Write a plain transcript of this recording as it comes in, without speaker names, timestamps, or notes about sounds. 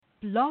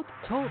Blog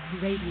Talk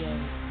Radio.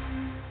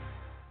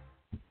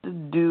 To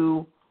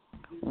do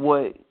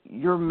what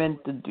you're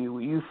meant to do,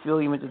 what you feel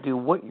you're meant to do,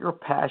 what your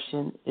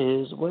passion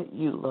is, what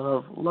you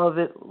love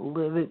it,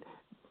 live it,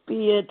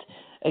 be it.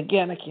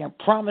 Again, I can't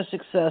promise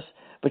success,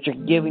 but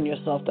you're giving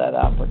yourself that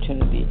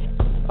opportunity.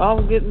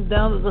 I'm getting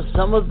down to the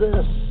sum of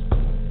this,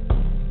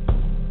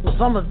 the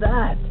sum of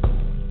that,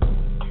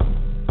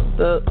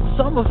 the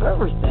sum of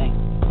everything.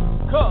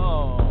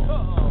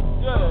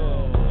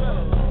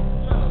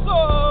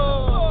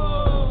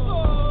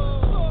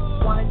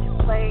 Wanted to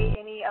play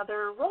any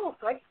other role,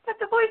 so I just took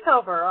the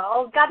voiceover.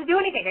 I got to do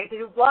anything. I get to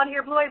do blonde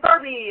hair, blue eyed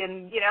Barbie,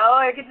 and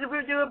I get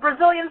to do a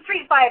Brazilian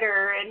street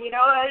fighter, and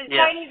a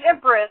Chinese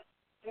empress,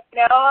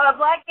 a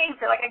black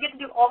gangster. Like I get to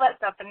do all that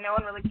stuff, and no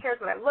one really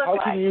cares what I look like.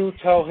 How can you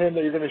tell him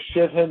that you're going to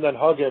shit him, then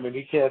hug him, and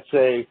he can't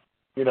say,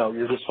 you're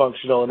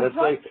dysfunctional, and then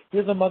say,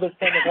 "Here's a mother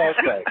son of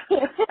hashtag."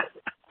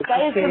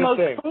 That is the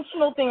most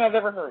functional thing I've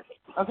ever heard.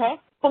 Okay?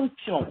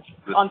 Functional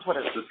on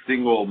Twitter. The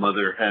single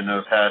mother hen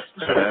of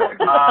hashtag.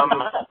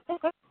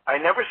 I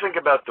never think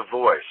about the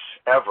voice,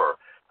 ever.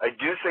 I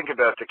do think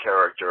about the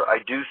character. I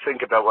do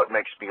think about what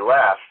makes me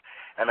laugh.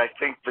 And I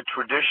think the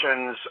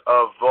traditions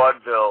of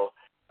vaudeville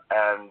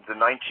and the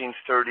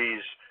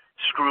 1930s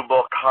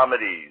screwball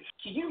comedies.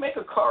 Can you make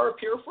a car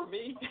appear for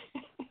me?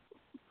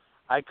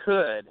 I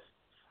could,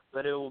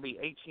 but it will be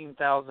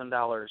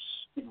 $18,000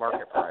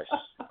 market price.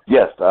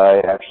 Yes,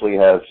 I actually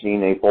have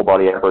seen a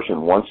full-body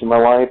apparition once in my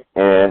life,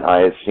 and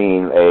I have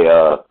seen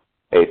a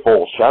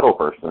full shadow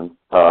person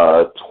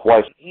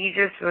twice. He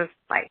just was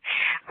like,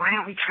 why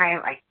don't we try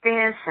it like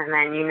this? And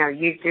then,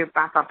 you do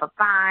ba ba ba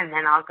ba, and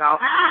then I'll go,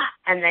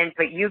 and then,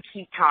 but you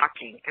keep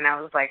talking. And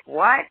I was like,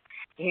 what?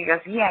 And he goes,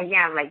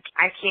 yeah, like,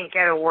 I can't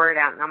get a word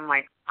out. And I'm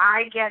like,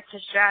 I get to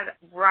shut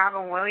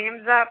Robin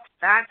Williams up?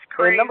 That's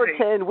crazy. And number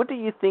 10, what do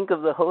you think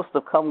of the host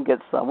of Come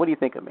Get Some? What do you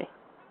think of me?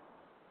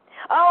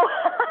 Oh,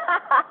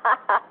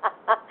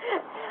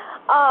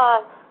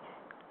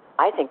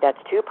 I think that's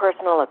too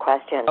personal a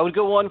question. I would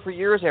go on for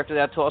years after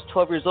that till I was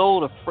 12 years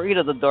old, afraid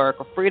of the dark,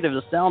 afraid of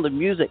the sound of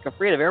music,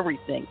 afraid of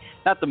everything.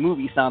 Not the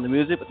movie sound of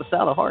music, but the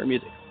sound of horror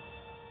music.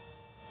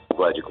 I'm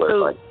glad you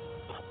clarified.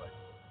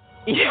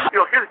 Yeah.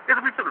 Here's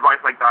a piece of advice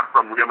I got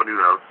from Maria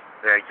Menounos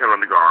and Karen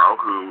Nagaro,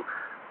 who,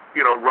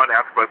 run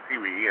AfterBuzz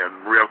TV,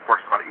 and Maria, of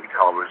course, is on E!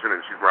 Television,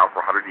 and she's around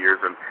for 100 years,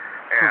 and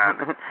Karen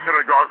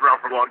Nagaro's around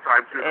for a long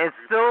time, too. It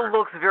still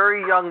looks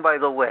very young, by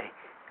the way.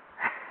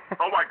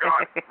 Oh, my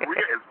God.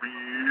 Maria is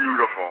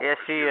beautiful. Yes,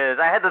 she is.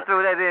 I had to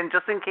throw that in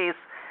just in case,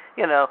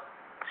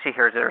 she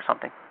hears it or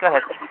something. Go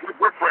ahead.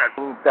 We're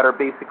friends. That are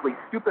basically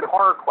stupid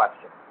horror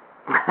questions.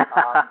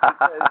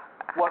 Because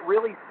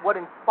what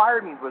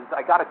inspired me was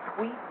I got a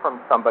tweet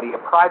from somebody, a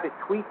private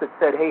tweet that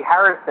said, "Hey,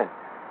 Harrison,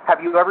 have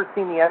you ever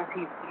seen the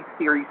MTV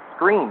series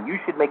Scream? You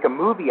should make a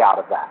movie out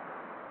of that."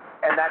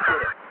 And that did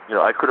it.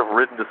 I could have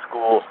ridden to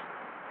school,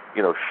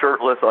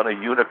 shirtless on a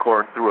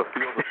unicorn through a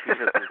field of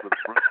penises with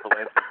Bruce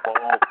Delancey's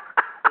balls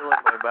still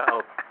in my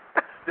mouth.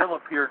 Still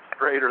appeared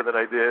straighter than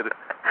I did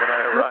when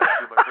I arrived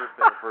to my first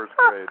day of first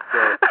grade.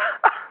 So,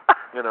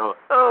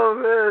 Oh,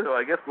 man. So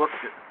I guess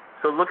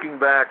looking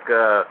back,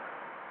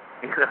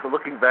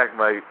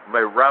 my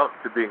route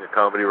to being a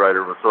comedy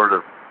writer was sort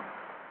of,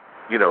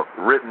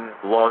 written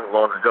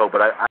long ago.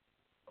 But I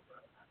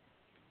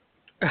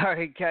All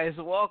right, guys,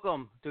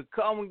 welcome to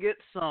Come Get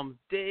Some,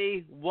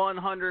 day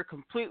 100,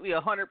 completely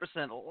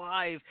 100%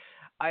 live.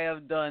 I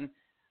have done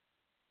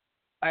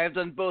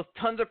both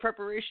tons of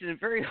preparation and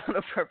very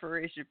little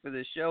preparation for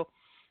this show.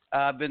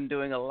 I've been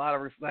doing a lot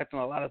of reflecting,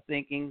 a lot of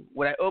thinking.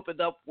 What I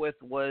opened up with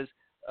was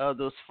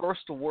those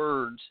first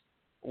words,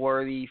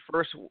 or the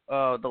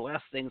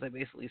last things I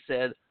basically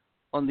said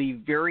on the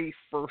very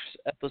first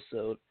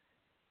episode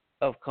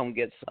of Come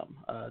Get Some,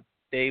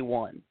 day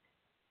 1,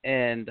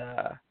 and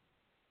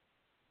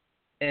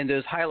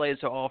those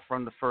highlights are all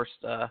from the first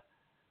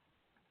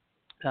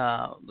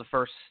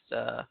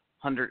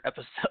 100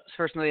 episodes,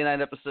 first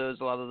 99 episodes.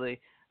 A lot of the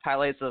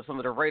highlights of some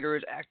of the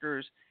writers,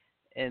 actors,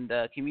 and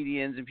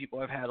comedians and people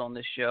I've had on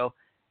this show,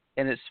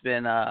 and it's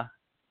been a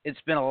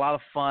lot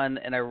of fun,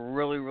 and I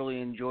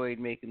really enjoyed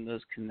making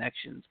those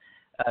connections.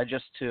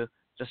 Just to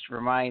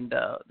remind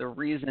the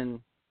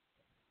reason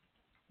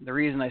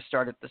I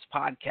started this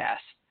podcast,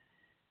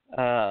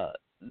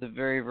 the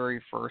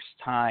very first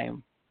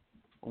time,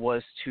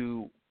 was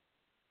to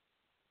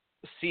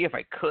see if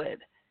I could.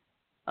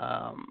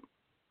 I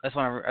just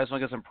want to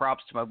give some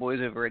props to my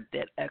boys over at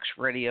Dead X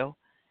Radio.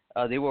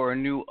 They were a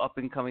new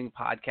up-and-coming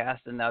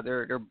podcast, and now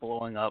they're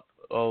blowing up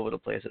all over the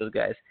place, those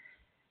guys.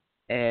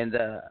 And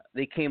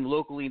they came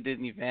locally and did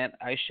an event.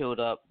 I showed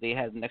up. They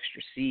had an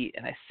extra seat,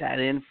 and I sat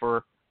in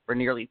for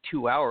nearly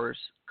 2 hours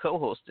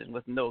co-hosting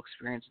with no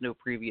experience, no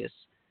previous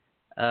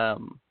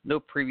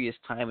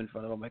time in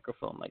front of a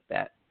microphone like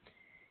that.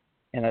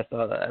 And I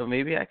thought,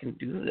 maybe I can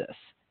do this.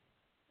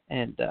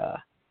 And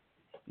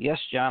yes,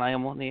 John, I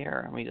am on the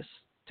air. Let me just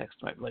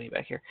text my buddy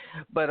back here.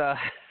 But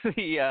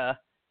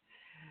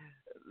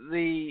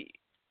the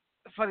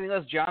funny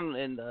enough, John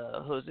and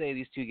Jose,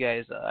 these two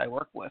guys I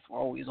work with, were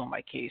always on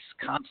my case,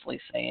 constantly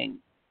saying,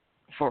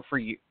 for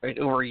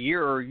over a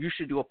year, you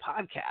should do a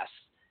podcast.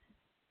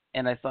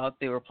 And I thought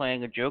they were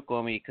playing a joke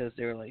on me because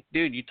they were like,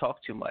 dude, you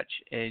talk too much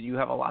and you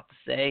have a lot to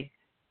say,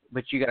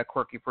 but you got a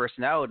quirky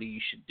personality.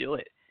 You should do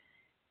it.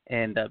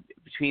 And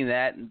between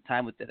that and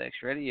time with DeadX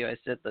Radio, I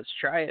said, let's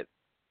try it.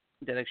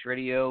 DeadX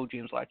Radio,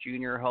 James Lott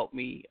Jr. helped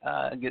me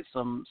get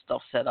some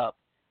stuff set up.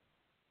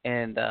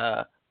 And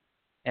I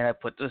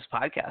put this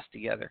podcast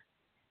together.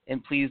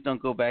 And please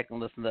don't go back and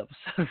listen to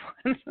episode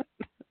 1.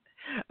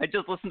 I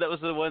just listened to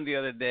episode 1 the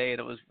other day, and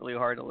it was really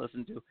hard to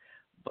listen to.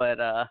 But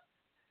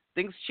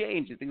things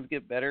change and things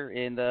get better.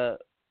 And the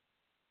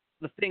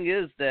thing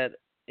is that,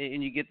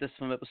 and you get this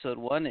from episode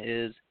 1,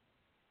 is,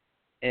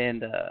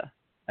 and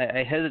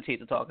I hesitate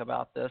to talk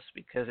about this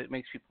because it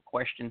makes people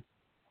question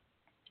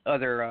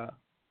other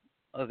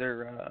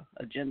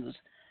agendas.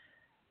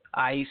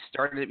 I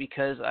started it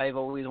because I've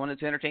always wanted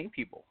to entertain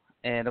people,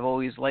 and I've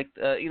always liked,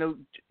 Leah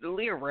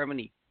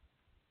Remini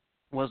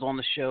was on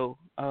the show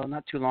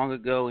not too long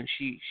ago, and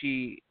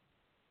she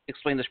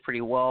explained this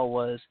pretty well.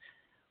 Was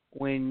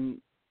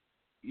when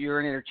you're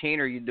an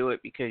entertainer, you do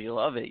it because you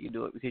love it. You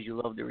do it because you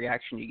love the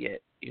reaction you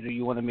get.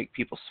 You want to make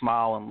people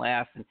smile and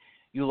laugh, and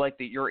you like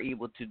that you're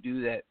able to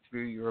do that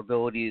through your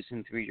abilities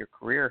and through your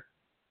career.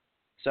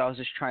 So I was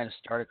just trying to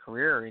start a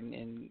career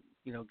and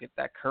get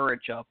that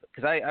courage up,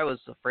 because I was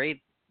afraid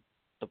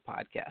to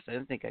podcast. I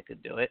didn't think I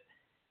could do it.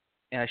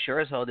 And I sure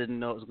as hell didn't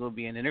know it was going to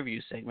be an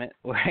interview segment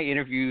where I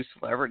interview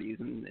celebrities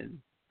and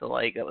the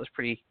like. It's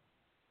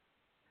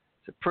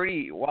a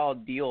pretty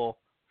wild deal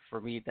for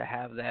me to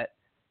have that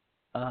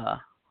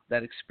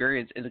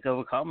experience and to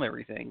overcome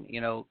everything,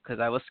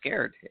 because I was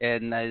scared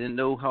and I didn't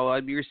know how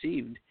I'd be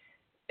received.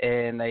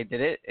 And I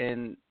did it,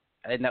 and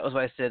that was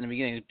what I said in the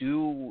beginning. Do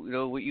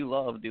what you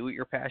love, do what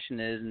your passion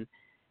is,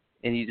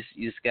 and you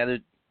just got to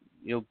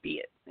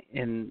be it.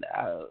 And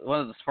one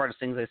of the smartest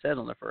things I said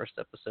on the first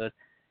episode.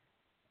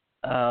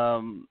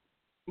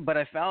 But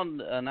I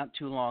found not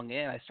too long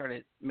in, I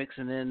started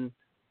mixing in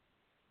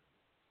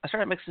a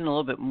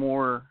little bit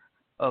more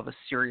of a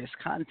serious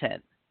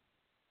content.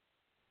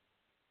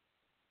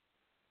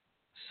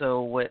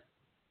 So what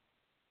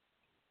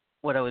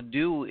I would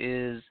do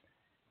is,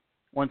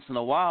 once in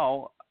a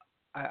while,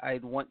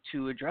 I'd want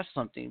to address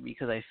something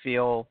because I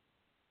feel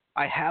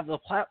I have the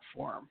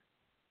platform.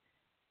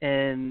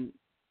 And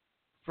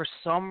for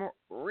some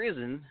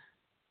reason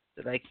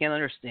that I can't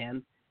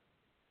understand,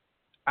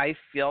 I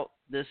felt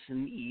this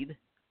need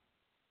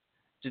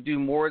to do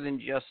more than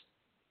just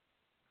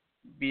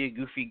be a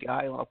goofy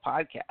guy on a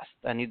podcast.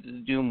 I needed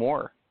to do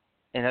more.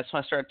 And that's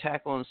when I started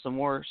tackling some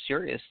more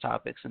serious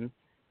topics. And,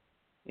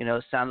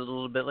 it sounded a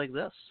little bit like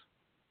this.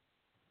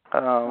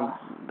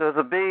 There's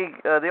a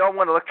big. They all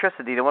want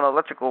electricity. They want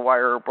electrical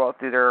wire brought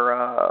through their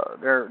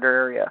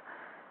area,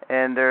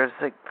 and there's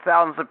like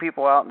thousands of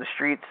people out in the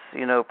streets,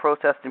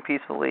 protesting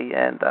peacefully,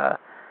 and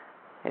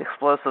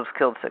explosives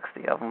killed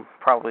 60 of them,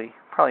 probably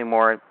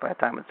more by the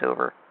time it's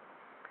over.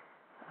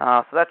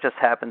 So that just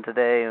happened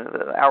today,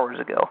 hours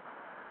ago.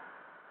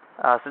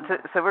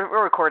 So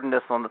we're recording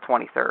this on the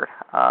 23rd,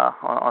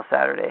 on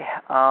Saturday.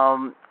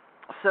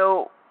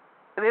 So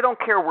they don't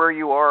care where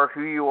you are,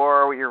 who you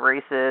are, what your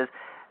race is.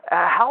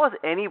 How is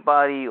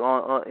anybody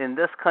in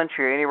this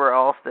country or anywhere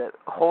else that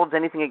holds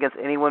anything against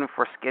anyone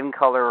for skin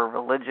color or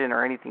religion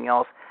or anything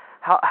else?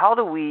 How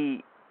do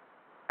we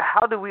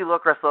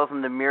look ourselves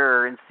in the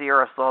mirror and see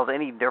ourselves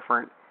any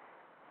different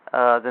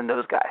than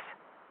those guys?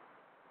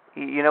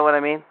 You know what I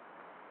mean?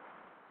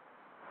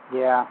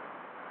 Yeah.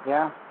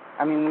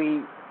 I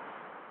mean,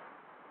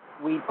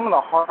 we some of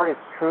the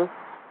hardest truths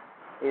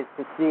is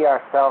to see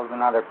ourselves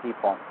in other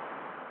people.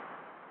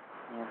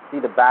 See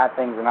the bad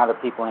things in other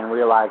people and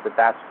realize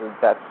that's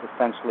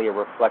essentially a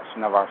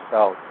reflection of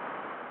ourselves.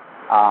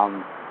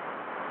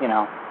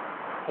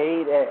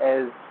 Hate,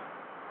 as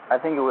I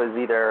think it was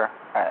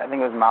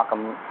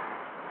Malcolm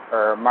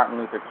or Martin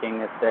Luther King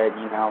that said,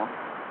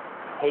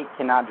 hate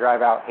cannot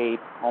drive out hate,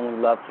 only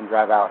love can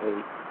drive out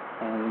hate.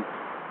 And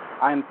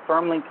I'm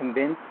firmly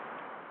convinced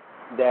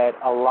that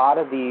a lot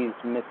of these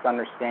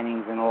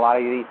misunderstandings and a lot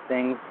of these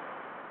things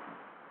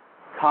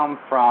come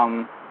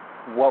from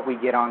what we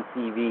get on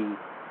TV.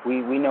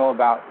 We know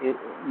about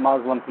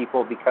Muslim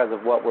people because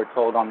of what we're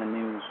told on the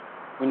news.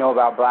 We know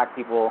about black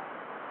people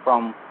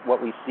from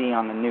what we see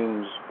on the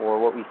news or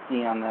what we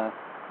see on the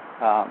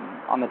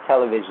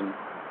television.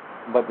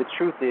 But the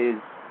truth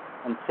is,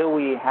 until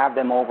we have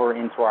them over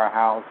into our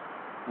house,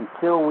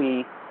 until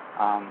we,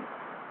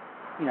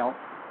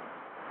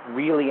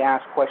 really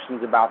ask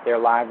questions about their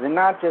lives, and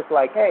not just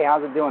like, hey,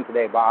 how's it doing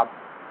today, Bob?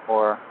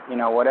 Or,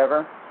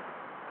 whatever.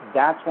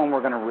 That's when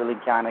we're going to really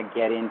kind of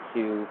get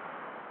into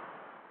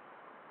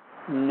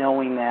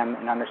knowing them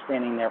and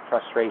understanding their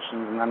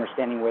frustrations and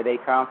understanding where they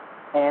come,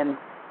 and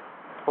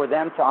for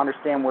them to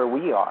understand where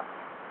we are.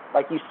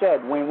 Like you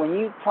said, when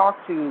you talk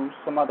to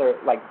some other,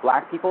 like,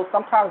 black people,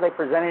 sometimes they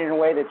present it in a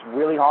way that's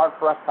really hard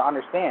for us to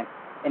understand,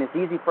 and it's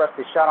easy for us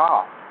to shut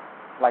off.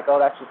 Like, oh,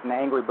 that's just an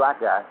angry black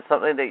guy.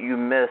 Something that you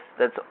miss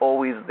that's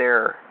always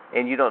there,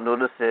 and you don't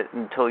notice it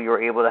until you're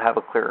able to have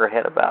a clearer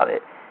head about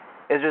it,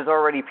 is there's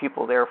already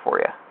people there for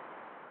you.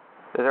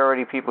 There's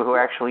already people who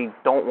actually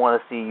don't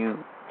want to see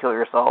you kill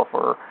yourself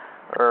or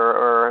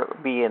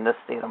be in this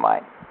state of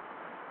mind.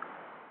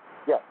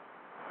 Yeah,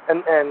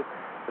 and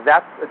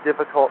that's a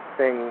difficult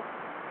thing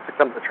to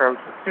come to terms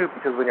with too,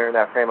 because when you're in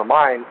that frame of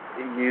mind,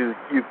 you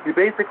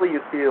basically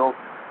feel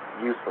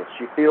useless.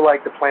 You feel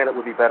like the planet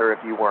would be better if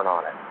you weren't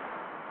on it,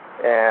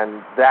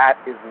 and that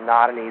is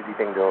not an easy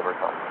thing to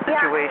overcome.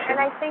 Situation. And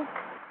I think.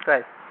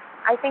 Good.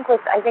 I think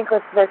with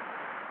this,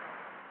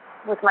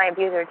 with my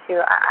abuser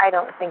too, I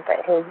don't think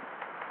that his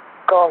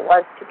goal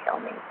was to kill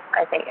me.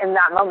 I think in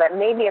that moment,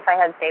 maybe if I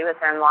had stayed with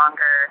him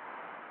longer,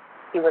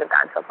 he would have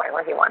gotten to a point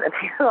where he wanted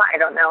to. I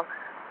don't know.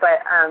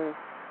 But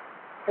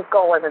his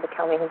goal wasn't to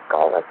kill me. His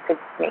goal was to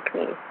make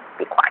me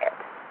be quiet,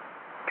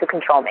 to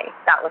control me.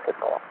 That was his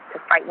goal,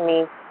 to frighten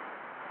me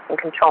and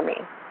control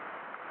me,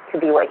 to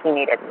be what he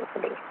needed me to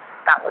be.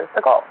 That was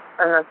the goal,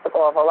 and that's the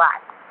goal of a lot.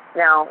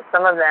 Now,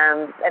 some of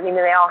them, I mean,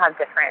 they all have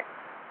different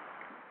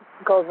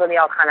goals, but they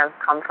all kind of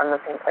come from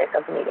the same place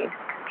of needing to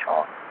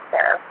control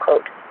their,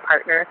 quote,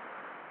 partner.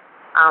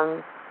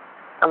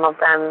 Some of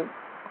them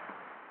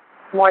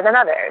more than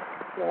others,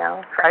 you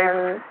know.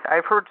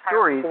 I've heard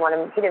stories.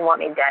 He didn't want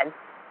me dead.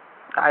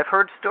 I've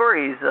heard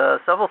stories,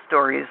 several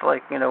stories,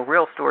 like, you know,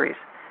 real stories,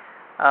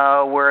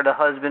 where the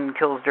husband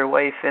kills their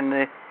wife,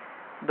 and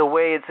the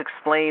way it's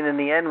explained in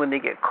the end when they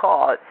get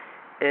caught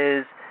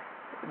is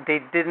they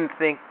didn't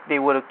think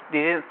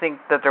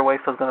that their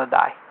wife was going to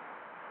die.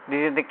 They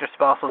didn't think their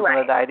spouse was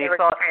going to die. They were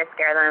trying to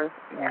scare them.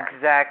 Yeah.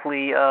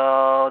 Exactly.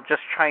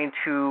 Just trying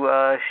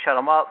to shut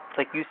them up,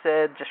 like you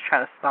said, just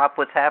trying to stop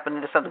what's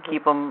happening, just to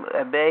keep them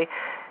at bay.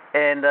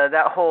 And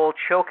that whole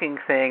choking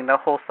thing,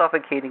 that whole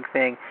suffocating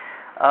thing,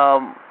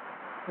 other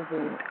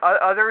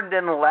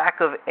than the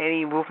lack of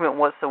any movement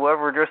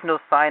whatsoever, there's no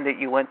sign that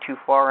you went too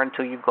far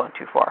until you've gone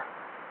too far.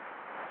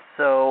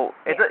 So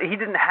he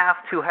didn't have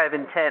to have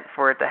intent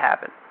for it to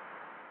happen.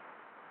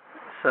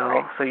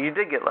 So you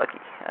did get lucky,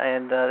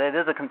 and that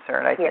is a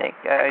concern, I think.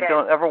 I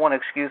don't ever want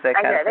to excuse that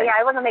kind of thing. Yeah,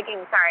 I wasn't making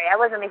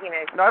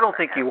a... No, I don't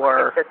think you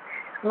were. It's just,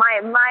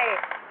 my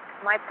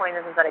point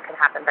is that it could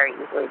happen very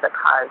easily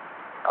because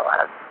a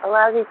lot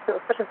of these people,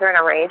 especially if they're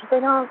in a rage,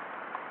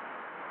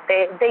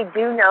 they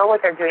do know what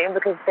they're doing,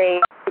 because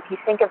if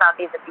you think about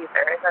these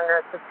abusers, and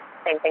it's the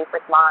same thing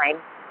with mine,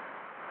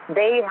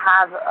 they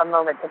have a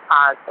moment to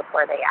pause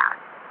before they act.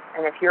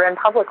 And if you're in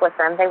public with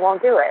them, they won't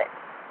do it.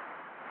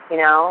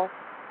 You know?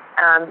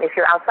 If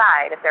you're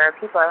outside, if there are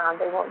people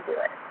around, they won't do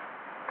it.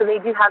 So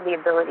they do have the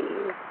ability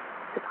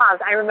to pause.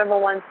 I remember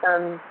once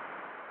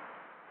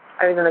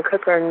I was in the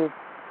kitchen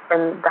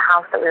in the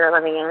house that we were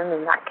living in,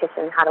 and that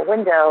kitchen had a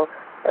window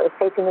that was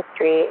facing the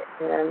street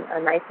in a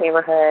nice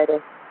neighborhood,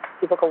 and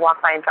people could walk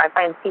by and drive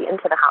by and see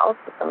into the house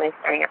if somebody's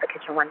staring at the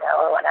kitchen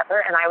window or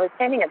whatever. And I was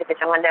standing at the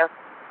kitchen window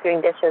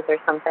doing dishes or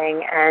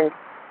something, and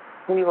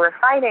we were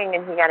fighting,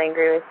 and he got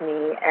angry with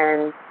me,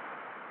 and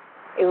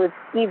it was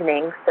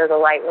evening, so the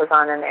light was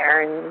on in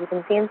there, and you can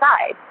see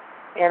inside.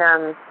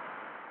 And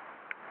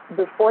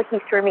before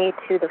he threw me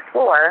to the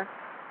floor,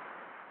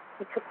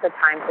 he took the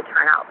time to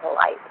turn out the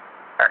light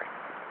first.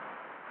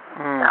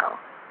 So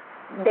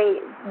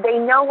they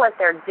know what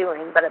they're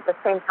doing, but at the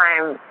same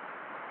time,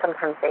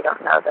 sometimes they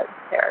don't know that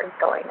they're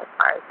going as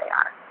far as they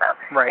are. So,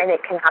 and it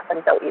can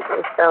happen so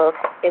easily. So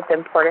it's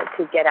important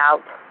to get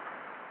out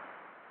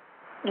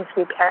if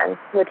you can,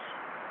 which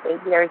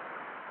there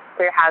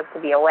has to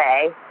be a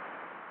way.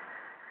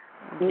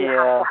 You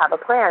have to have a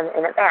plan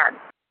in advance.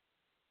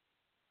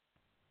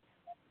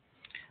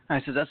 All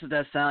right, so that's what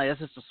that sounds like.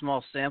 That's just a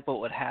small sample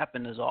of what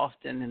happened as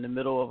often in the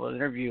middle of an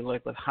interview,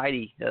 like with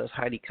Heidi. That was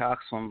Heidi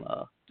Cox from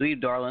Do You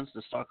Darlings,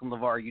 the Stalking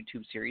LeVar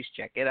YouTube series.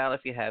 Check it out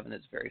if you haven't.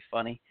 It's very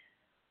funny,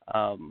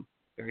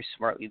 very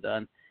smartly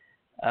done.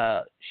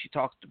 She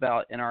talked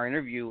about, in our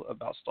interview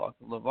about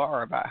Stalking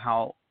LeVar, about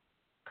how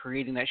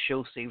creating that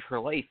show saved her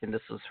life, and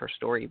this was her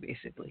story,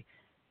 basically.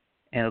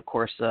 And, of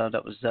course,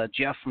 that was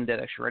Jeff from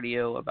Dead X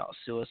Radio about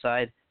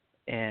suicide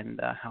and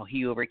how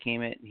he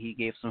overcame it. He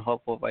gave some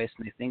helpful advice,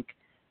 and I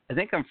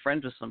think I'm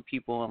friends with some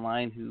people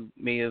online who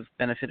may have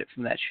benefited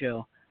from that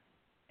show.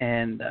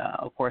 And,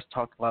 of course,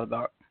 talked a lot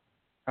about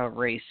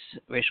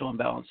racial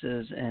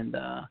imbalances, and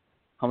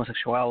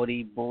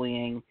homosexuality,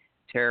 bullying,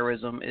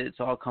 terrorism. It's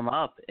all come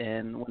up.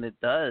 And when it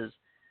does,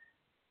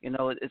 you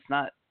know, it's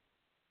not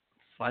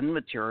fun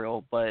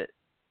material, but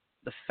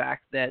the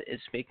fact that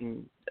it's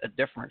making a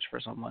difference for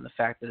someone, the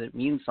fact that it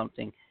means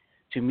something,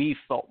 to me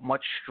felt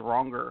much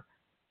stronger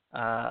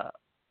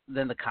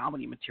than the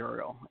comedy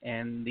material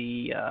and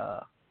the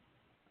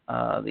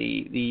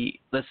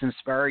let's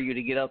inspire you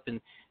to get up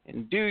and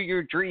do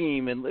your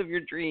dream and live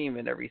your dream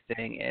and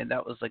everything. And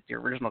that was like the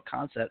original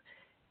concept.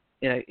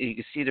 And you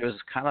can see there was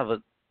kind of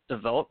a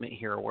development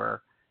here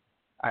where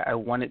I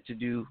wanted to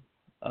do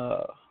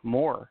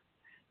more.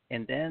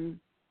 And then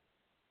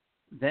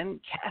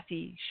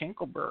Kathy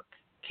Schenkelberg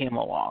came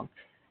along,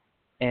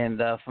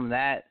 and from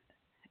that,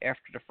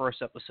 after the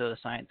first episode of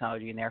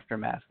Scientology and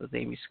Aftermath with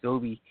Amy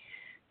Scobie,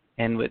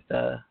 and with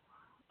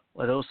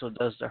what also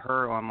does to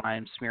her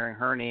online, smearing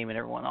her name and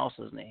everyone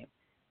else's name,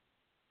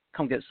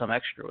 Come Get Some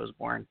Extra was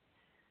born.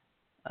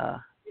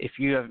 if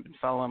you haven't been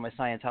following my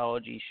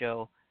Scientology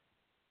show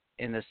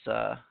in this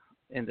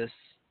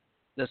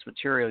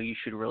material, you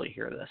should really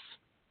hear this.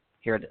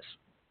 Here it is.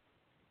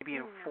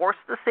 Being forced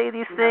to say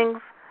these things.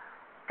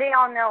 They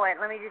all know it.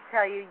 Let me just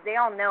tell you, they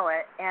all know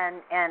it.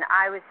 And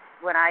I was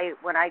when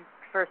I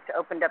first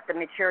opened up the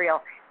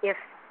material, if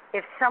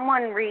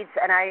someone reads,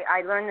 and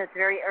I learned this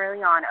very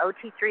early on,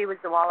 OT3 was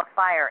the wall of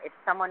fire. If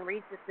someone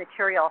reads this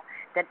material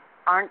that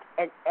aren't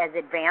as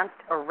advanced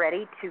or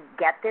ready to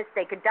get this,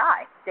 they could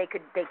die. They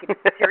could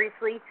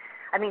seriously.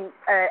 I mean,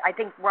 I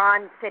think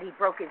Ron said he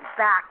broke his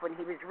back when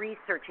he was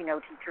researching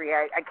OT3.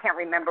 I can't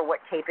remember what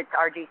tape. It's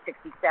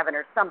RG67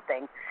 or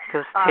something.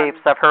 Those tapes,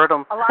 I've heard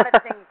them. A lot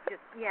of things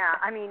just,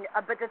 yeah. I mean,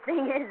 but the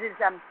thing is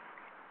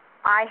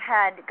I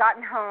had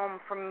gotten home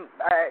from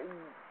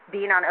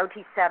being on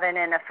OT7,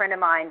 and a friend of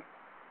mine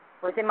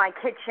was in my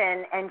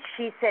kitchen, and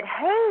she said,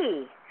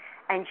 hey,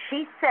 and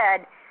she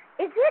said,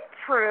 is it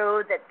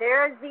true that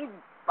there's these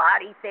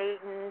body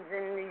thetans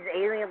and these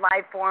alien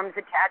life forms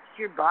attached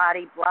to your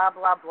body, blah,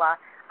 blah, blah.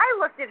 I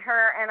looked at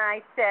her and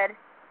I said,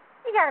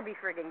 you got to be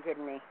friggin'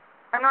 kidding me.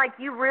 I'm like,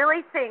 you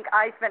really think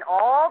I spent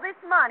all this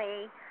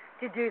money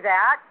to do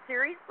that?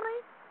 Seriously?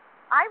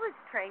 I was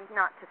trained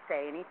not to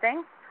say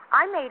anything.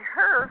 I made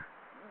her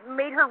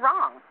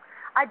wrong.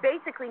 I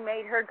basically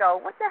made her go,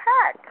 what the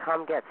heck?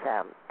 Come get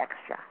some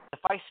extra. If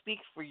I speak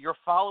for your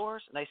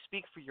followers, and I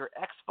speak for your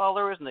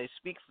ex-followers, and I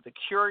speak for the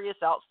curious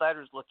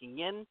outsiders looking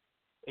in,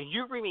 and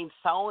you remain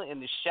silent in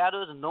the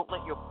shadows and don't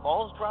let your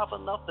balls drop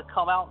enough to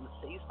come out and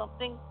say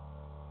something,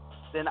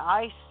 then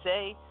I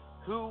say,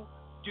 who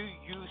do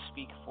you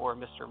speak for,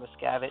 Mr.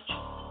 Miscavige?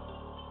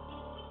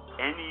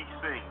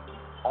 Anything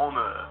on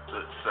earth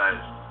that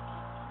says,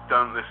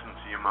 don't listen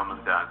to your mum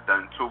and dad,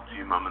 don't talk to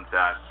your mum and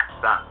dad,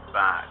 that's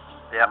bad.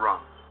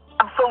 Run.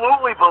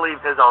 Absolutely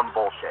believes his own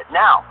bullshit.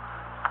 Now,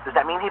 does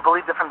that mean he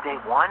believed it from day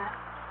one?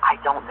 I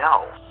don't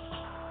know.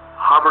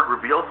 Hubbard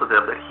reveals to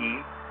them that he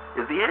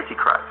is the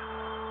Antichrist.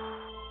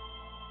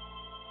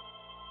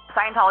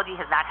 Scientology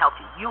has not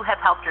helped you. You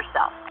have helped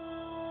yourself.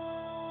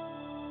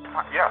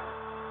 Yes.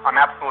 I'm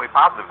absolutely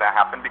positive that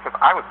happened because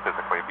I was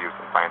physically abused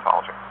in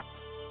Scientology.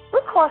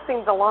 We're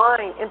crossing the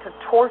line into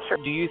torture.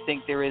 Do you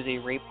think there is a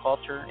rape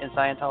culture in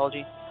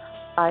Scientology?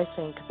 I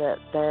think that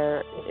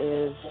there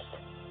is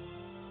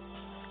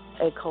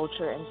a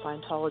culture in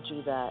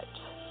Scientology that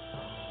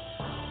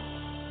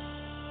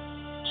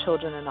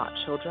children are not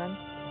children.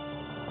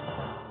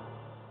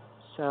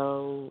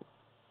 So,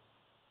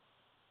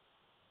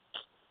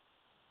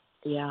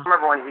 yeah. I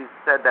remember when he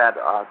said that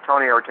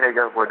Tony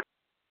Ortega would.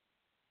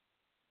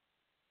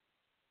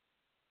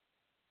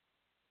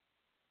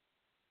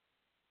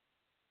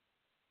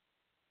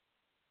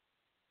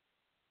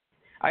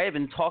 I have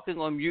been talking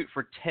on mute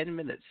for 10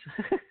 minutes.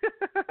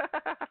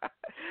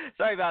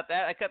 Sorry about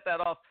that. I cut that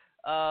off.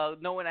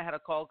 Knowing I had a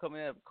call coming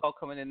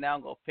in now,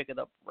 I'm going to pick it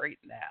up right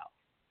now.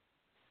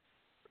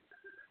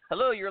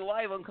 Hello, you're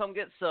live on Come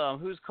Get Some.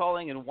 Who's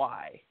calling and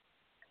why?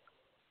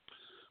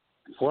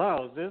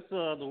 Wow, is this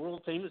the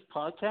world famous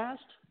podcast?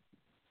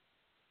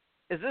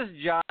 Is this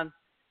John?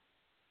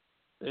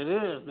 It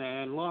is,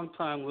 man. Long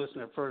time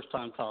listener, first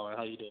time caller.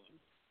 How you doing?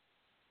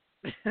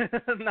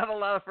 Not a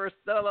lot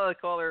of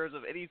callers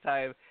of any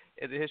time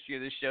in the history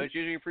of this show. It's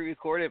usually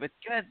pre-recorded, but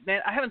God,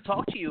 man, I haven't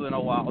talked to you in a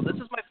while. This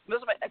is my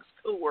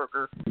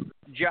ex-coworker,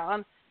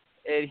 John,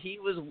 and he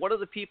was one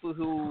of the people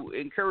who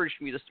encouraged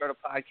me to start a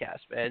podcast,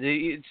 man.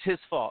 It's his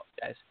fault,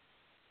 guys.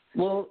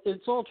 Well,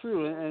 it's all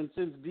true, and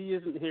since D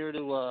isn't here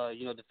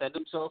to defend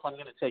himself, I'm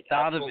going to take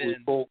absolutely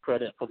full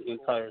credit for the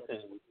entire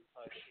thing.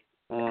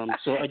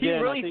 So again,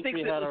 really I think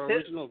we had our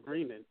original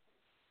agreement.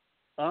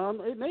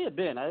 It may have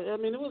been. I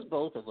mean, it was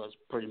both of us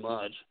pretty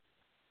much.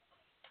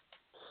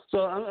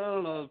 So I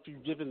don't know if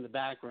you've given the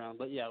background,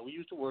 but yeah, we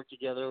used to work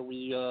together.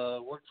 We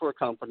worked for a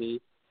company.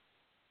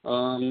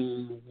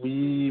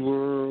 We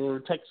were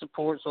tech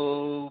support,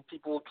 so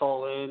people would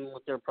call in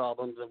with their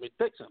problems and we'd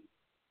fix them.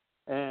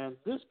 And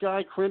this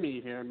guy,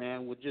 Crimmy here,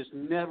 man, would just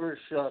never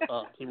shut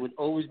up. He would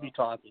always be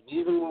talking.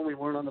 Even when we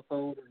weren't on the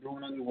phone or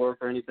doing any work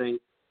or anything,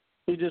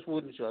 he just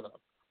wouldn't shut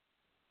up.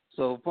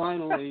 So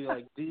finally,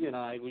 like D and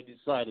I, we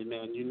decided,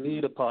 man, you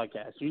need a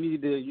podcast. You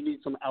need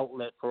some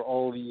outlet for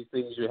all these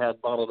things you have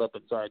bottled up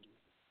inside you.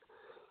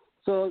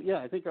 So yeah,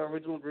 I think our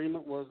original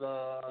agreement was,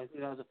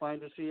 as a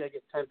finder's fee, I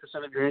get 10%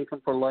 of your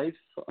income for life.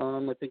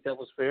 I think that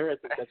was fair. I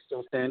think that's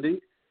still standing.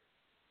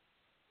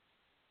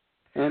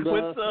 And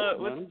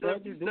I'm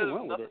glad you're doing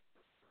well with it.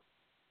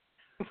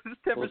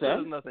 What is 10%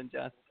 of nothing,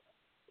 John?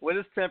 What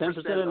is 10%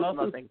 of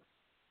nothing?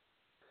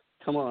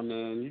 Come on,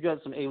 man. You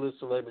got some A-list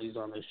celebrities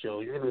on this show.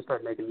 You're going to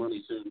start making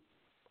money soon.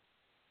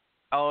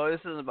 Oh,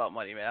 this isn't about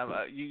money, man.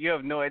 You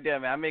have no idea,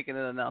 man. I'm making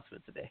an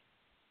announcement today.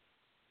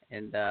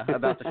 And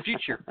about the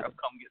future of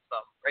Come Get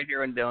Some, right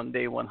here on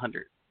day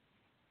 100.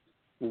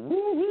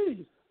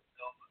 Woo-wee.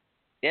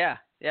 Yeah.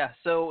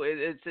 So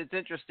it's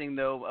interesting,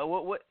 though.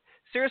 What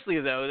seriously,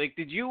 though, like,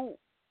 did you,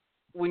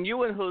 when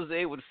you and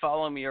Jose would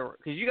follow me, or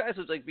because you guys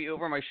would, like, be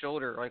over my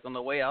shoulder, like, on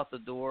the way out the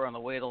door, on the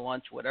way to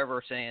lunch,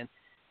 whatever, saying,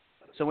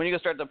 so when are you going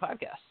to start the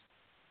podcast?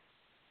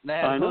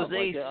 Now,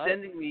 Jose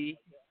sending me.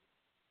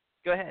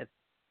 Go ahead.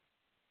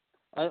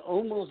 I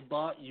almost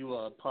bought you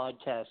a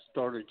podcast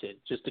starter kit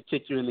just to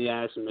kick you in the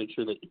ass and make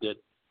sure that you did.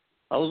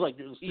 I was like,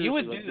 you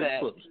would do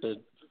that.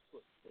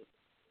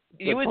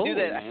 You would do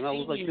that. Man. I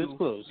was like, this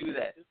close. Do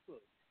that.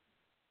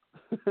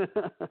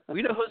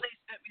 We know Jose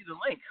sent me the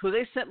link.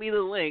 Jose sent me the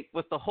link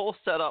with the whole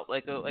setup,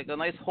 like a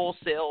nice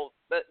wholesale,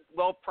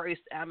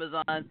 well-priced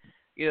Amazon.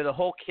 You know, the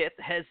whole kit,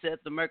 the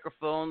headset, the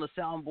microphone, the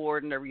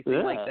soundboard, and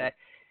everything like that.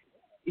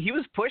 He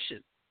was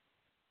pushing.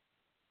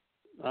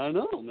 I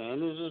know, man.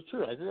 This is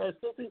true. I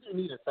still think you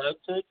need a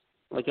sidekick,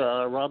 like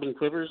a Robin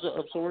Quivers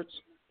of sorts.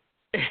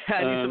 I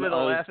need somebody to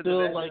laugh at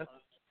that.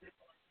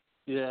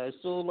 Yeah, I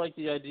still like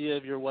the idea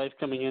of your wife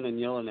coming in and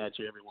yelling at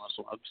you every once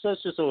in a while, because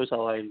that's just always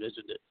how I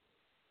envisioned it.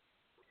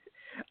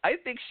 I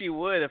think she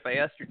would if I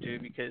asked her to,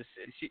 because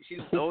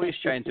she's always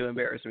trying to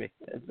embarrass me.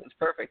 It's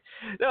perfect.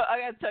 No, I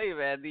gotta tell you,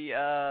 man.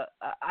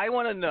 I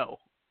want to know,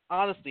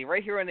 honestly,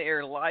 right here on the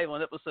air, live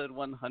on episode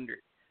 100.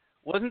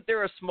 Wasn't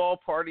there a small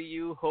part of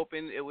you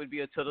hoping it would be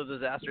a total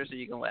disaster so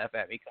you can laugh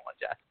at me? Come on,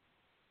 Jack.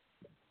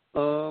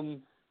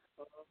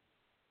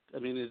 I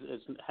mean,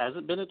 has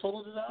it been a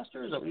total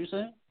disaster? Is that what you're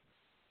saying?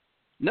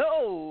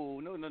 No.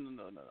 I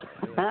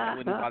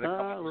wouldn't bother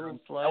I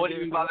wouldn't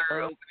even bother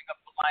opening up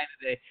the line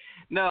today.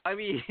 No, I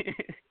mean,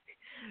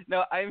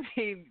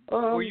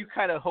 were you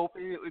kind of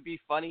hoping it would be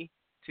funny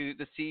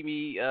to see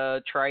me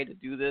try to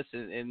do this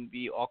and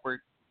be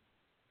awkward?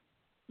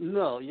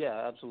 No,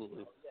 yeah,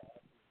 absolutely.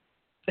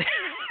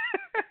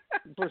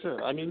 For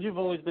sure. I mean, you've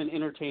always been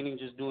entertaining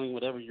just doing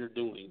whatever you're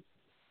doing.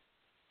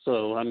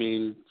 So, I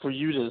mean, for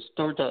you to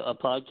start a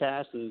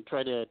podcast and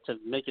try to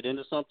make it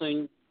into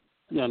something,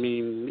 I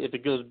mean, if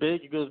it goes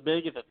big, it goes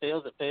big. If it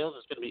fails, it fails.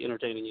 It's going to be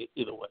entertaining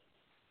either way.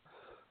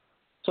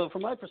 So,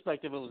 from my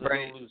perspective, it was a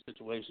no-lose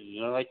situation.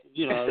 You know,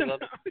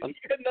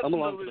 I'm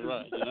along for the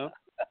ride. You know,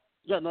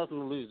 you got nothing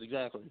to lose,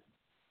 exactly.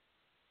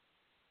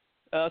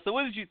 So,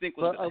 what did you think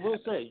was? But I will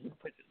say,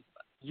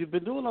 you've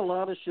been doing a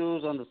lot of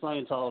shows on the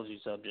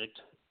Scientology subject.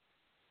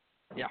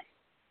 Yeah.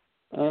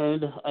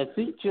 And I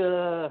think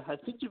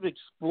you've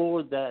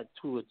explored that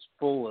to its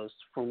fullest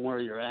from where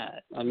you're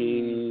at. I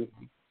mean,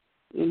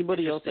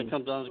 anybody else that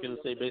comes on is going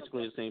to say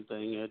basically the same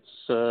thing.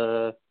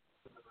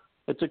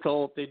 It's a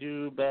cult. They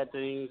do bad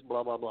things.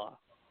 Blah blah blah.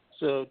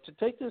 So to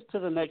take this to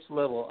the next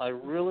level, I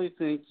really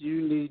think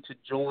you need to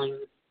join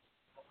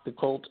the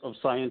cult of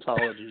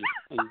Scientology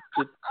and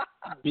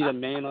be a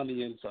man on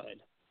the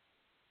inside.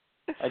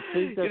 I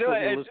think that's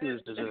what your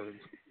listeners deserve.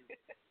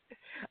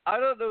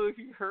 I don't know if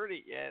you've heard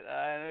it yet.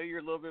 I know you're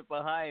a little bit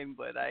behind,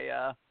 but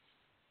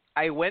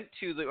I went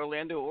to the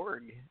Orlando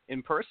Org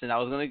in person. I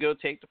was going to go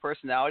take the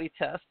personality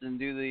test and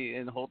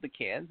hold the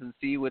cans and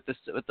see what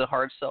the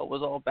hard sell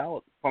was all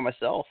about for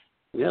myself.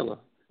 Yeah,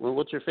 well,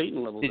 what's your faith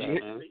level,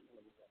 man?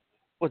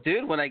 Well,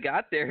 dude, when I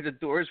got there, the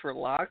doors were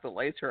locked, the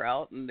lights were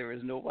out, and there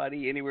was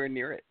nobody anywhere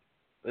near it.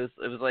 It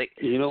was like,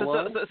 you know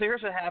what? So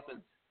here's what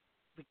happens.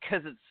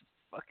 Because it's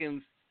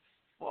fucking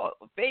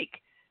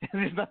fake.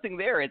 There's nothing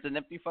there. It's an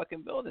empty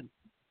fucking building.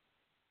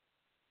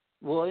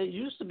 Well, it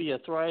used to be a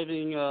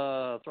thriving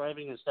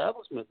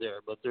establishment there,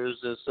 but there's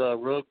this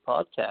rogue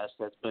podcast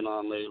that's been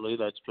on lately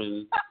that's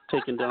been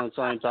taking down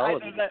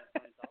Scientology.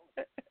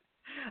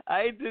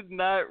 I did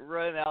not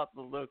run out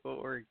the local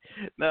org.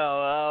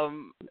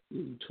 No,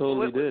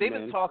 totally did. They've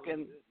been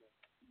talking.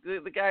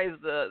 The guys,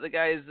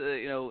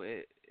 you know,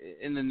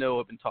 in the know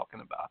have been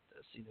talking about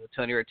this. You know,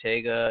 Tony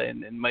Ortega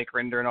and Mike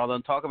Rinder and all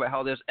them talk about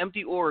how there's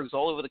empty orgs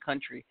all over the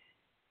country.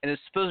 And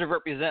it's supposed to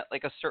represent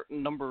like a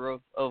certain number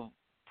of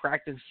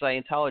practicing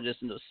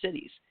Scientologists in those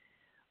cities.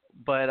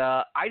 But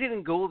I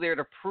didn't go there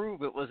to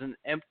prove it was an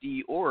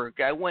empty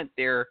org. I went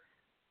there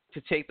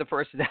to take the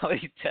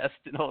personality test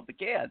and hold the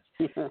cans.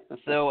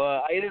 So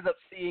I ended up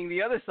seeing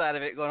the other side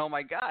of it going, oh,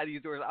 my God,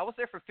 these doors. I was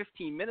there for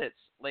 15 minutes,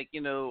 like,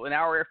 you know, an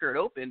hour after it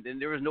opened, and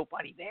there was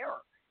nobody there.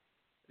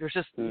 There's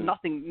just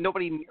nothing,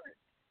 nobody near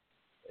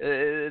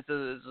it.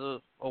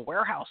 It's a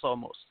warehouse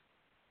almost.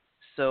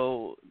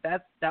 So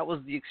that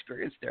was the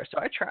experience there. So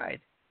I tried.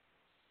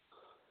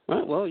 All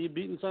right, well, you've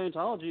beaten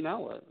Scientology.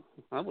 Now what?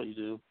 Now what do you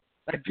do?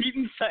 I've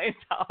beaten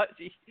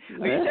Scientology.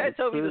 Yeah, you trying to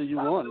tell me you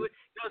won.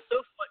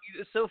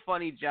 It's so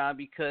funny, John,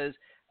 because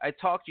I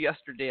talked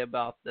yesterday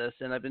about this,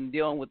 and I've been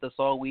dealing with this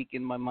all week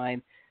in my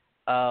mind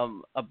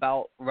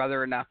about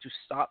whether or not to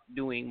stop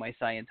doing my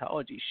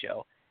Scientology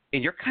show.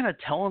 And you're kind of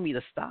telling me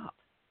to stop.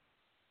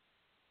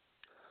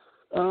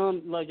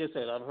 Like I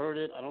said, I've heard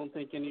it. I don't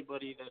think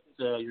anybody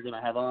that you're going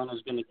to have on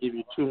is going to give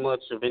you too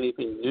much of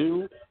anything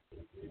new.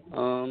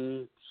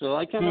 So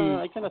I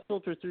kind of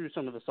filter through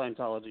some of the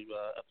Scientology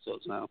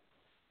episodes now.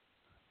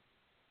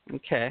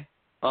 Okay.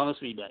 Honest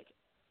feedback.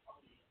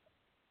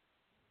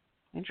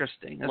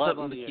 Interesting. That's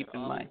something to keep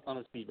in mind.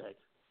 Honest feedback.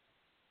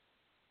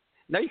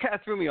 No, you kind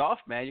of threw me off,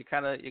 man. You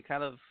kind of,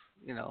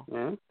 you know.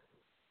 Yeah.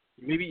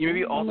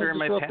 Maybe altering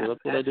my path.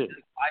 That's what I do.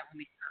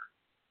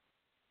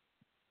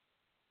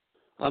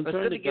 I'm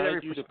trying to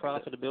guide you to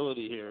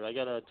profitability here. I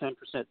got a 10%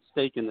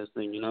 stake in this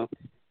thing, you know.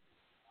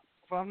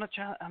 Well, I'm not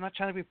trying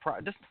to be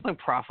there's nothing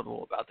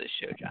profitable about this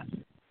show,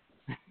 John.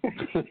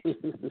 When's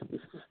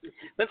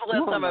the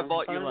last time I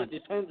bought you lunch?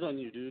 It depends on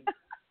you, dude.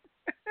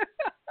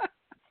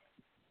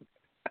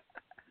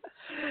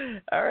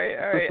 All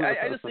right.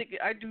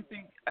 I do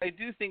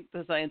think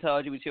the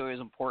Scientology material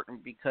is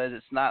important because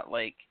it's not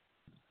like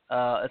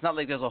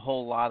there's a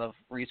whole lot of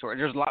resources.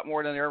 There's a lot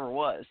more than there ever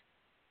was,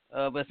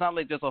 but it's not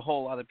like there's a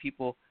whole lot of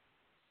people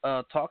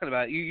talking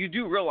about it. You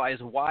do realize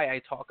why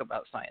I talk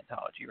about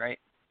Scientology, right?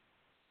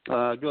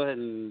 Go ahead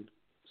and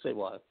say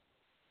why.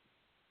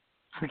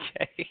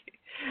 Okay.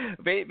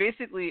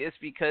 Basically, it's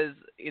because,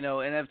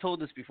 and I've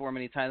told this before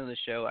many times on the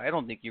show, I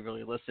don't think you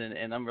really listen,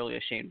 and I'm really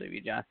ashamed of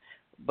you, John.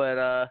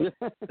 But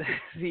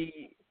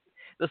the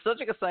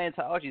subject of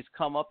Scientology has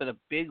come up in a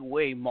big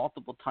way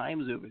multiple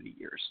times over the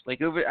years.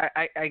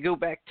 I go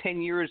back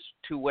 10 years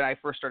to when I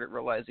first started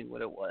realizing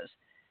what it was.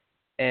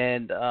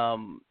 And I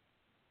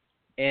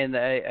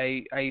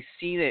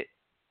seen it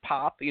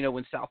pop,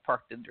 when South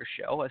Park did their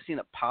show. I've seen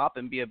it pop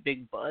and be a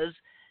big buzz.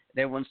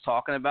 And everyone's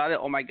talking about it.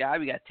 Oh, my God,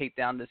 we got to take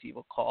down this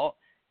evil cult.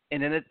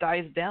 And then it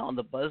dies down.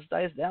 The buzz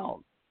dies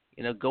down.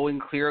 Going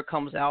Clear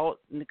comes out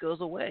and it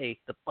goes away.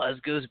 The buzz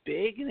goes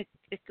big and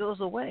it goes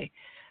away.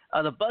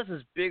 The buzz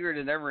is bigger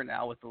than ever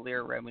now with the Leah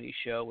Remini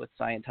show, with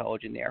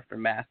Scientology and the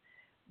Aftermath.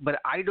 But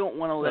I don't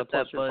want to let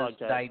that buzz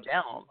die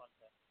down.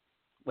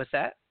 What's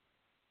that?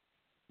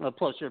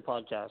 Plus your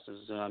podcast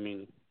is,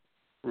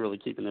 really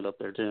keeping it up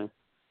there too.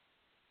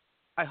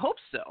 I hope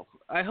so.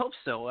 I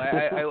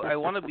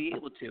want to be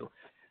able to.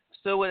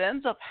 So what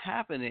ends up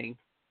happening,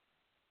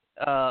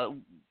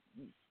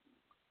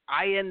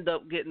 I end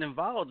up getting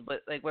involved,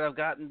 but what I've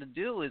gotten to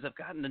do is I've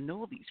gotten to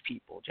know these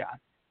people, John.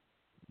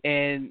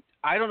 And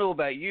I don't know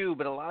about you,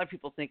 but a lot of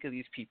people think of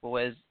these people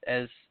as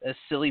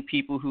silly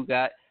people who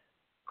got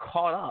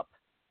caught up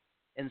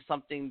in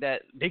something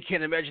that they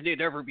can't imagine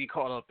they'd ever be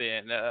caught up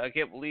in. I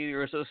can't believe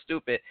you're so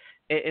stupid.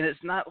 And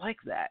it's not like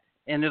that.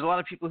 And there's a lot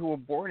of people who were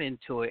born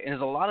into it, and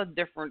there's a lot of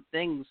different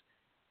things.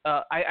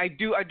 I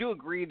do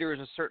agree there's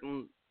a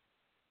certain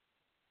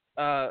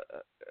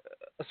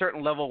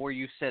level where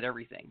you said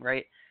everything,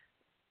 right?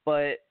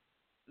 But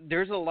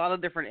there's a lot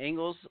of different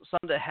angles,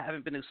 some that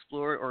haven't been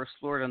explored or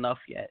explored enough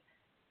yet.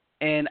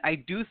 And I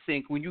do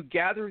think when you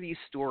gather these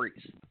stories,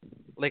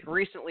 like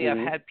recently I've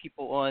had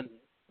people on,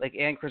 like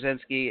Ann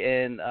Krasinski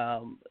and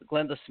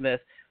Glenda Smith,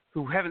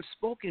 who haven't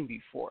spoken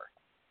before,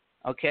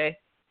 okay?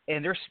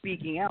 And they're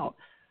speaking out.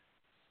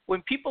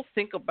 When people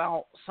think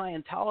about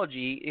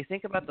Scientology, they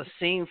think about the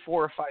same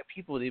 4 or 5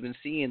 people they've been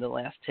seeing the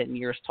last 10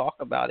 years talk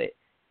about it.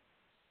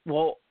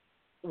 Well,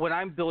 what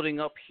I'm building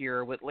up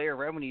here, what Leah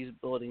Remini is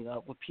building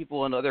up, what people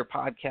on other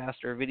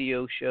podcasts or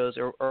video shows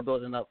are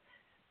building up,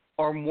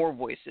 are more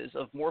voices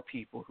of more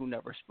people who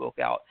never spoke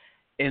out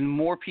and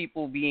more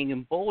people being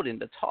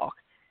emboldened to talk.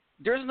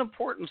 There's an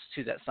importance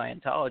to that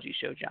Scientology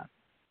show, John.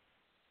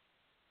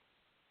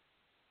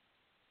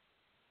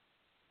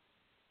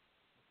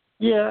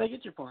 Yeah, I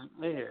get your point.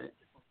 I hear it.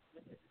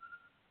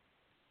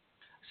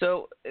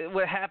 So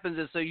what happens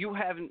is, so you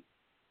haven't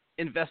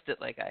invested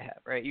like I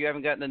have, right? You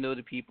haven't gotten to know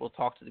the people,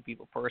 talk to the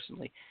people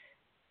personally.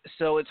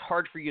 So it's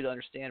hard for you to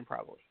understand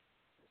probably.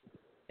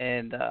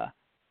 And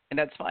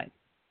that's fine.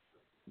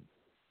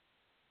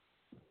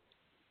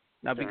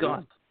 Now be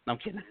gone. No, I'm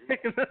kidding.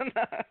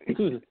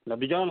 Now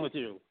be gone with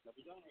you.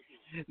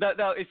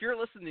 No, if you're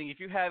listening, if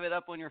you have it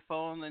up on your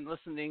phone and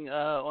listening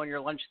on your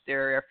lunch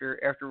there after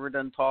we're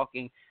done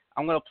talking,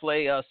 I'm going to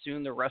play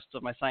soon the rest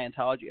of my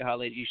Scientology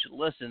highlights. You should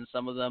listen.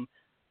 Some of them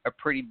are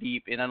pretty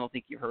deep, and I don't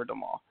think you've heard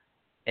them all.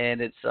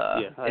 And it's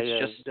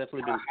just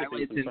definitely been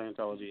skipping some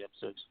Scientology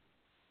episodes.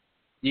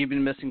 You've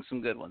been missing some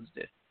good ones,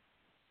 dude.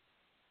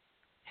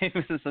 You've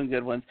been missing some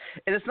good ones,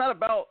 and it's not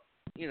about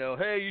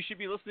hey, you should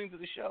be listening to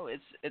the show.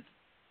 It's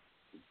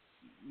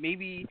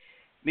maybe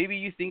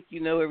you think you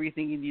know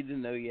everything you need to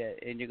know yet,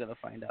 and you're gonna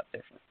find out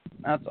different.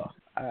 That's all.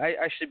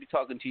 I should be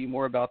talking to you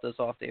more about this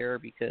off the air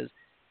because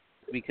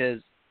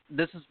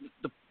this is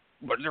the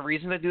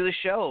reason I do the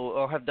show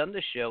or have done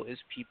this show is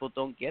people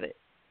don't get it.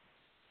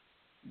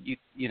 You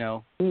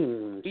know.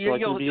 So I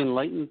can be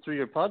enlightened through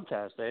your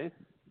podcast, eh?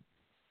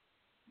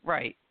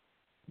 Right.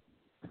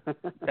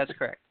 That's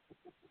correct.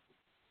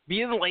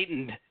 Be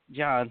enlightened,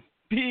 John.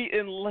 Be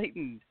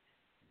enlightened.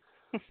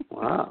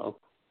 Wow.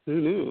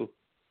 Who knew?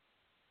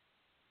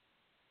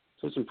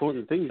 Such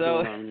important things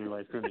going on in your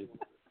life, Jimmy.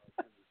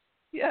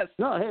 Yes.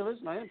 No, hey,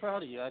 listen, I am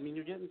proud of you. I mean,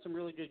 you're getting some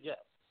really good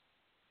guests.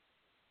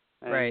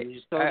 And right.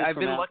 You started I've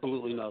from been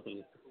absolutely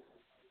nothing.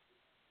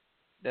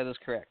 That is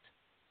correct.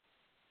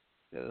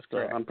 That is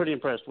correct. So I'm pretty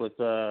impressed with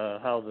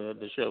how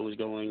the show is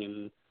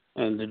going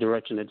and the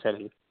direction it's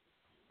heading.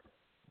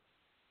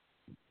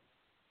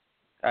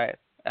 All right.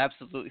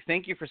 Absolutely.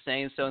 Thank you for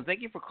saying so, and thank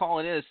you for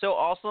calling in. It's so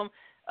awesome.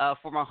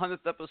 For my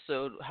 100th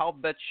episode, how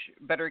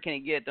better can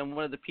it get than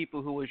one of the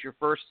people who was your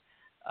first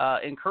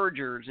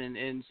encouragers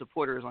and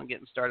supporters on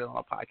getting started on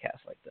a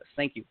podcast like this?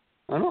 Thank you.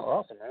 I know,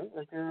 awesome, man.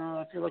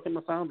 I feel like I'm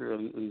a founder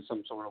in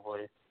some sort of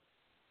way.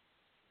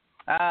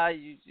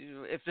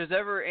 If there's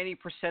ever any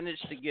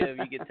percentage to give,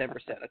 you get 10%,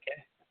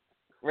 okay?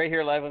 Right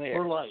here live on the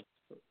air. Or light.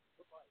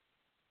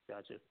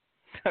 Gotcha.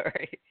 All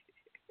right.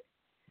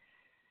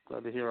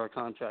 to hear our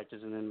contract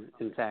is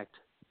intact.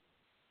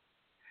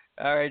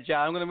 All right,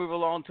 John, I'm going to move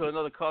along to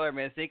another caller,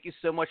 man. Thank you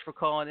so much for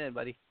calling in,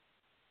 buddy.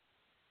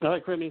 All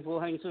right, Crimmy, we'll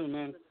hang soon,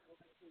 man.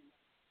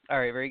 All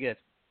right, very good.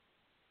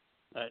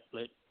 All right,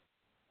 late.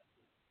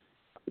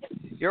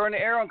 You're on the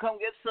air on Come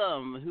Get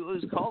Some.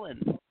 Who's calling?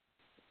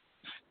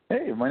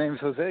 Hey, my name's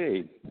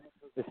Jose.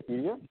 The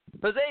studio?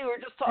 Jose, we were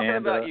just talking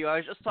about you. I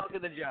was just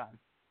talking to John.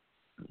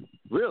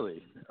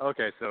 Really?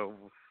 Okay, so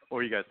what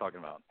were you guys talking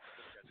about?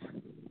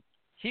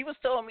 He was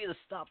telling me to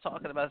stop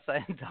talking about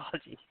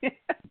Scientology.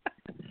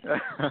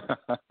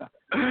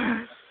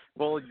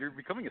 Well, you're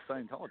becoming a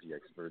Scientology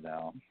expert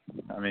now.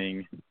 I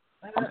mean,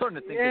 I'm starting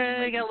to think yeah,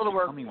 that you got a might little be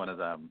work. becoming one of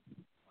them.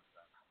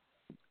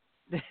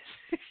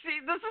 See,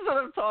 this is what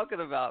I'm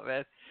talking about,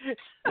 man.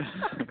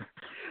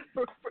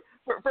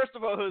 First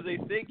of all, Jose,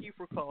 thank you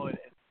for calling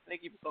in.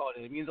 Thank you for calling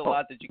in. It means a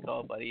lot that you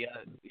called, buddy.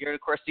 You're,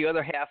 of course, the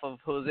other half of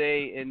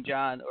Jose and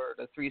John, or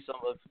the threesome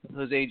of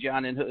Jose,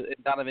 John, and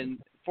Donovan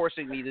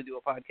forcing me to do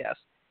a podcast.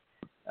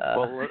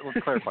 Well,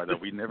 let's clarify that.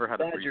 We never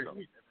had a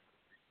threesome.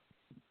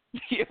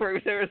 Yeah,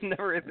 there was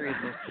never a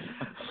threesome.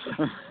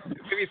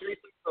 Maybe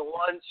threesome for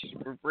lunch,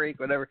 for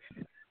break, whatever.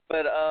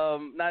 But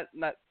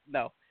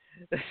no.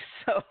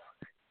 So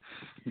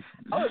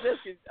I was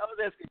asking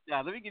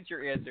John. Let me get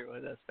your answer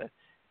on this, man.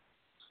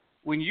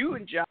 When you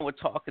and John were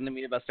talking to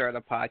me about starting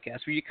a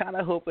podcast, were you kind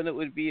of hoping it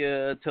would be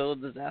a total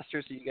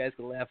disaster so you guys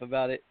could laugh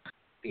about it?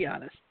 Be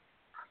honest.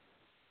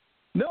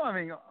 No, I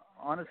mean,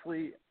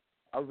 honestly,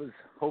 I was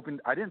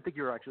hoping. I didn't think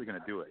you were actually going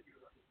to do it,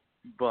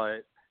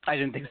 but I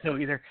didn't think so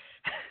either.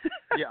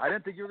 Yeah, I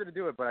didn't think you were going to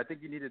do it, but I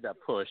think you needed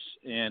that push,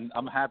 and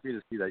I'm happy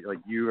to see that. Like,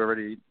 you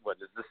already. What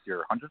is this?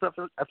 Your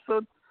 100th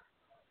episode?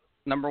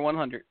 Number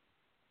 100.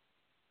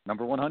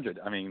 Number 100.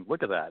 I mean,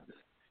 look at that.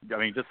 I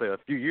mean, just a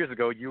few years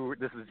ago,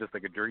 this is just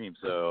like a dream.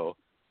 So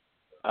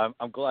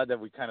I'm glad that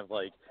we kind of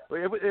like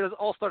it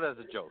all started as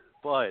a joke,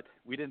 but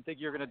we didn't think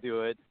you were going to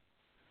do it.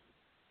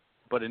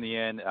 But in the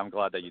end, I'm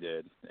glad that you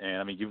did. And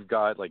I mean, you've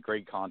got like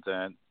great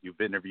content. You've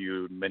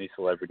interviewed many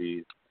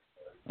celebrities.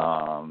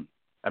 I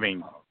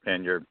mean,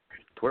 and your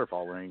Twitter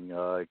following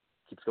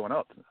keeps going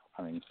up.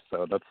 I mean,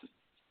 so that's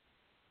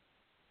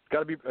got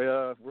to be.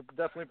 We're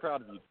definitely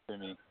proud of you,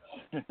 Timmy.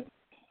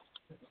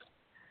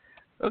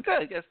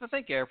 Okay, yes,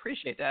 thank you. I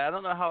appreciate that. I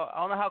don't know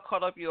how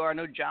caught up you are. I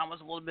know John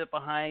was a little bit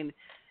behind,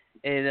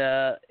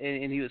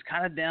 and he was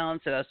kind of down.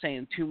 Said I was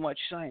saying too much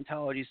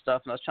Scientology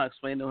stuff, and I was trying to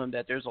explain to him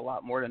that there's a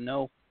lot more to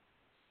know,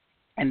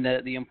 and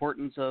the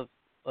importance of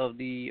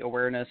the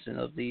awareness and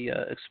of the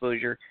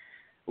exposure.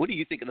 What do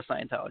you think of the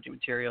Scientology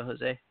material,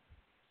 Jose?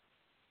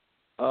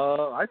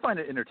 I find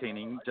it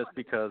entertaining just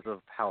because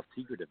of how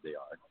secretive they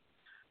are.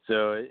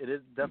 So it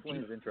is definitely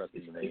is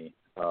interesting to me.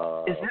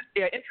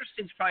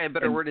 Interesting is probably a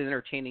better word than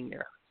entertaining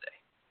there,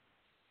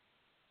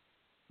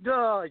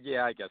 Jose.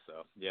 Yeah, I guess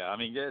so. Yeah, I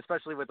mean,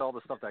 especially with all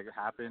the stuff that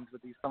happens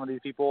with some of these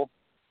people,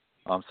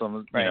 some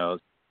of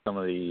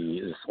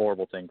the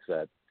horrible things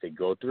that they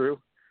go through.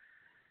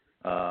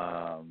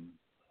 Yeah,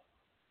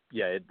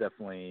 it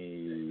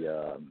definitely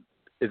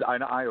is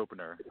an eye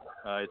opener.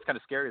 It's kind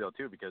of scary though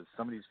too, because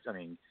some of these, I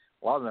mean,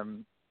 a lot of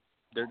them,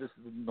 they're just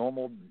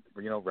normal,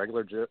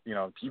 regular,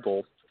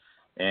 people,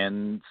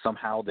 and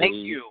somehow they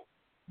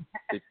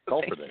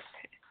fell for this.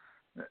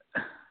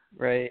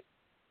 Right.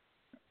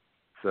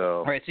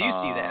 So. Right. So you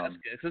see that,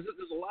 because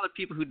there's a lot of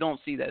people who don't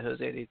see that,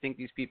 Jose. They think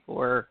these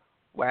people are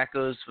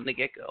wackos from the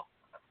get-go,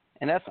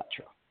 and that's not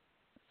true.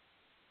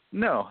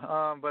 No,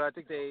 but I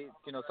think they,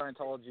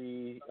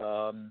 Scientology,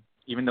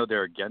 even though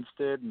they're against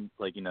it,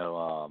 like,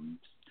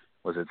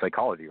 was it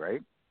psychology,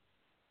 right?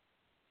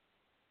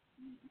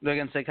 They're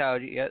against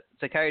psychology, yeah.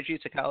 Psychiatry,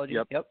 psychology,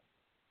 yep.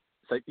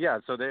 So, yeah,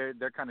 so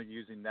they're kind of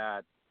using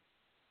that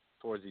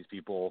towards these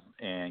people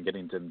and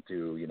getting them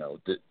to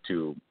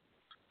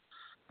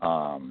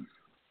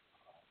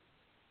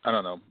I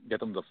don't know,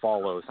 get them to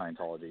follow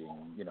Scientology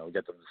and,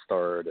 get them to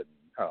start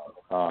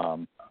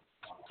and,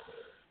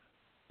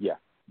 yeah.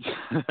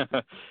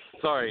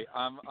 Sorry,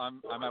 I'm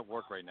at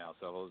work right now,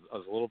 so I was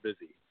a little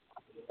busy.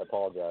 I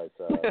apologize.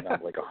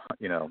 Not like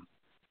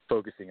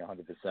focusing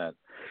 100%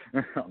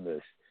 on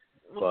this.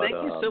 Well, thank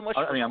you so much.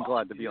 I'm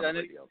glad to be on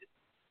the radio.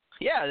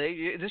 Yeah,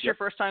 is this your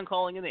first time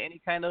calling into any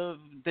kind of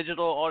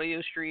digital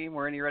audio stream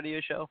or any radio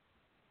show?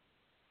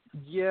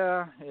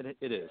 Yeah,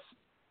 it is.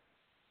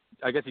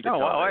 I guess you can. Oh,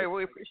 tell, wow, right? I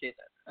really appreciate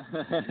that.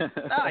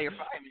 Nah, you're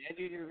fine,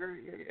 man.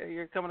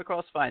 You're coming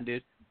across fine,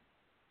 dude.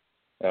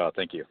 Oh,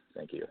 thank you.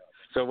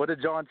 So, what did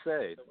John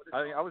say?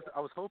 I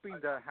was hoping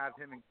to have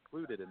him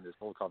included in this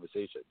whole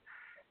conversation.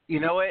 You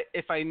know what?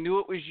 If I knew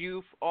it was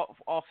you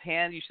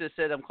offhand, you should have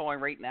said I'm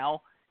calling right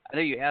now. I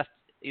know you asked,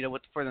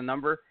 for the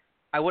number.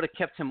 I would have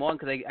kept him on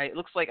because it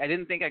looks like I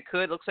didn't think I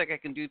could. It looks like I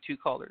can do two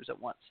callers at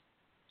once.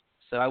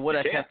 So I would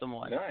have kept him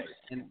on. Nice.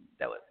 And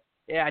that was.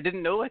 Yeah, I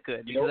didn't know I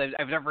could because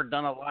I've never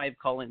done a live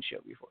call-in show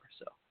before.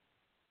 So.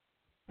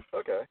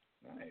 Okay.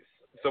 Nice.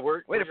 So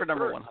we're waiting for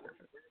number 100.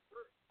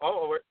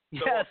 Oh,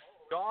 yes.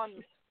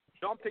 John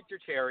picked your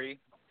cherry,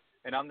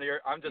 and I'm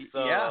there. I'm just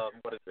yeah.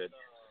 What is it?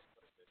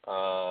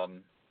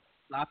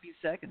 Sloppy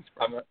seconds,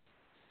 bro.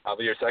 I'll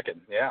be your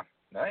second. Yeah,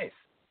 nice.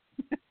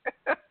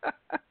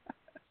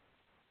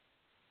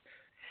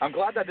 I'm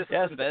glad that this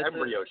is an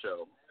embryo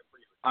show.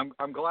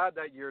 I'm glad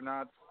that you're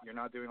not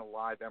doing a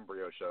live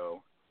embryo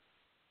show.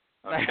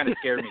 It kind of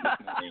scared me this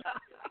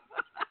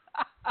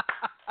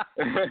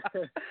morning.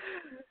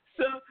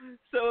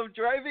 So I'm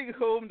driving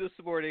home this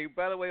morning.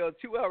 By the way, on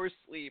 2 hours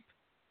sleep.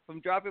 I'm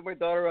dropping my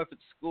daughter off at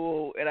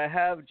school, and I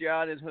have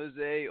John and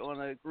Jose on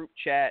a group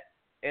chat,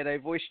 and I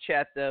voice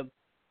chat them.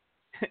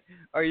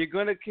 Are you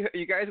guys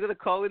gonna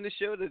call in the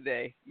show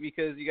today?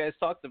 Because you guys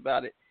talked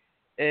about it,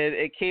 and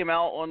it came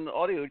out on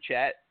audio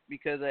chat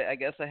because I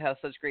guess I have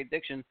such great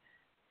diction.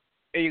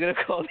 Are you gonna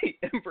call the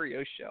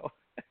embryo show?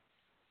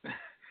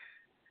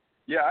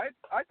 Yeah,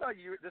 I thought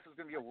this was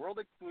gonna be a world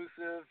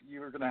exclusive. You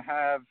were gonna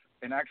have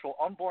an actual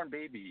unborn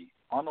baby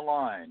on the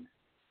line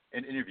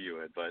and interview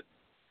it, but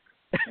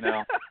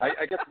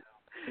I guess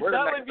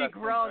that would be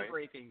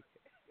groundbreaking.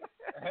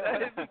 That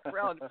would be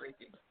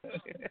groundbreaking.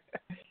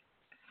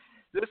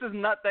 This is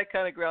not that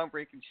kind of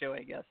groundbreaking show,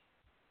 I guess.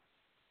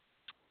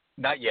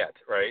 Not yet,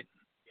 right?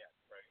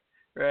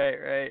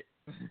 Right.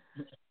 So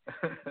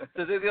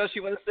is there anything else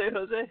you want to say,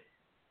 Jose?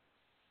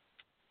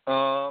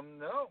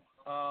 No.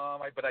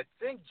 But I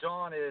think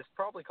John is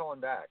probably calling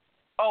back.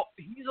 Oh,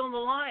 he's on the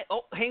line.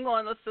 Oh, hang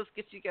on. Let's just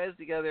get you guys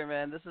together,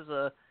 man. This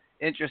is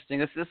interesting.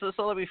 This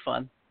will be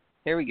fun.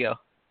 Here we go.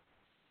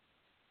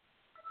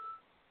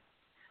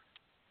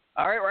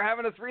 All right, we're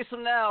having a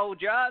threesome now,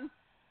 John.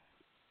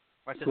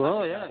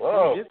 Well, yeah,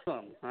 Whoa. Get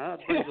some. That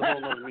brings a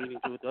whole other meaning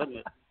to it, doesn't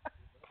it?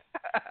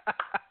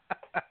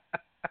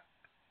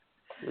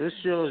 This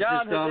show has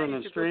just gone in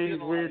a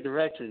strange, weird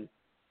direction.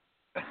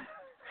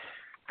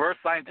 First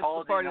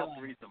Scientology, now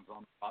threesomes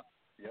on the spot.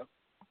 Yep.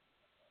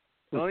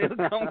 Don't even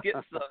come get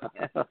some.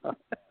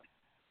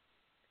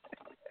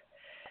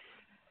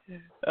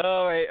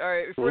 All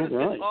right. Before this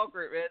gets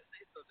awkward, man,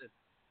 say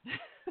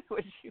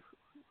something.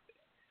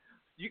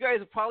 You guys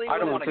probably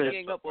want to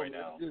hang up right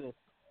now.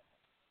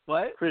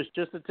 What? Chris,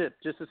 just a tip,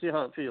 just to see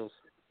how it feels.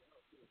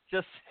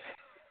 Just.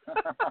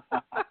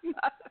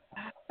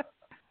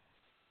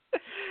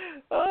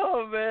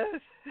 Oh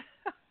man.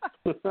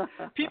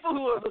 People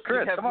who are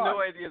listening have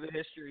no idea the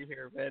history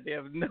here, man. They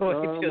have no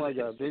idea. Oh my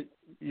God,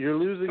 you're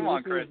losing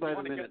listeners by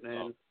the minute,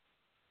 man.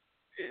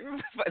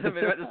 By the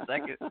minute, a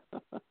second.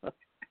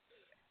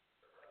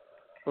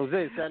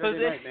 Jose,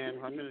 Saturday night, man.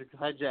 I'm going to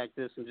hijack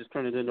this and just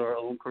turn it into our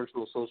own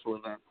personal social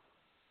event.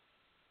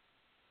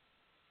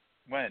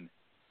 When?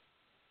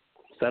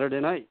 Saturday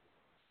night.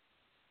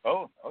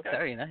 Oh, okay.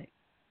 Saturday night.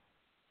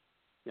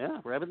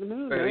 Yeah, Rabbit in the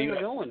Moon. Where are you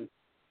going?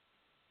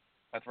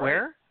 That's right.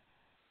 Where?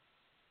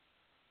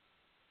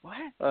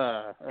 What?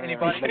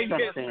 Anybody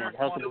want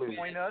to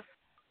join us?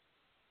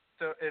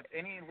 So if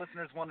any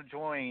listeners want to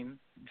join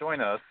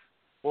us,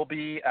 we'll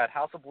be at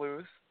House of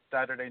Blues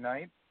Saturday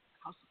night.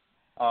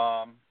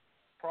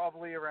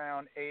 Probably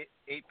around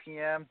 8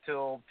 p.m.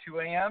 till 2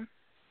 a.m.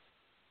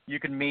 You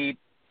can meet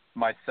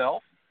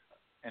myself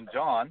and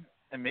John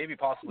and maybe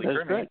possibly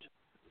Grimmy.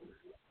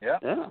 Yeah.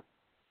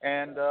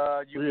 And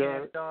you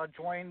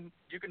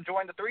can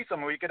join the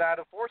threesome, or you could add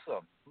a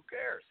foursome. Who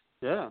cares?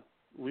 Yeah.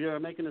 We are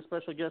making a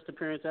special guest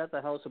appearance at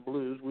the House of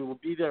Blues. We will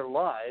be there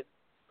live.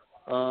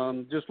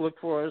 Just look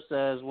for us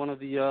as one of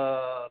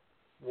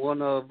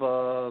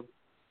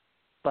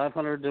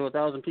 500 to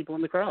 1,000 people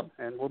in the crowd,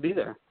 and we'll be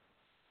there.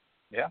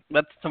 Yeah.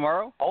 That's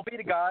tomorrow? I'll be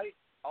the guy.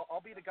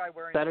 I'll be the guy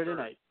wearing Saturday the shirt.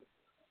 night.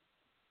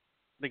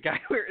 The guy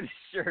wearing the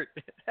shirt.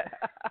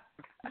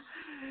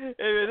 Hey,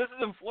 man, this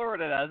is in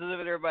Florida now. This is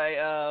over there by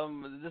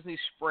Disney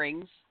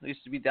Springs. It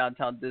used to be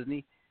downtown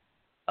Disney.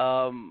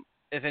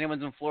 If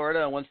anyone's in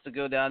Florida and wants to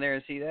go down there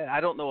and see that, I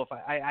don't know if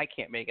I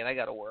can't make it. I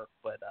got to work,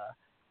 but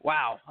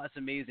wow, that's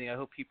amazing. I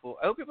hope people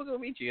go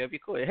meet you. That'd be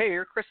cool. Hey,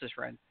 you're Chris's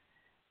friend.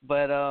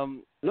 But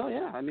no,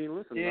 yeah. I mean,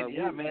 listen. man.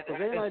 It's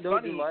funny.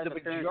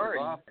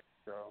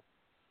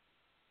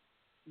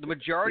 The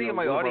majority of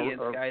my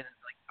audience, guys, is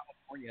like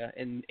California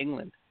and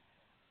England.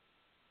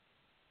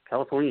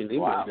 California and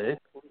England, eh?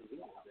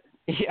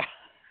 Yeah.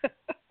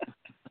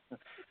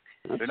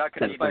 They're not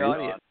Canadian. That's my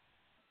audience.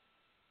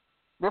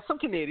 There's some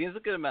Canadians, a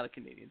good amount of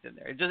Canadians in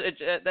there.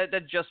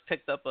 That just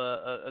picked up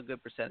a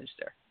good percentage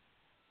there.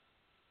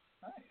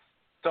 Nice.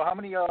 So how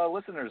many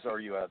listeners are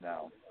you at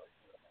now?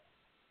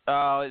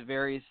 Oh, it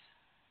varies.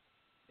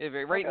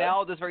 Right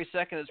now, this very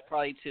second, it's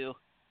probably 2.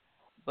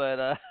 But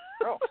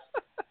oh.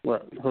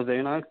 What, Jose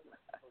and I?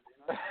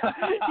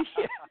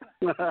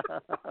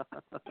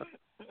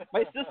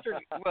 My sister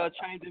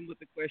chimed in with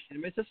the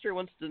question. My sister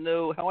wants to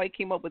know how I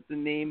came up with the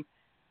name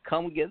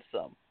 "Come Get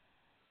Some."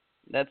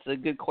 That's a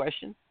good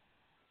question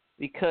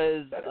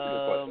because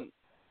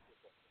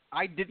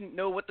I didn't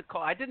know what to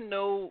call. I didn't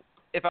know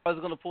if I was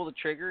going to pull the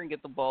trigger and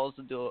get the balls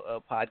to do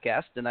a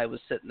podcast. And I was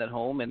sitting at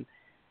home and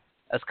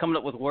I was coming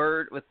up with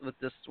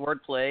this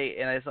wordplay,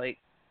 and I was like,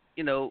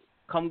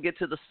 come get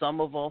to the sum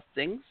of all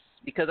things.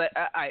 Because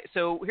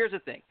so here's the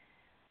thing.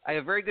 I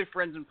have very good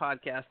friends in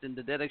podcasting,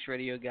 the DeadX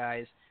Radio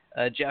guys,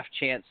 Jeff,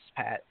 Chance,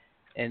 Pat,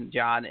 and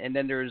John, and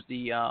then there's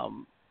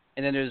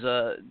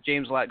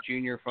James Lott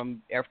Jr.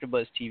 from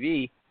AfterBuzz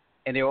TV,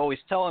 and they were always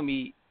telling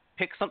me,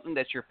 pick something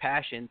that's your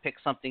passion, pick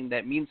something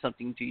that means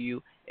something to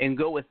you, and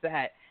go with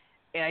that.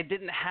 And I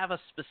didn't have a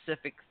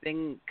specific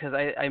thing because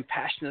I'm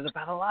passionate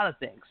about a lot of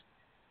things.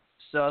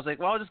 So I was like,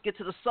 well, I'll just get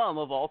to the sum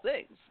of all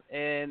things,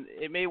 and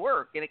it may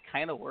work, and it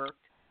kind of worked.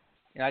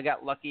 I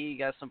got lucky,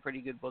 got some pretty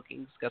good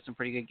bookings, got some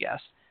pretty good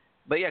guests.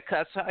 But yeah,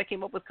 that's how I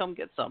came up with Come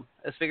Get Some.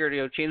 I just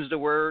figured, change the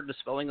word, the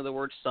spelling of the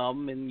word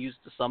some, and use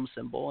the sum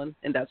symbol, and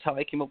that's how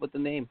I came up with the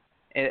name.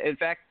 And in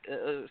fact,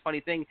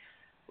 funny thing,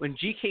 when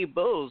GK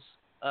Bowes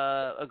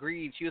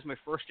agreed, she was my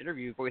first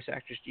interview, voice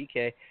actress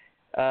GK.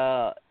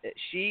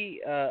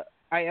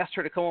 I asked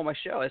her to come on my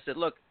show. I said,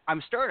 look,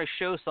 I'm starting a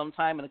show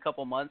sometime in a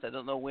couple months. I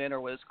don't know when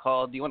or what it's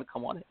called. Do you want to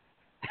come on it?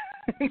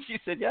 And she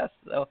said yes.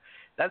 So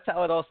that's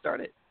how it all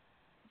started.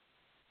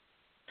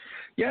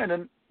 Yeah, and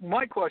then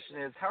my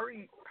question is, how are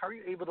you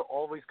able to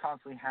always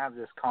constantly have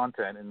this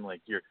content and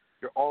like you're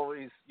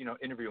always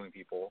interviewing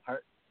people?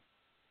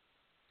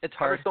 It's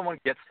hard. How does someone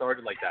get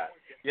started like that?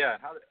 Yeah,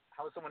 how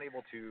is someone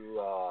able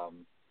to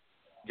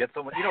get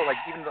someone? Like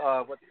even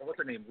what's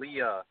her name?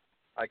 Leah.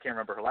 I can't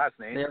remember her last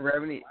name. Yeah,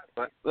 Remini.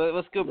 But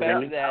let's go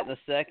back to that in a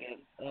second.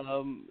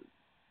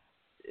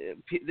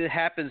 It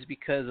happens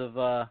because of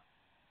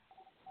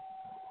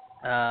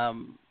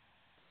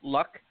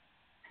luck,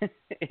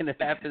 and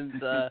it happens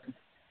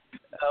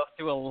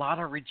through a lot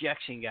of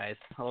rejection, guys.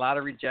 A lot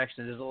of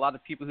rejection. There's a lot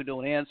of people who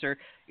don't answer.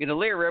 Leah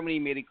Remini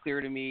made it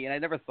clear to me, and I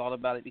never thought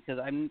about it because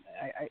I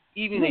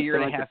even a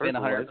year and a half in,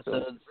 100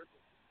 episodes.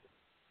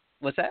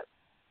 What's that?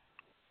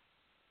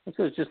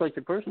 So it's just like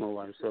your personal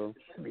life, so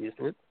I'm used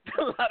to it.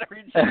 A lot of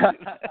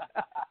rejection.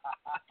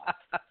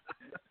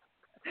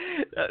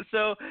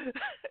 So,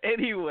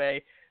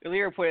 anyway,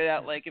 Leah pointed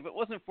out, like, if it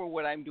wasn't for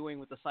what I'm doing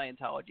with the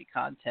Scientology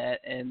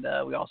content, and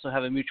we also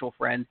have a mutual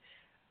friend,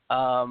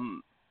 I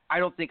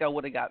don't think I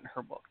would have gotten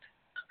her booked.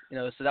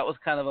 So that was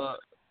kind of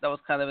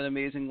an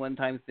amazing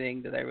one-time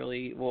thing that I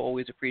really will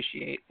always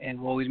appreciate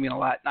and will always mean a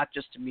lot, not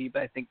just to me,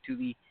 but I think to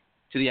the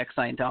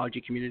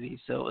ex-Scientology community.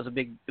 So it was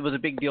a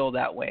big deal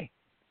that way.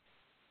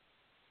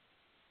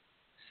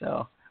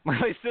 So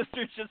my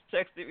sister just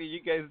texted me,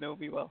 you guys know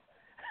me well.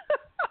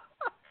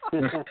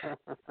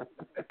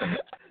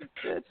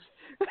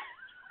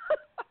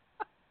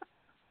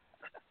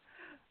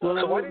 Well,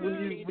 so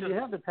when you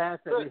have the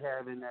past that we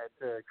have in that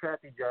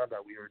crappy job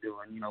that we were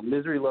doing,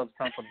 misery loves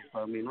company.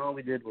 So, I mean, all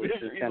we did was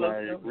just kind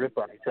of rip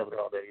on each other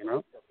all day,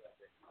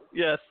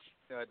 Yes.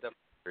 Yeah, I definitely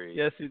agree.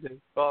 Yes, you did.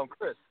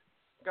 Chris,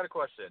 I got a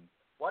question.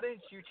 Why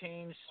didn't you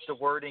change the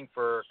wording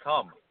for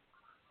come?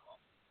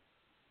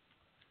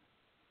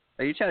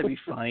 Are you trying to be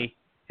funny?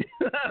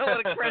 I don't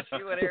want to crush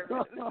you in here.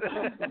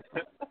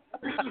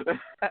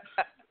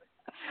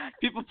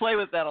 People play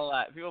with that a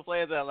lot. But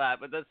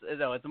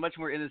it's a much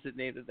more innocent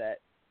name than that.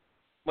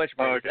 Much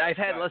more. Okay. I've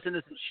had less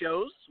innocent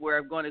shows where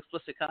I've gone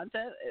explicit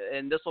content,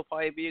 and this will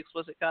probably be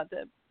explicit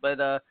content. But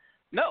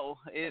no,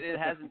 it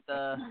hasn't.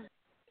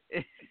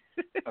 Okay.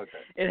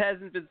 It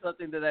hasn't been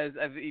something that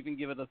I've even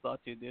given a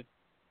thought to, dude.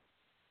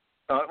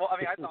 Well, I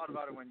mean, I thought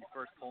about it when you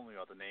first told me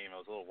about the name. I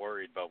was a little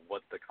worried about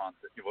what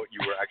you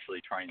were actually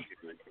trying to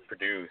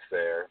produce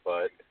there.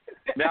 But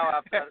now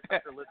after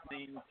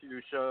listening to a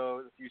few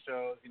shows,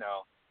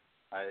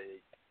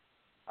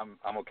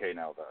 I'm okay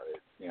now about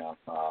it. I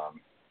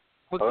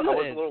was a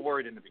little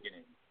worried in the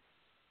beginning.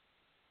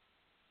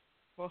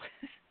 Well,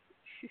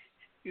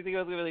 you think I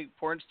was going to be like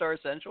Porn Star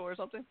Central or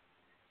something?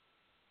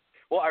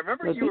 Well, I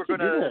remember you were going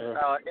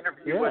to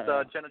interview with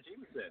Jenna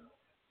Jameson.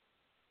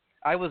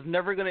 I was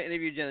never going to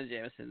interview Jenna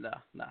Jameson. No.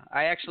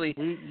 I actually.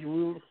 I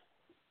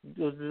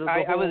was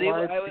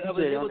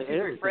able to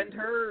befriend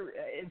her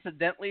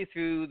incidentally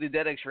through the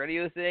Dead X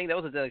Radio thing. That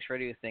was a Dead X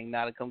Radio thing,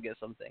 not a Come Get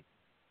Some thing.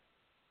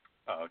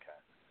 Oh, okay.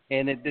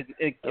 And it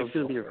was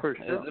going to be your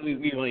first show.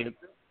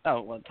 I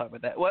don't want to talk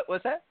about that.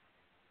 What's that?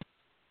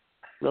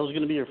 That was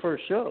going to be your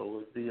first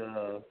show.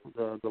 The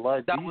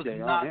live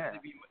DJ on air.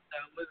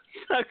 That was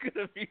not going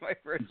to be my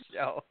first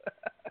show.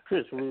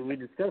 Chris, we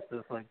discussed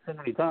this like so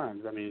many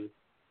times. I mean.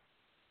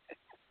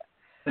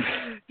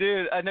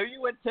 Dude, I know you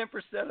went 10%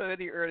 of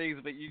any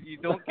earnings, but you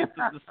don't get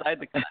to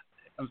decide the content.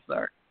 I'm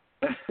sorry.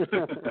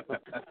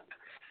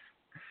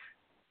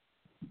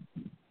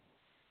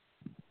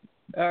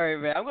 All right,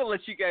 man. I'm going to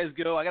let you guys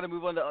go. I got to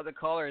move on to other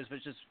callers, but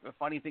it's just a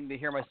funny thing to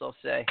hear myself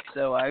say.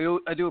 So I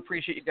do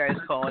appreciate you guys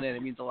calling in.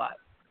 It means a lot.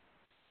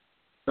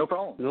 No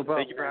problem.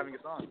 Thank you for having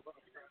us on.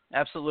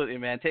 Absolutely,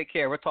 man. Take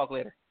care. We'll talk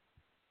later.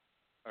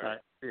 All right.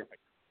 See you.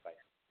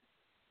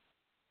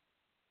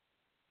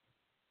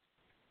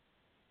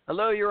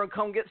 Hello, you're on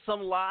Come Get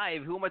Some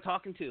Live. Who am I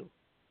talking to?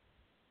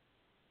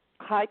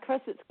 Hi,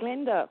 Chris. It's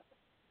Glenda.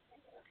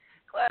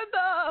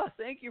 Glenda,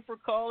 thank you for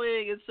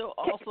calling. It's so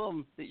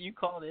awesome that you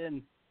called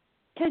in.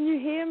 Can you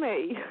hear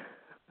me?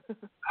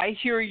 I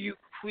hear you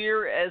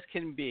clear as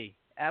can be.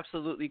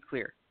 Absolutely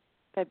clear.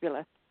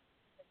 Fabulous.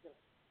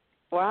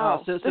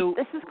 Wow. So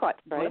this is quite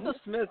strange. Glenda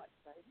Smith.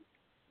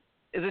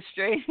 Is it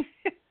strange?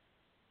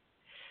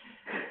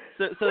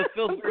 so it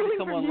feels I'm weird to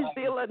come from on New live.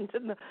 Zealand,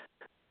 and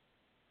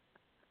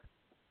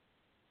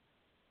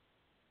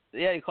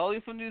Yeah, you called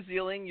me from New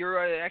Zealand. You're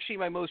actually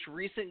my most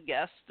recent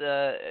guest.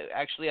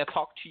 Actually, I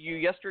talked to you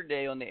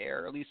yesterday on the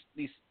air. At least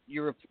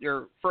your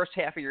first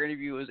half of your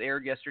interview was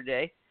aired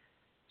yesterday.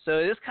 So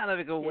it is kind of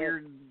like a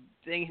weird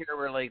thing here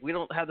where, like, we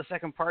don't have the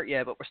second part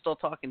yet, but we're still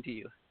talking to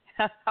you.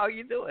 How are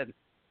you doing?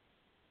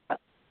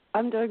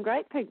 I'm doing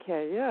great, thank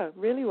you. Yeah,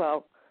 really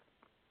well.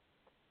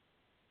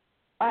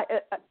 I've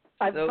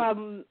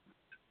been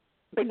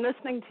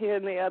listening to you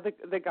and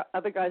the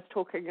other guys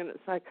talking, and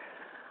it's like,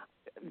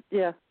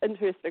 yeah,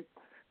 interesting.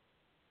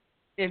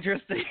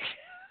 Interesting.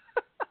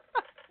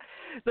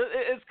 So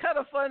it's kind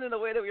of fun in the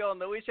way that we all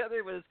know each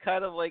other, but it's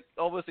kind of like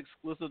almost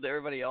exclusive to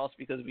everybody else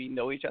because we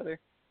know each other.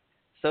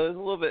 So it was a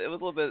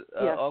little bit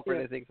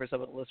awkward, I think, for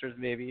some of the listeners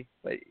maybe.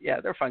 But yeah,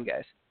 they're fun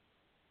guys.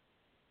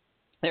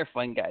 They're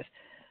fun guys.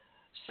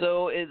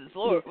 So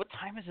what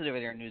time is it over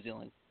there in New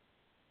Zealand?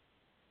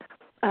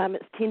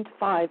 It's 10 to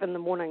 5 in the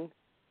morning.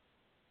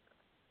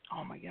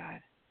 Oh my God!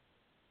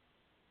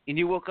 And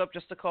you woke up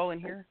just to call in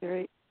here?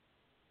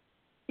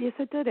 Yes,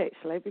 I did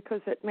actually,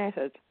 because it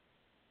mattered.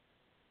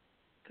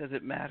 Because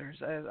it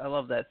matters. I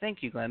love that.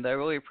 Thank you, Glenda. I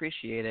really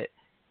appreciate it.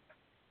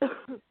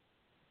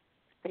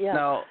 Yeah.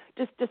 Now,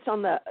 just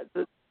on the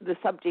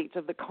subject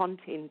of the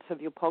content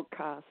of your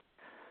podcast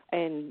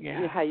and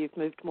how you've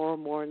moved more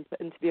and more into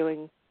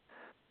interviewing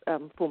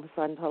former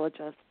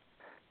Scientologists,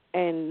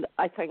 and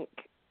I think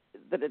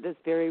that it is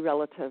very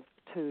relative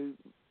to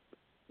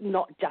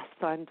not just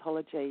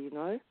Scientology, you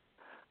know.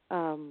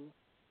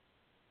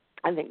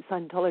 I think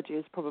Scientology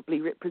is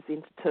probably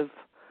representative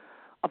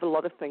of a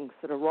lot of things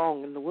that are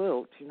wrong in the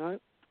world, you know.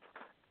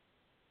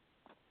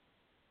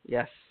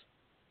 Yes.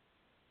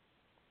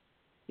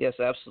 Yes,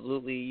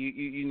 absolutely.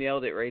 You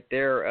nailed it right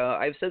there.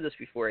 I've said this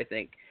before, I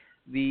think.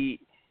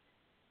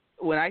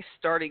 When I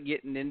started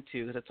getting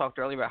into, because I talked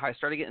earlier about how I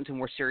started getting into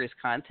more serious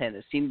content,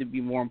 it seemed to be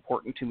more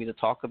important to me to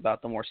talk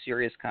about the more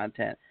serious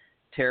content,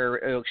 terror,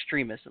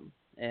 extremism,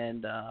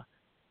 and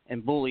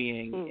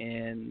bullying,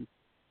 and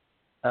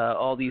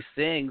all these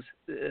things,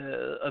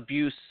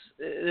 abuse.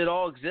 It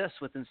all exists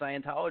within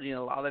Scientology, and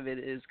a lot of it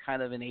is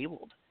kind of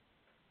enabled.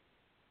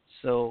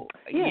 So,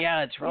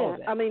 it's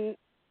relevant. Yeah. I mean,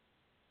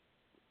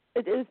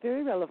 it is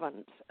very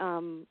relevant.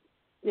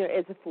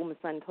 As a former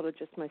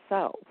Scientologist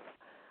myself,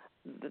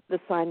 the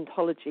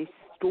Scientology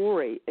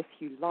story, if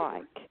you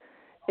like,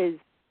 is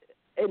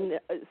in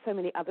so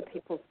many other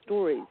people's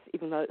stories,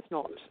 even though it's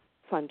not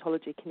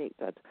Scientology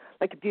connected.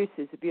 Like, abuse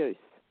is abuse,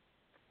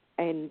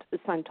 and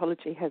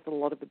Scientology has a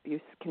lot of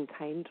abuse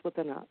contained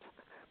within it.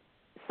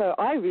 So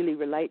I really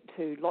relate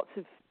to lots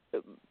of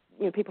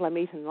people I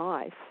meet in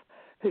life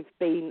who've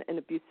been in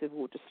abusive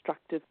or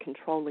destructive,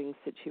 controlling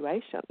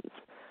situations.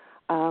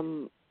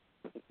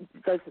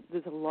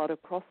 There's a lot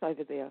of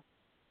crossover there.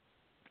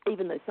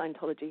 Even though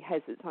Scientology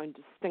has its own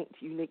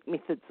distinct, unique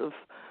methods of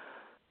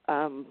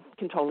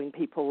controlling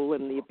people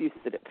and the abuse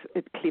that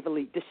it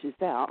cleverly dishes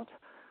out,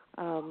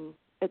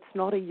 it's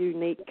not a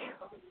unique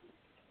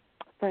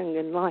thing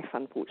in life,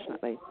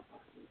 unfortunately.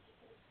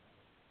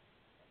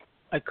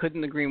 I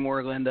couldn't agree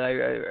more, Glenda.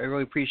 I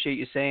really appreciate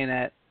you saying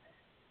that.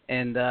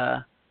 And,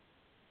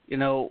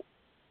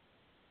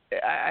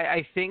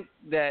 I think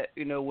that,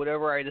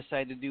 whatever I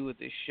decide to do with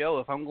this show,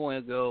 if I'm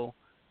going to go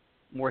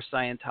more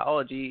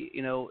Scientology,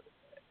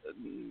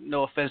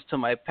 no offense to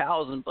my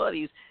pals and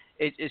buddies,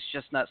 it's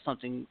just not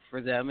something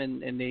for them,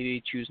 and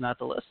they choose not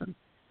to listen.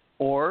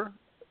 Or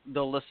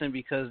they'll listen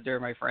because they're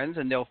my friends,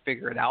 and they'll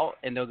figure it out,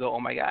 and they'll go, oh,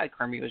 my God,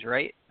 Kermie was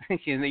right.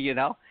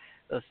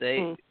 They'll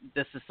say,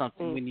 this is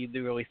something we need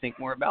to really think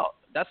more about.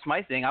 That's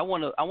my thing. I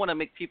want to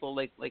make people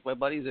like my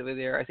buddies over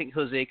there. I think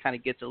Jose kind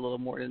of gets a little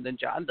more than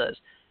John does.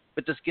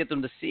 But just get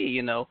them to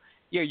see,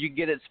 you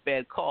get it's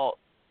bad call,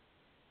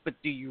 but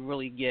do you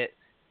really get,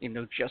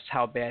 just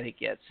how bad it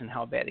gets and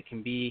how bad it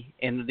can be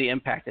and the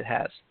impact it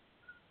has?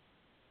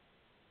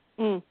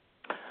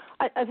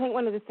 I think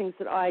one of the things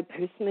that I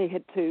personally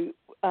had to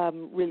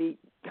really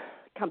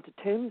come to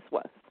terms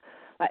with,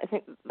 I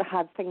think the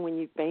hard thing when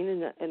you've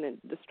been in a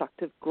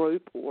destructive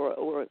group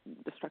or a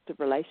destructive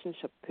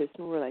relationship,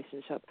 personal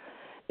relationship,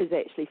 is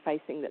actually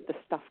facing that this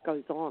stuff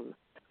goes on.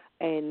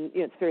 And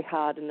it's very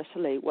hard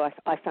initially. Well,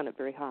 I found it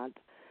very hard.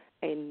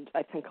 And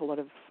I think a lot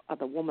of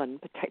other women,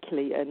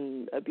 particularly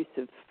in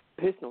abusive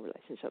personal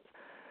relationships,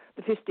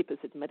 the first step is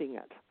admitting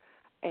it.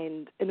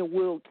 And in a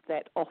world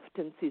that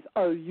often says,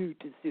 oh, you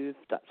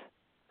deserved it,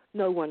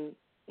 no one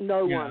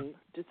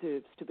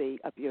deserves to be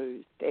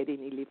abused at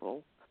any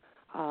level.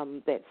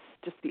 That's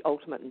just the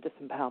ultimate in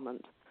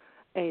disempowerment.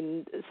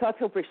 And so I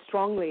feel very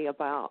strongly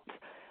about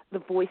the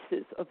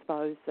voices of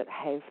those that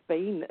have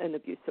been in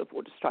abusive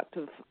or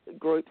destructive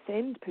groups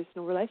and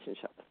personal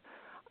relationships.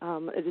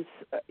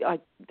 I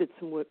did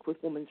some work with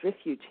Women's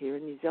Refuge here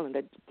in New Zealand.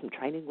 I did some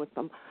training with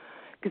them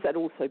because I'd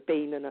also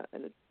been in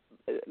an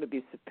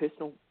abusive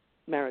personal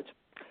marriage.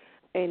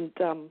 And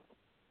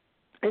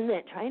in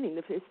that training,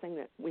 the first thing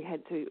that we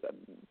had to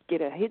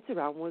get our heads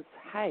around was,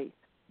 hey,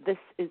 this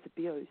is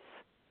abuse.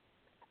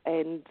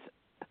 And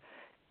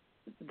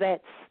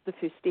that's the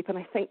first step. And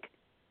I think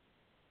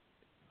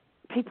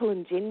people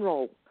in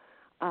general,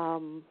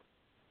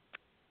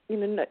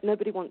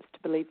 nobody wants to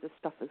believe this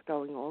stuff is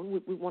going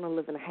on. We want to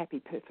live in a happy,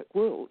 perfect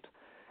world,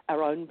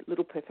 our own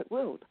little perfect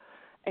world.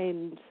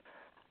 And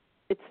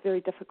it's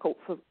very difficult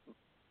for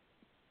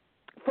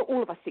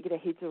all of us to get our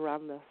heads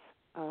around this.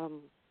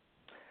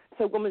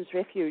 So Women's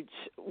Refuge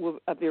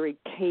are very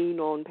keen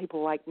on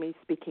people like me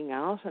speaking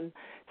out and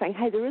saying,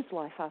 hey, there is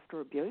life after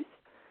abuse.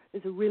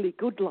 There's a really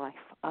good life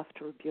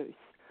after abuse.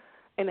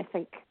 And I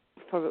think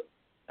for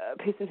a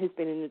person who's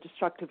been in a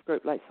destructive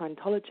group like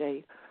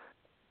Scientology,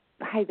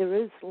 hey, there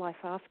is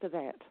life after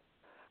that.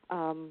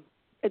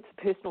 It's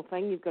a personal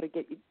thing. You've got to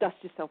dust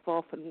yourself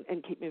off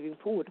and keep moving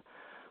forward.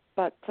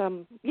 But,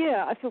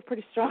 I feel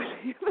pretty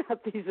strongly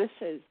about these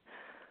issues.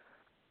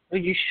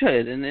 Well, you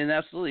should, and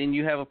absolutely, and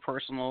you have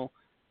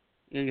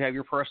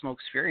your personal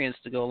experience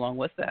to go along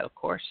with that, of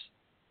course.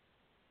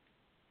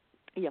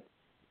 Yep,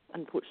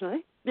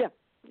 unfortunately. Yeah.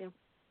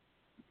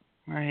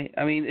 Right.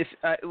 I mean,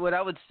 what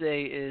I would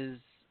say is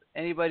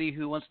anybody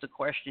who wants to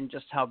question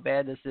just how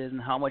bad this is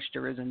and how much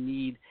there is a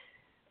need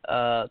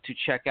to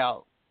check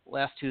out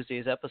last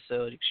Tuesday's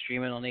episode,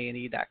 Extreme on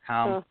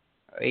A&E.com, or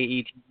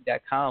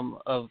AETV.com,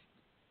 of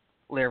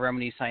Leah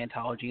Remini's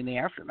Scientology and the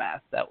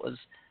Aftermath. That was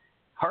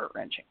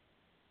heart-wrenching.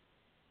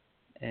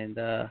 And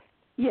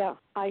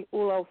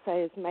all I'll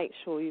say is make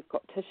sure you've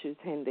got tissues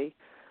handy.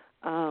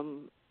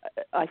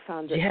 I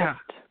found it just,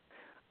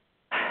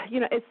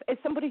 as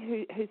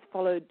somebody who's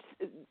followed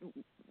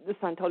the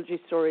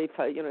Scientology story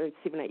for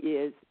 7-8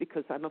 years,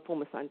 because I'm a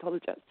former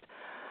Scientologist,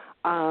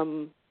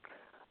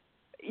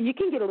 you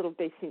can get a little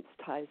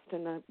desensitized,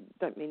 and I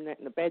don't mean that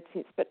in a bad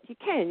sense, but you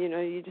can.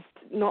 You just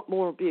not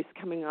more abuse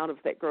coming out of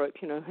that group.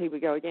 Here we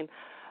go again.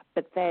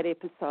 But that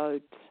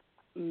episode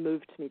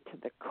moved me to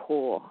the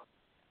core.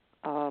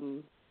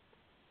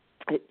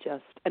 It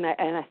just, and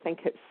I think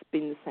it's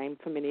been the same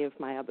for many of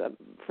my other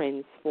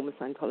friends, former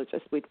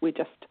Scientologists. We're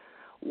just,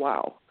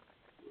 wow,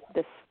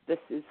 this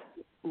is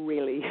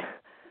really,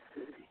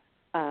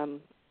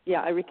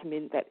 I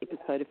recommend that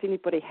episode. If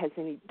anybody has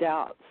any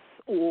doubts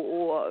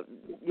or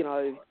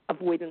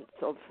avoidance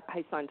of,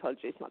 hey,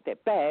 Scientology is not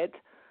that bad,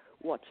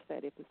 watch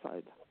that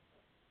episode.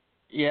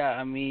 Yeah,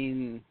 I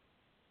mean,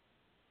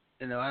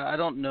 I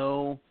don't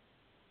know.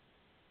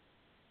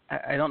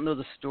 I don't know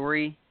the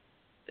story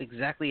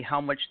exactly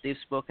how much they've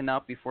spoken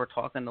out before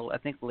talking to. I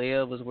think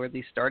Leah was where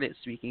they started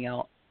speaking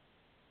out.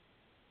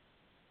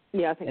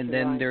 Yeah, I think. And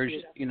then right. there's,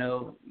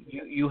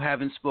 you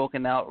haven't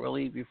spoken out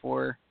really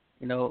before,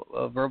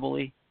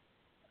 verbally,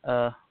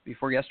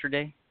 before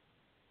yesterday.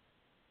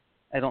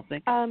 I don't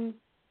think.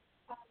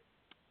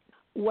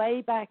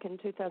 Way back in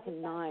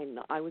 2009,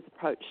 I was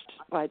approached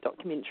by a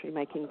documentary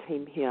making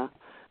team here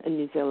in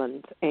New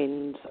Zealand,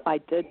 and I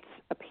did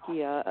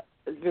appear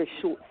very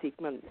short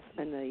segments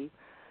in a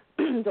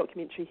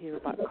documentary here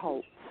about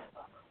cults.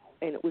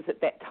 And it was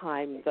at that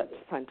time that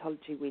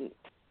Scientology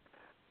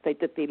they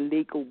did their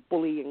legal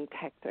bullying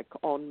tactic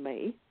on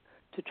me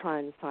to try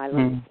and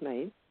silence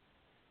me.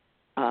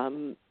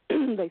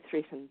 They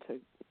threatened to,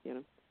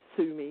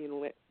 sue me and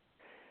all that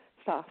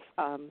stuff.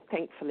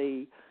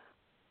 Thankfully,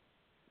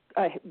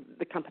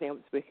 the company I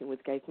was working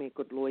with gave me a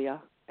good lawyer,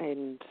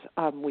 and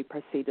we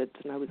proceeded,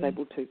 and I was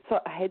able to. So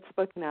I had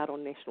spoken out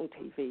on national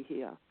TV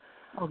here.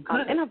 Oh,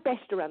 good. And I've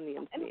bashed around the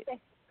internet.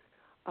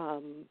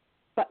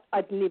 But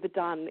I've never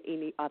done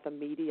any other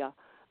media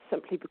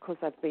simply because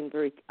I've been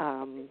very,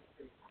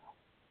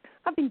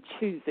 I've been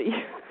choosy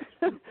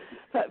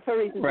for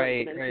reasons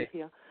I can answer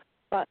here.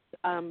 But,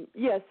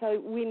 so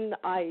when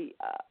I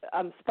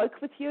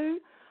spoke with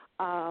you,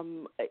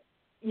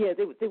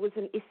 there was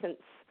an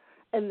essence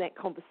in that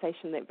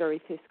conversation, that very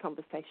first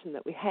conversation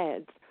that we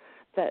had,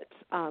 that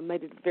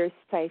made it a very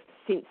safe,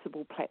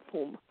 sensible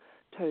platform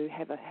to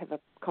have a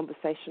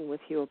conversation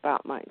with you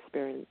about my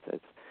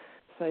experiences.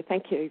 So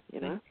thank you.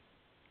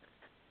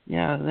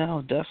 Yeah,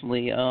 no,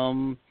 definitely.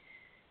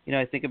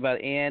 I think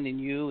about Anne and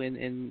you,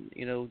 and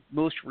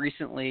most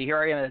recently, here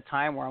I am at a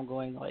time where I'm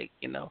going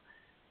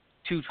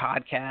 2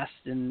 podcasts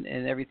and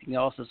everything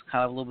else is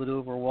kind of a little bit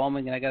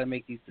overwhelming, and I got to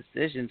make these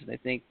decisions. And I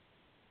think,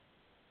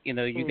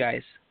 you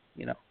guys,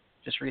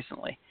 just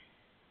recently,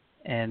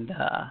 and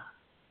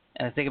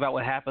I think about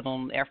what happened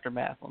on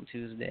Aftermath on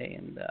Tuesday,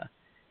 and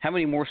how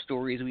many more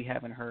stories we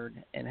haven't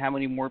heard, and how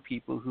many more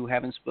people who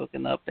haven't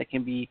spoken up that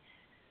can be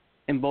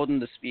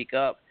emboldened to speak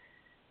up.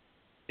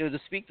 To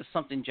speak to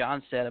something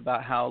John said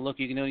about how, look,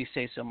 you can only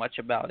say so much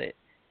about it.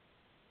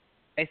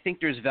 I think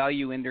there's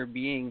value in there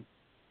being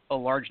a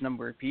large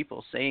number of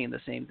people saying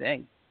the same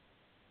thing.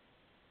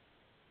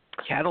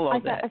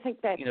 Catalog that. I think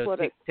that's what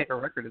take a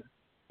record of it.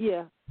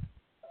 Yeah.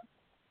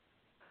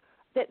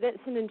 That's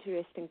an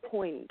interesting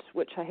point,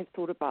 which I have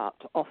thought about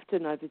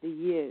often over the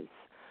years,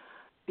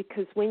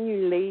 because when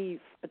you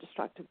leave a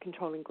destructive,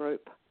 controlling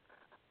group,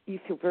 you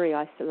feel very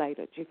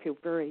isolated. You feel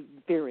very,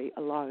 very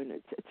alone.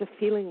 It's a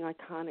feeling I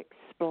can't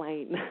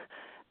explain.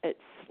 It's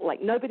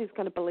like nobody's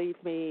going to believe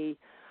me.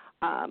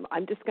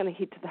 I'm just going to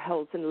head to the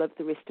hills and live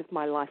the rest of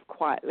my life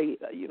quietly,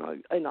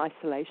 in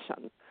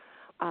isolation.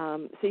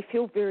 So you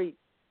feel very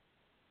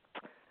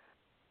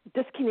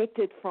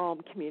disconnected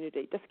from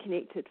community,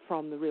 disconnected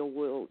from the real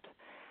world.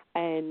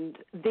 And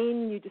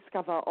then you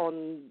discover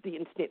on the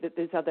internet that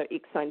there's other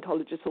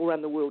ex-Scientologists all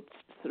around the world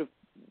sort of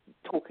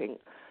talking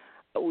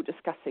or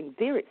discussing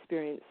their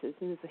experiences,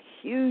 and there's a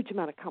huge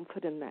amount of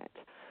comfort in that.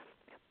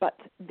 But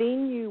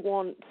then you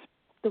want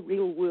the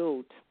real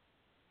world.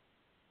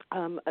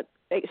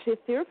 Actually, a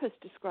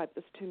therapist described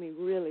this to me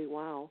really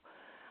well.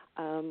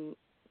 And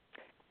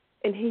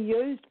he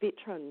used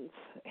veterans.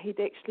 He'd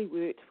actually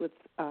worked with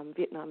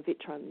Vietnam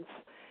veterans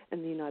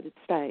in the United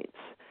States.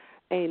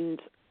 And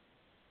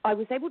I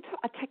was able to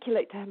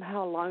articulate to him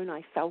how alone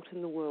I felt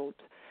in the world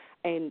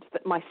and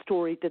that my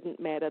story didn't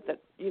matter,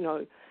 that,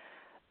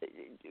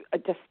 I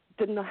just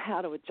didn't know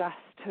how to adjust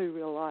to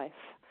real life.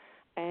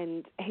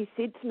 And he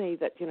said to me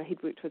that,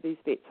 he'd worked with these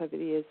vets over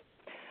the years,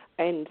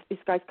 and these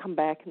guys come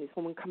back and this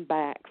woman come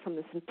back from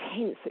this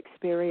intense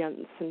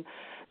experience, and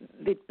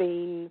there'd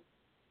been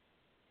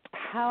a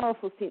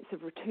powerful sense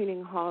of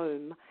returning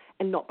home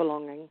and not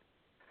belonging.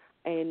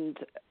 And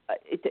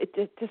it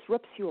just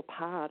rips you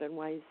apart in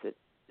ways that,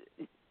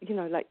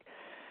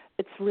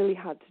 it's really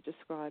hard to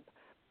describe.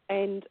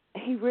 And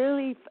he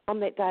really, on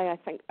that day, I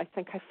think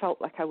I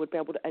felt like I would be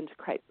able to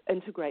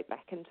integrate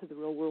back into the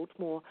real world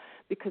more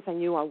because I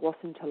knew I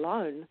wasn't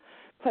alone.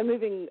 So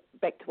moving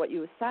back to what you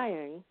were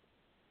saying,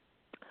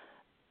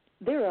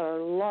 there are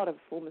a lot of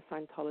former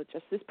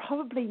Scientologists. There's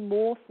probably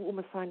more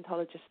former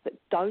Scientologists that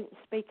don't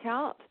speak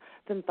out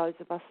than those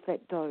of us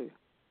that do.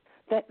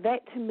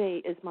 That to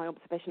me is my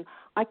observation.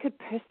 I could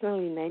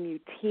personally name you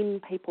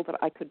 10 people that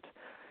I could,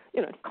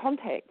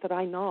 contact that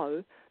I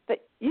know that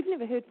you've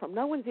never heard from.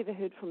 No one's ever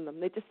heard from them.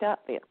 They're just out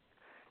there.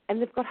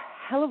 And they've got a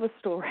hell of a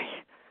story.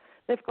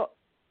 They've got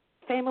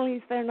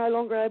families they're no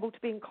longer able to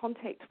be in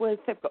contact with.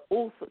 They've got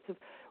all sorts of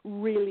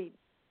really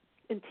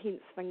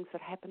intense things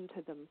that happen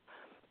to them.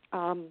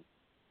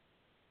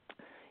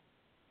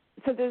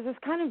 So there's this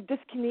kind of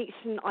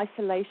disconnection,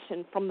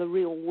 isolation from the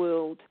real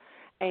world,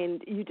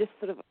 and you just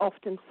sort of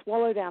often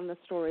swallow down the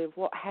story of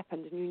what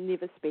happened and you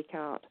never speak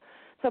out.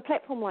 So a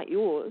platform like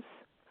yours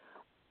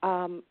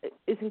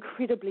is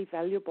incredibly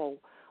valuable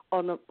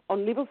on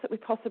levels that we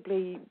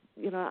possibly,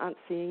 aren't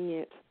seeing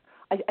yet.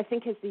 I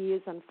think as the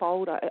years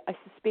unfold, I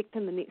suspect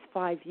in the next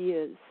 5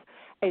 years,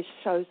 as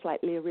shows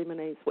like Leah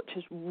Remini's, which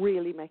is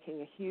really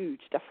making a huge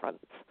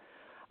difference.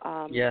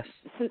 Yes.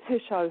 Since her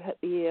show hit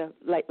the air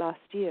late last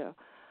year,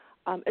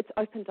 it's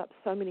opened up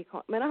so many.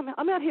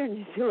 I'm out here in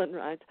New Zealand,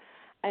 right?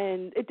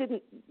 And it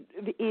didn't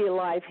air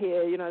live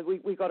here.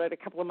 We got it a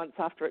couple of months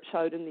after it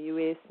showed in the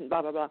US and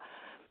blah blah blah.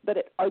 But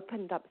it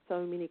opened up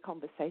so many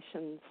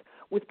conversations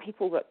with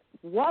people that,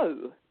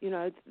 whoa,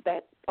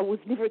 that I was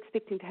never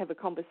expecting to have a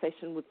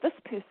conversation with this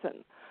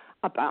person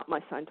about my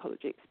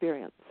Scientology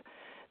experience.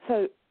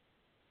 So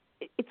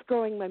it's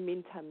growing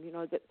momentum,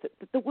 that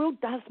the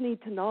world does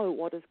need to know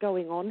what is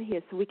going on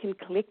here so we can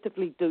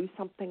collectively do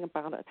something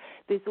about it.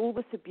 There's all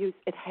this abuse.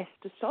 It has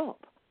to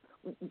stop.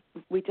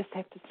 We just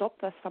have to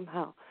stop this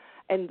somehow.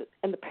 And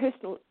the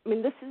personal,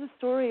 this is a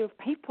story of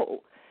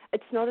people.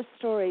 It's not a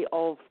story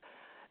of,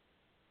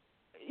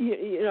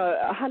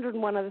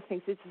 101 other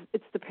things.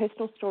 It's the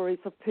personal stories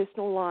of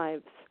personal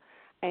lives.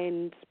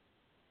 And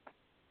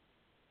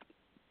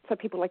for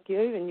people like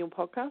you and your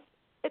podcast,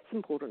 it's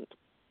important.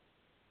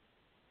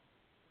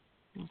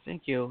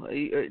 Thank you.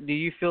 Do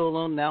you feel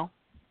alone now?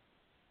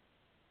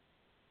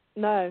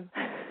 No.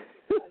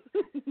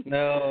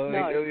 No.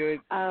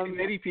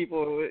 Many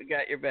people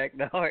got your back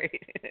now, right?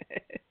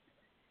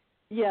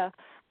 Yeah.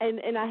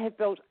 And I have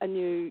built a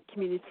new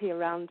community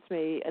around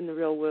me in the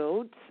real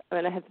world. I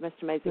have the most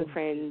amazing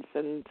friends,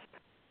 and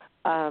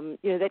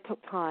that took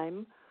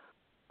time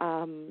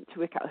to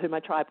work out who my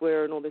tribe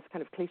were and all this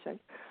kind of cliches.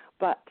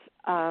 But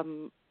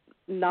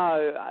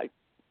no,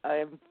 I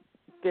am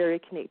very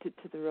connected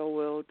to the real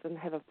world and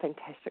have a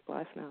fantastic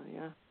life now.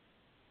 Yeah.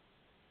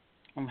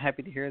 I'm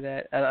happy to hear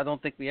that. I don't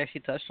think we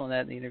actually touched on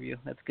that in the interview.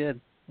 That's good.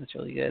 That's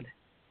really good.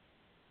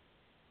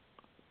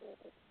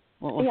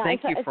 Well, yeah,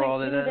 thank you for all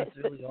that. That's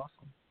really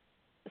awesome.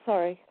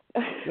 Sorry.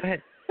 Go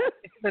ahead.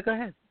 No, go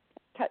ahead.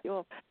 Cut you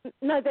off.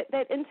 No,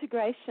 that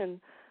integration,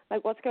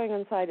 like what's going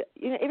on inside.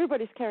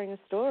 Everybody's carrying a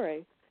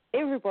story.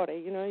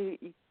 Everybody.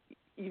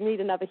 You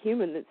meet another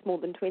human that's more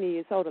than 20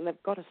 years old, and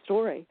they've got a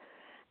story,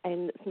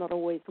 and it's not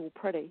always all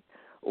pretty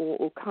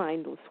or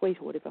kind or sweet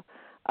or whatever.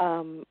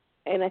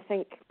 And I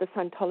think the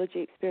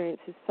Scientology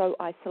experience is so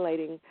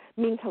isolating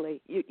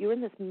mentally. You're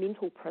in this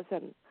mental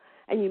prison,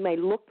 and you may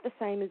look the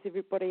same as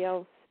everybody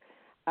else,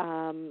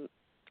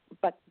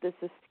 but there's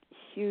this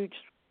huge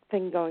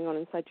thing going on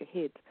inside your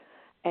head,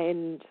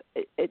 and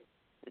it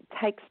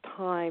takes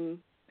time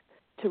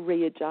to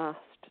readjust.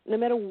 No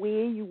matter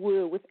where you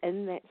were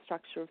within that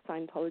structure of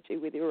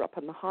Scientology, whether you're up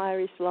in the higher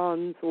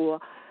echelons or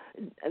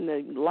in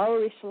the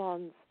lower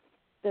echelons,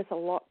 there's a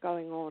lot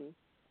going on.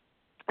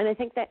 And I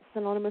think that's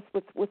synonymous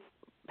with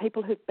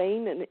people who've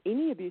been in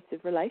any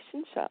abusive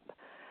relationship.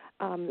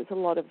 There's a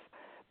lot of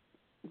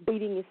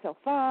beating yourself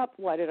up.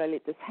 Why did I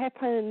let this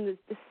happen? There's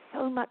just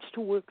so much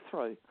to work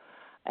through.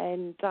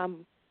 And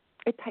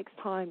it takes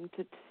time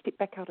to step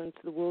back out into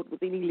the world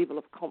with any level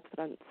of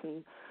confidence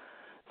and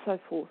so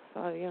forth.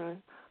 So,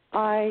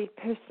 I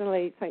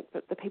personally think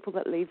that the people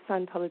that leave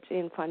Scientology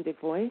and find their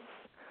voice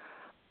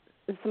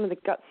are some of the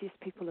gutsiest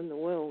people in the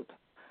world.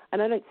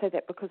 And I don't say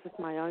that because of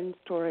my own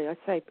story. I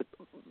say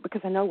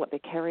because I know what they're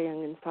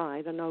carrying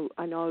inside. I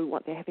know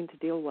what they're having to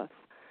deal with,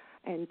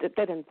 and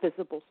that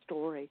invisible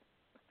story.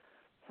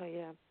 So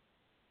yeah.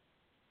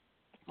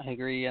 I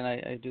agree, and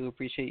I do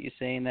appreciate you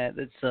saying that.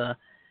 That's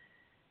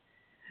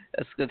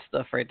good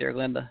stuff right there,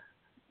 Glenda.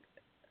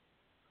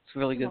 It's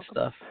really good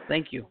stuff.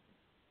 Thank you.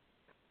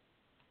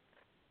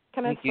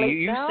 Can Thank I sleep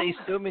you. now? You say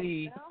so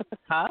many,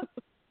 huh?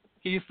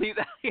 Can you sleep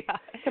now? Yeah.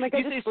 Can I go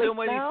you to say sleep so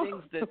many now?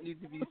 things that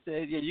need to be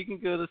said. Yeah, you can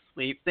go to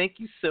sleep. Thank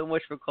you so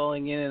much for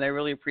calling in, and I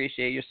really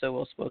appreciate it. You're so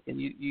well spoken.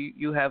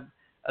 You have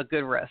a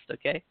good rest,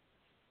 okay?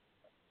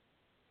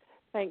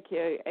 Thank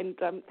you, and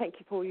thank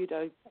you for all you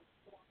do.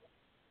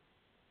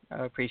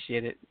 I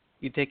appreciate it.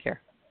 You take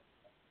care.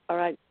 All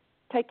right.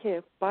 Take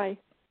care. Bye.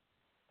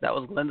 That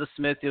was Glenda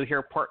Smith. You'll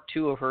hear part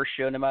 2 of her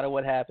show no matter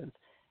what happens.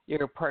 You'll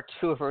hear part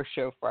 2 of her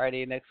show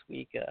Friday next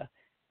week.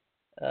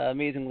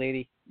 Amazing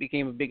lady.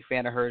 Became a big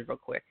fan of hers real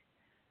quick.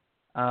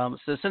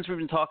 So since we've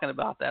been talking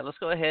about that, let's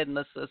go ahead and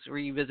let's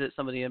revisit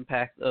some of the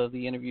impact of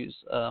the interviews.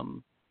 I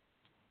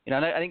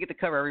didn't get to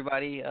cover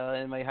everybody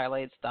in my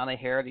highlights. Donna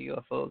Hare, the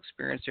UFO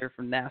experiencer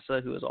from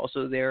NASA, who was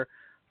also there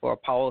for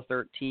Apollo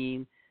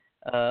 13.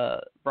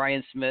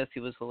 Brian Smith,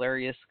 who was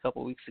hilarious a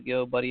couple weeks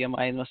ago, buddy of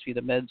mine, must be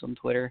the Meds on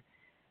Twitter.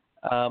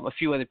 A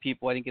few other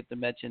people I didn't get to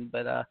mention,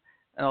 but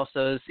and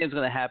also same thing's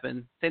going to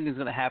happen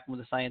with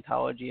the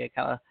Scientology.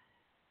 I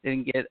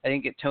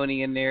didn't get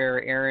Tony in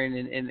there, Aaron,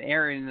 and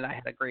Aaron and I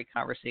had a great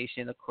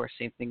conversation. Of course,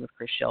 same thing with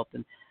Chris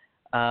Shelton.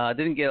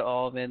 Didn't get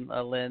all of them,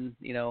 Lynn.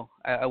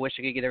 I wish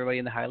I could get everybody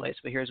in the highlights,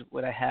 but here's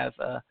what I have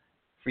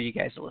for you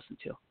guys to listen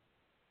to.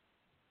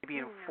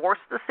 Being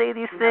forced to say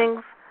these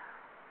things.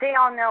 They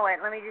all know it.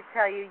 Let me just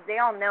tell you, they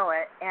all know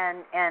it.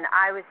 And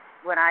I was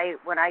when I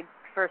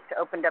first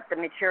opened up the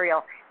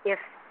material, if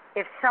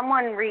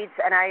someone reads,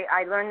 and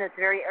I learned this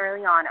very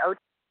early on.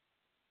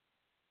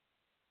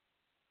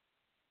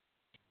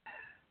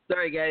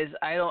 Sorry guys,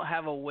 I don't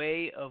have a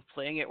way of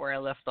playing it where I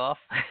left off.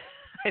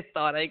 I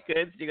thought I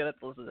could, so you're gonna have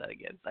to listen to that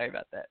again. Sorry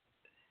about that.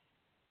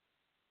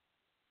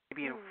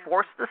 Being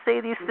forced to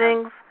say these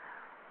things.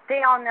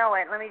 They all know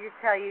it. Let me just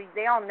tell you,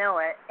 they all know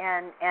it.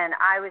 And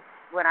I was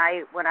when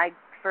I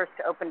first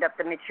opened up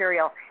the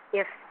material,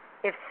 if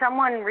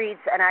someone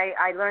reads, and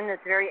I learned this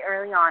very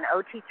early on,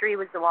 OT3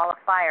 was the wall of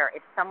fire.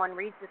 If someone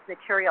reads this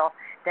material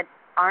that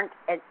aren't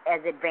as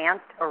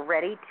advanced or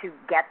ready to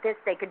get this,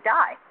 they could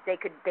die. They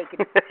could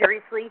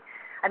seriously.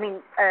 I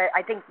mean,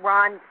 I think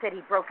Ron said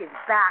he broke his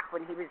back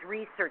when he was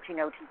researching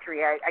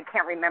OT3. I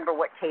can't remember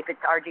what tape.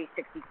 It's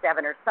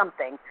RG67 or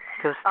something.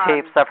 Those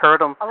tapes, I've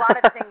heard them. A lot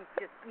of things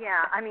just,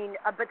 yeah. I mean,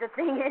 but the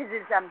thing is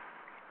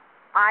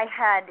I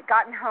had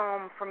gotten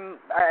home from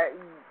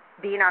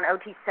being on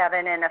OT7,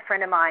 and a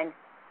friend of mine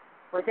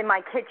was in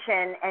my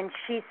kitchen, and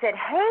she said,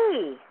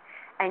 hey,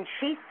 and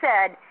she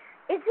said,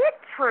 is it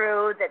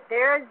true that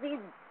there's these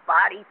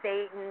body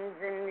thetans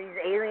and these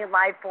alien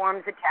life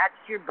forms attached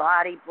to your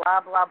body,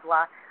 blah, blah,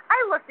 blah?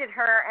 I looked at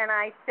her, and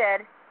I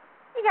said,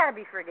 you got to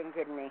be friggin'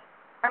 kidding me.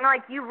 I'm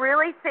like, you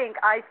really think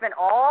I spent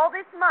all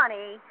this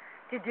money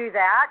to do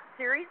that?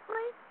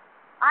 Seriously?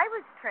 I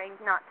was trained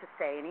not to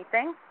say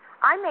anything.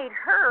 I made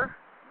her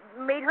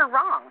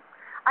wrong.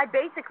 I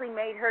basically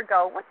made her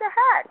go, what the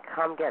heck?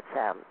 Come get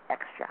some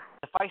extra.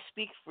 If I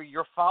speak for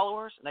your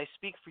followers, and I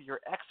speak for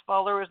your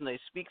ex-followers, and I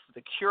speak for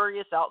the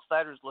curious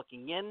outsiders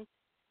looking in,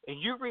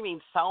 and you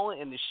remain silent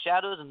in the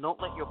shadows and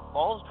don't let your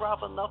balls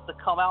drop enough to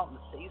come out and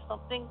say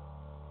something,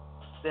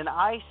 then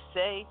I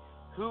say,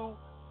 who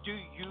do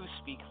you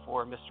speak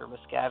for, Mr.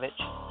 Miscavige?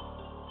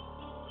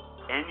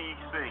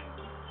 Anything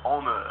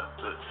on earth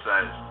that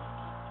says,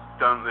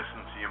 don't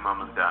listen to your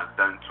mum and dad,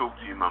 don't talk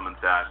to your mum and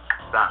dad,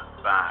 that's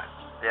bad.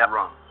 Yep.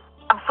 Run.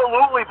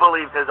 Absolutely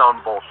believed his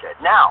own bullshit.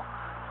 Now,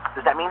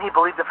 does that mean he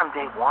believed it from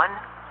day one?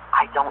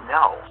 I don't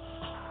know.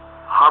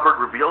 Hubbard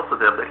reveals to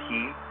them that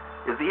he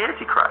is the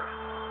Antichrist.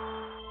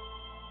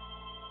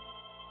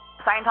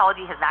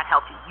 Scientology has not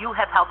helped you. You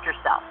have helped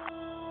yourself.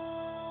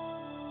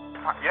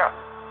 Yes,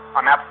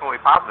 I'm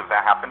absolutely positive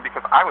that happened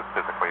because I was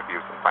physically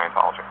abused in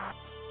Scientology.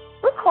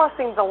 We're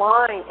crossing the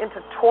line into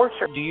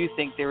torture. Do you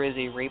think there is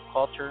a rape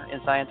culture in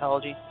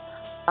Scientology?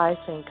 I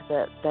think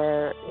that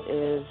there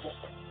is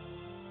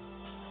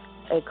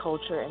a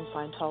culture in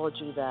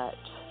Scientology that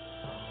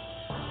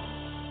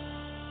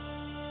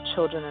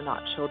children are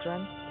not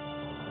children.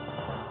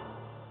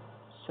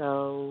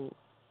 So,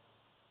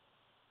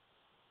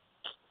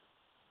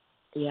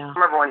 yeah. I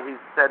remember when he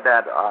said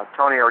that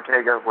Tony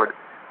Ortega would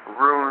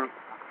rue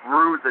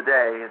the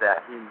day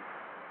that he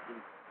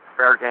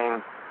fair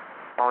game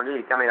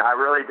Monique. I mean, I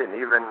really didn't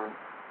even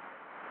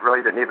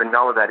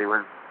know that he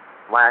was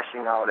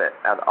lashing out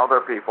at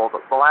other people.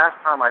 But the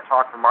last time I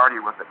talked to Marty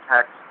was a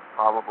text,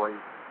 probably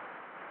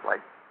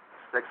like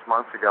 6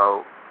 months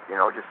ago,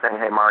 just saying,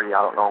 hey, Marty,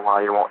 I don't know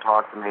why you won't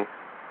talk to me.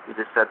 He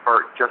just said,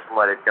 Bert, just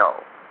let it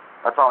go.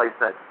 That's all he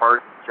said,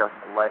 Bert, just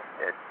let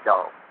it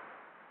go.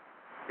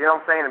 You know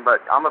what I'm saying?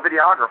 But I'm a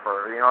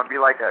videographer. You know, it'd be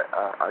like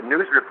a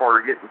news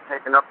reporter getting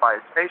taken up by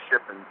a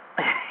spaceship and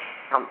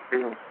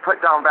being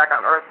put down back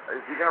on Earth.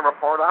 Is he going to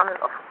report on it?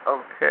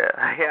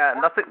 Yeah.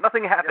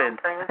 Nothing happened.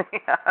 You know what I'm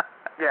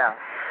saying?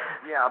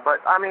 Yeah.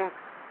 But I mean,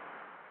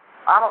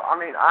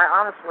 I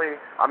honestly,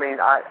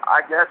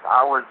 I guess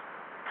I was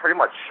pretty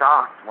much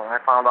shocked when I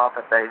found out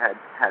that they had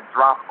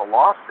dropped the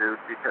lawsuit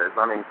because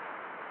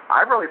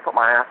I really put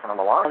my ass on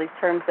the line. All these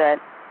terms that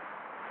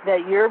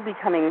you're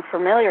becoming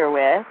familiar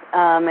with,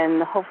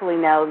 and hopefully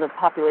now the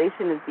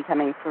population is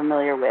becoming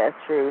familiar with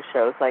through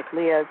shows like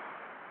Leah's.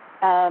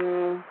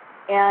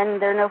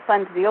 And they're no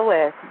fun to deal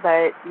with,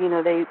 but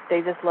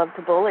they just love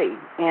to bully,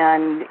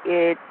 and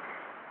it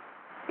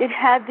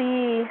had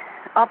the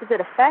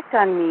opposite effect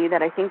on me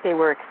that I think they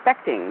were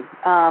expecting.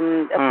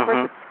 Of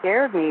course, it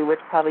scared me, which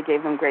probably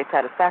gave them great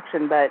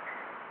satisfaction, but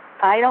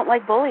I don't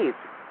like bullies,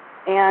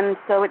 and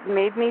so it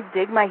made me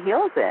dig my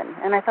heels in.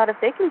 And I thought, if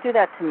they can do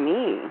that to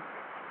me,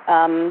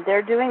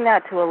 they're doing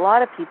that to a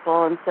lot of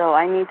people, and so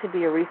I need to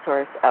be a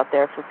resource out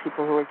there for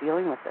people who are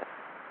dealing with this.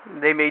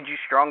 They made you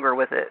stronger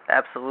with it,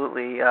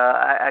 absolutely.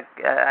 I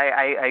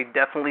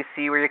definitely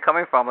see where you're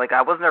coming from. Like,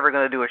 I was never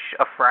going to do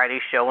a Friday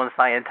show on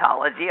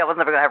Scientology. I was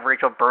never going to have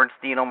Rachel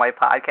Bernstein on my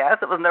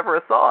podcast. It was never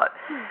a thought.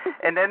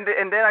 and then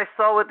I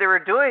saw what they were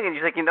doing, and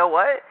you're like, you know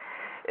what?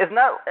 It's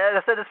not, as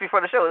I said this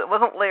before the show, it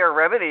wasn't Leah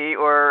Remini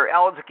or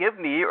Alex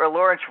Gibney or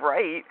Lawrence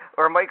Wright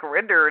or Mike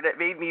Rinder that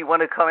made me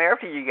want to come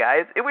after you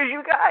guys. It was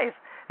you guys.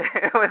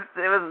 It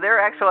was their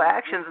actual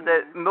actions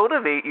that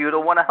motivate you to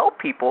want to help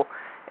people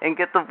and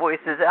get the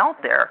voices out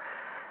there.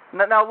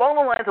 Now, along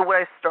the lines of what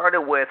I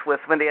started with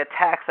when they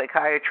attack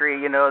psychiatry,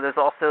 there's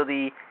also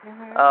the,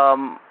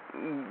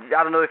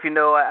 I don't know if you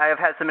know, I have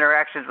had some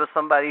interactions with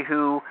somebody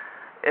who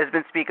has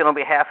been speaking on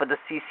behalf of the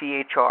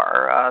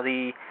CCHR,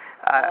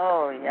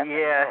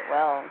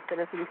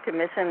 Citizens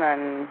Commission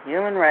on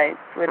Human Rights,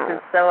 which is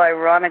so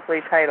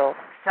ironically titled.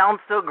 Sounds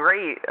so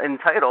great in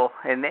title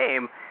and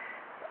name.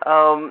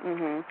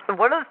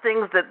 One of the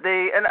things that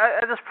and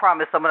I just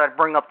promised someone I'd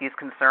bring up these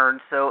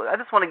concerns, so I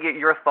just want to get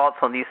your thoughts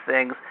on these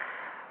things.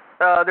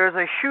 There's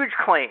a huge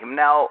claim.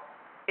 Now,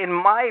 in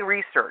my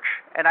research,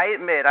 and I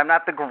admit I'm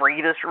not the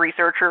greatest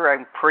researcher,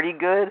 I'm pretty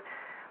good,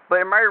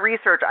 but in my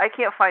research I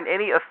can't find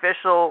any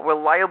official,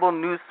 reliable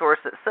news source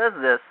that says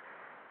this,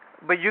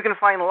 but you can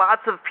find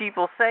lots of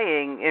people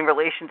saying in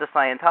relation to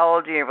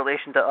Scientology, in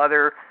relation to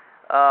other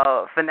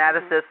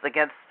fanaticists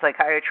against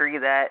psychiatry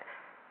that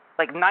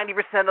like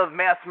 90% of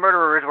mass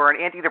murderers were on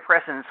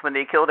antidepressants when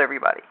they killed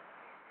everybody.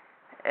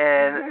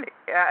 And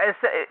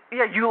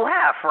you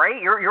laugh,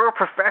 right? You're a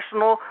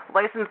professional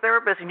licensed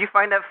therapist, and you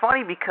find that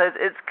funny because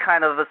it's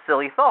kind of a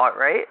silly thought,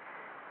 right?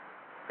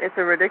 It's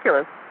a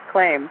ridiculous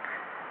claim.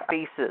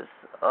 Basis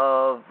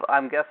of,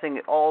 I'm guessing,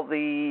 all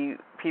the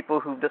people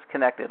who've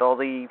disconnected, all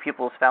the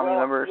people's family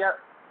members. Yeah.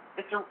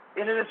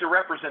 It is a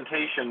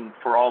representation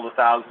for all the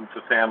thousands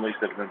of families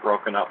that have been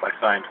broken up by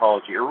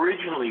Scientology.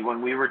 Originally,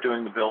 when we were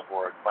doing the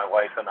billboard, my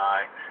wife and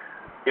I,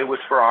 it was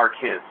for our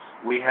kids.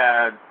 We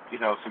had,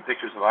 some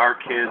pictures of our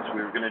kids.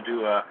 We were going to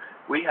do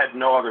we had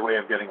no other way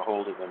of getting a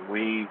hold of them.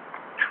 We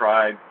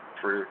tried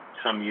for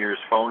some years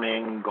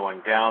phoning,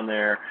 going down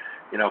there.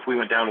 If we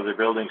went down to their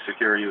building,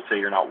 security would say,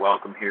 you're not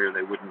welcome here.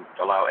 They wouldn't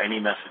allow any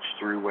message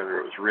through, whether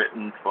it was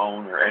written,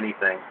 phone, or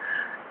anything.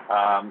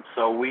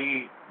 So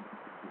we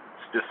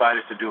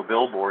decided to do a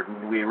billboard,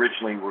 and we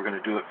originally were going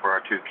to do it for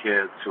our two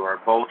kids who are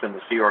both in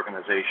the Sea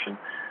Organization.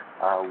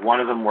 One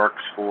of them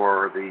works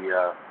for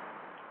the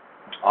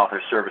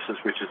Author Services,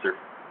 which is their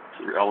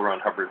L. Ron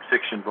Hubbard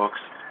fiction books.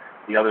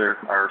 The other,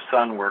 our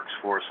son, works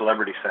for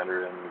Celebrity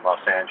Center in Los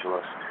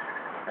Angeles,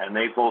 and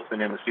they've both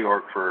been in the Sea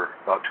Org for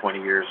about 20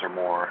 years or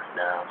more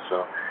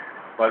now.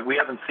 But we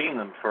haven't seen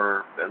them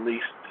for at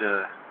least,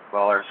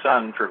 our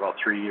son for about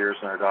 3 years,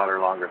 and our daughter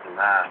longer than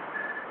that.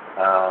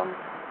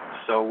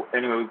 So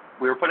anyway,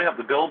 we were putting up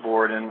the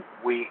billboard, and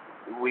we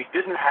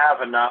didn't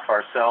have enough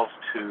ourselves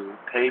to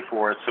pay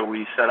for it, so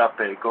we set up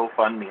a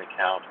GoFundMe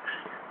account.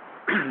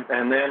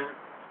 And then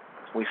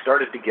we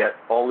started to get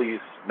all these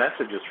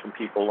messages from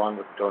people along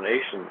with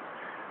donations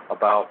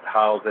about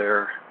how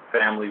their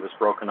family was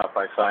broken up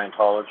by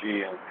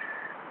Scientology, and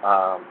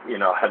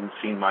hadn't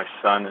seen my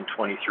son in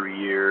 23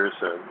 years.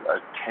 A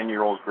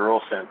 10-year-old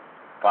girl sent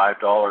 $5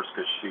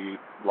 because she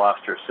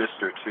lost her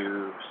sister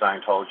to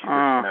Scientology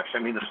disconnection. I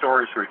mean, the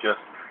stories were just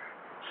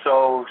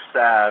so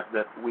sad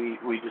that we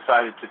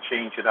decided to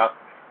change it up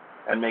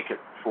and make it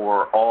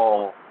for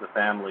all the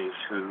families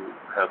who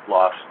have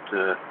lost,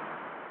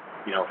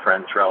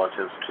 friends,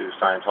 relatives to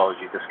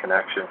Scientology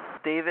disconnection.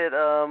 David,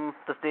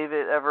 does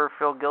David ever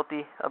feel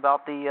guilty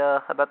about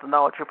the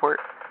knowledge report?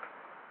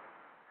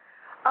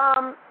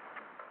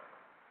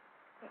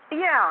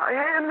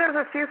 Yeah, and there's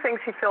a few things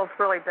he feels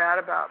really bad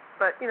about,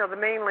 but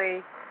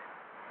mainly,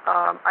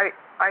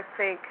 I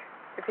think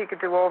if he could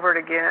do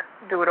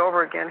it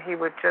over again, he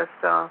would just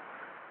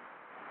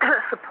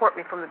support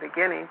me from the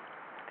beginning.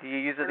 Do you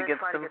use it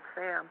against him?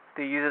 Sam.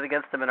 Do you use it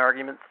against him in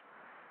arguments?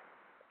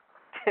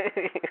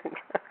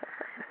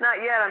 Not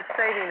yet. I'm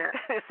saving it.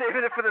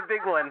 Saving it for the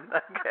big one.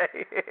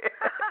 Okay.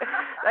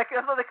 That's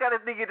not the kind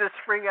of thing you just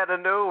spring out of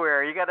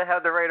nowhere. You got to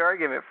have the right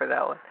argument for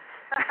that one.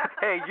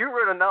 Hey, you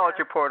wrote a knowledge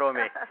report on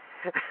me.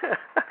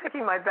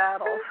 Picking my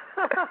battles.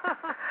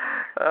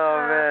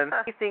 Oh, man.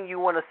 Anything you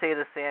want to say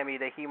to Sammy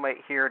that he might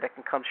hear that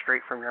can come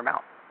straight from your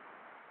mouth?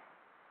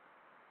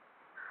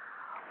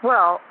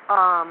 Well,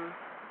 I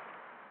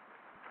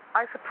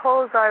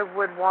suppose I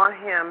would want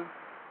him.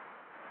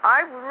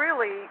 I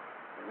really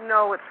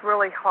know it's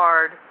really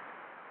hard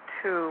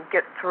to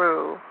get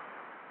through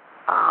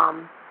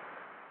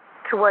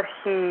to what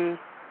he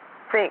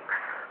thinks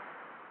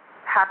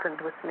happened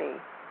with me.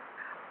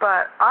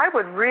 But I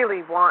would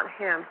really want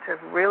him to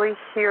really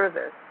hear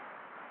this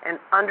and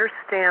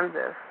understand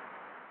this,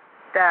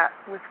 that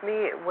with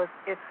me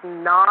it's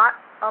not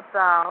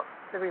about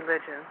the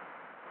religion.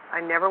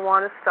 I never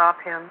want to stop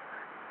him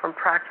from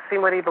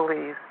practicing what he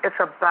believes. It's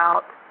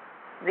about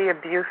the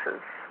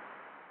abuses.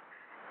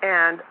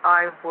 And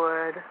I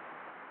would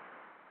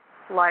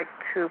like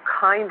to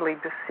kindly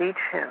beseech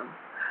him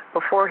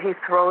before he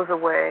throws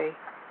away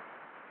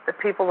the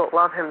people that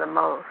love him the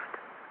most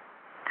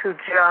to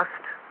just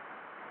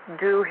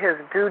do his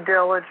due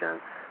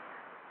diligence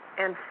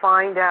and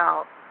find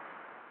out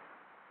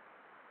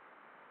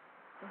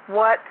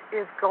what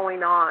is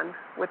going on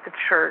with the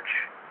church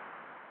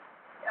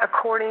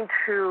according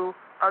to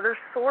other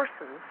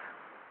sources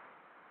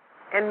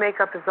and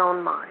make up his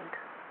own mind.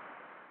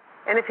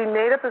 And if he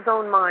made up his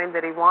own mind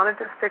that he wanted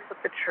to stick with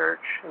the church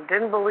and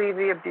didn't believe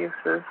the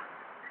abuses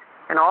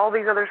and all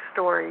these other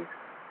stories,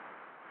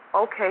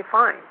 okay,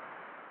 fine.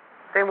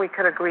 Then we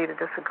could agree to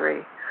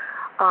disagree.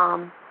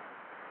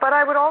 But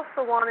I would also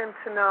want him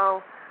to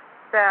know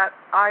that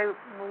I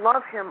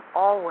love him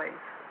always,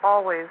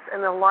 always,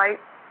 and the light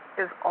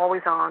is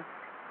always on.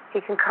 He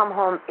can come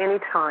home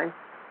anytime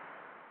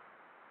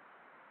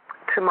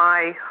to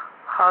my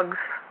hugs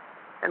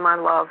and my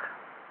love.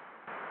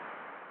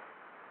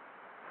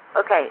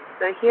 Okay,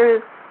 so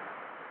here's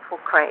for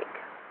Craig.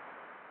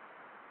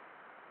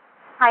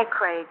 Hi,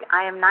 Craig.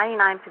 I am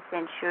 99%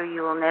 sure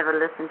you will never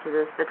listen to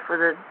this, but for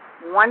the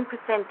 1%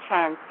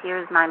 chance,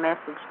 here's my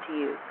message to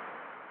you.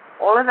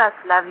 All of us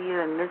love you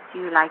and miss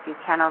you like you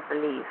cannot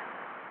believe.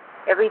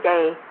 Every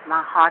day,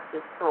 my heart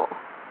is sore.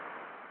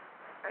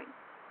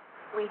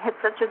 We had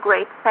such a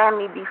great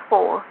family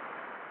before,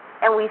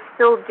 and we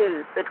still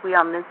do, but we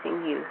are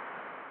missing you.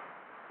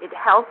 It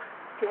helps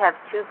to have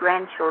 2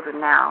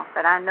 grandchildren now,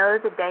 but I know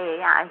the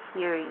day I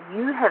hear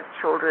you have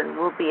children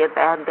will be a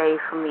bad day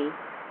for me.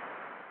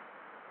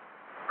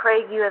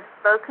 Craig, you have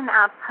spoken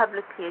out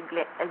publicly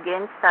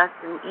against us,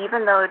 and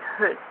even though it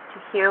hurts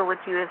to hear what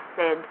you have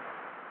said,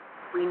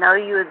 we know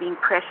you are being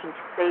pressured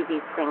to say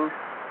these things.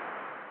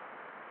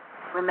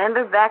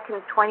 Remember back in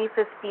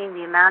 2015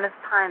 the amount of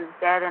times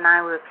Dad and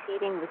I were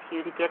pleading with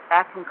you to get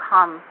back and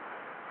come,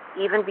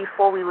 even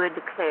before we were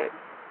declared.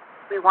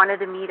 We wanted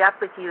to meet up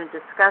with you and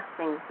discuss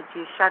things, but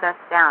you shut us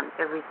down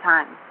every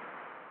time.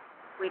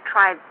 We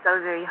tried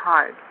so very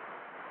hard.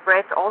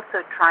 Brett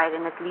also tried,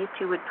 and at least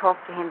you would talk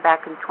to him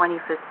back in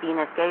 2015.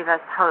 It gave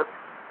us hope.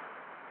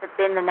 But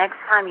then the next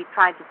time he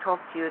tried to talk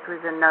to you, it was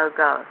a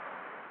no-go.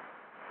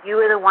 You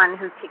were the one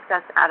who kicked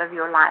us out of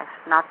your life,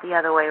 not the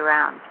other way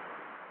around.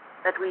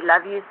 But we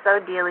love you so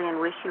dearly and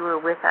wish you were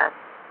with us.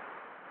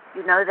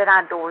 You know that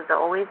our doors are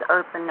always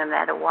open no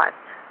matter what.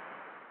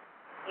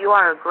 You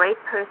are a great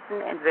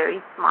person and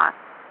very smart.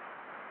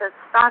 So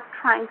start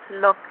trying to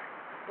look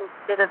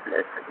instead of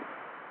listen.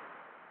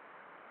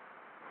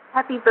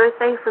 Happy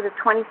birthday for the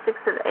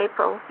 26th of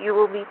April. You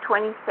will be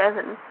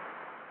 27.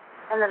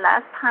 And the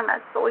last time I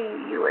saw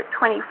you, you were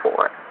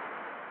 24.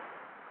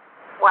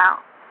 Wow.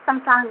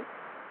 Sometimes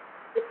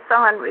it's so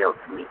unreal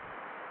to me.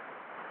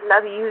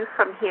 Love you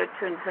from here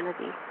to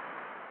infinity.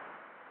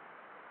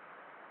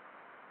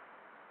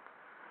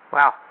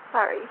 Wow.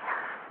 Sorry.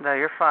 No,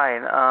 you're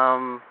fine.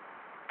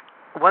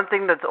 One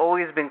thing that's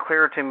always been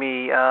clear to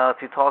me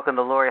through talking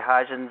to Lori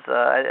Hodgins,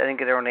 I didn't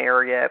get her on the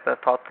air yet, but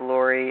I've talked to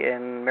Lori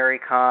and Mary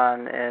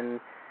Kahn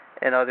and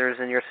others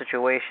in your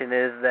situation,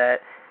 is that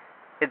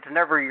it was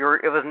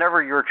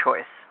never your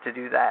choice to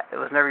do that. It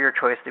was never your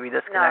choice to be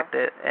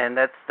disconnected, and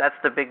that's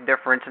the big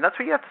difference. And that's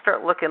where you have to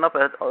start looking up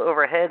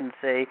overhead and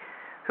say,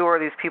 who are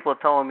these people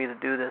telling me to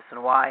do this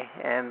and why?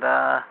 And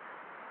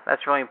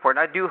that's really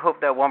important. I do hope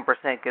that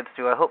 1% gets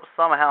through. I hope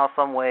somehow,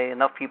 some way,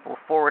 enough people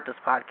forward this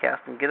podcast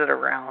and get it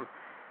around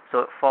so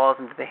it falls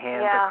into the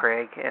hands of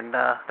Craig and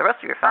the rest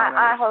of your family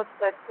members. I hope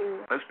so too.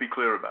 Let's be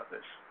clear about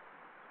this.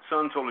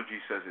 Scientology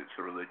says it's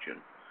a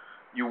religion.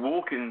 You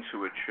walk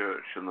into a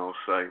church and they'll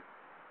say,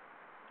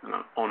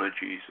 honor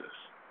Jesus.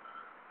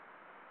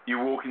 You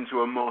walk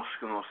into a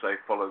mosque and they'll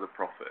say, follow the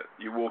prophet.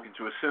 You walk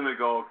into a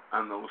synagogue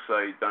and they'll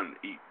say, don't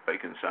eat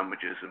bacon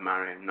sandwiches and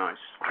marry a nice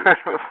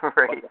Jewish girl.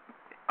 Right.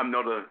 I'm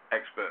not an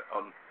expert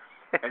on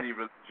any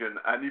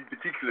religion, and in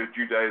particular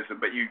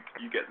Judaism, but you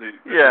get the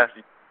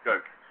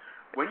joke.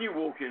 When you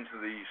walk into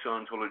the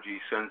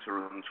Scientology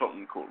Center on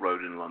Tottenham Court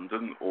Road in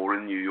London, or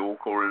in New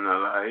York, or in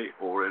LA,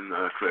 or in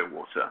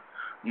Clearwater,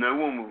 no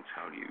one will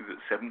tell you that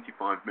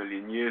 75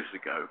 million years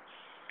ago,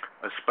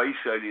 a space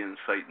alien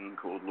Satan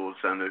called Lord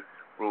Xanu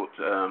brought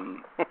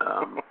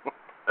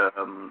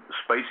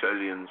space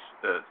aliens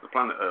to the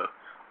planet Earth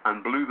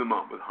and blew them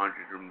up with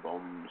hydrogen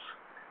bombs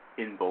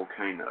in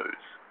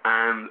volcanoes.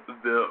 And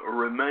the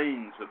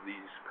remains of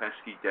these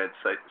pesky dead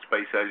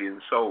space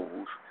alien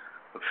souls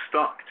have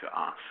stuck to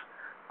us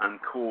and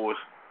caused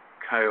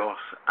chaos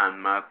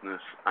and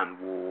madness and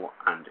war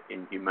and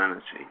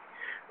inhumanity.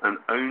 And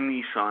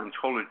only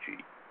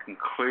Scientology can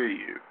clear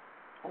you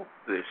of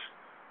this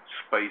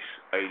space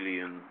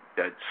alien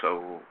dead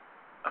soul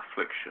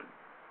affliction.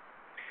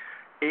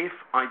 If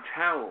I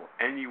tell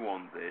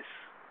anyone this,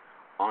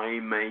 I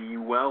may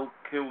well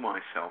kill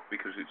myself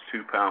because it's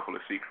too powerful a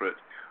secret,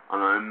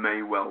 and I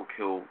may well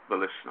kill the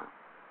listener.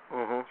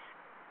 Mm-hmm.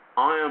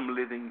 I am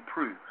living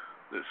proof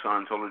that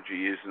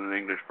Scientology is, in an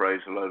English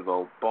phrase, a load of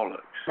old bollocks.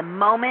 The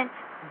moment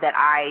that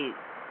I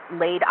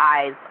laid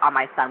eyes on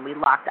my son, we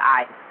locked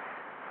eyes,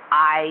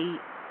 I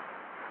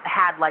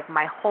had like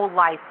my whole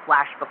life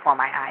flash before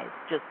my eyes,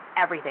 just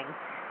everything.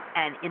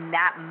 And in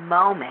that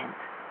moment,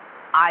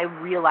 I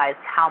realized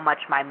how much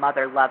my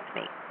mother loved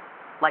me.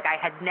 Like I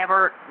had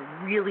never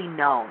really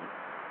known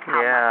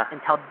how much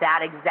until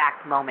that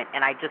exact moment.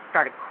 And I just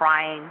started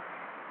crying,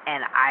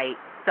 and I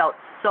felt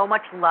so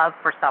much love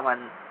for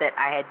someone that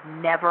I had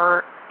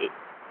never,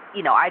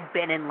 I'd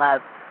been in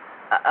love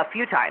a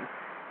few times,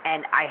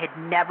 and I had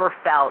never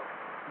felt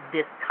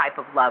this type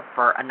of love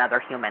for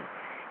another human.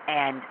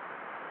 And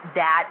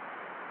that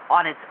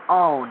on its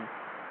own,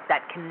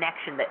 that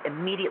connection that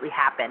immediately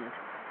happened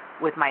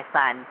with my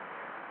son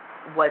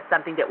was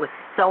something that was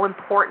so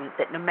important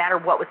that no matter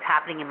what was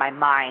happening in my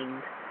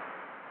mind,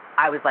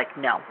 I was like,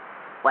 no.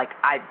 Like,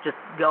 I just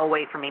go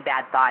away from me,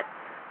 bad thoughts.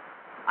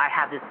 I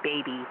have this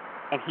baby,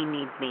 and he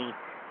needs me,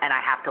 and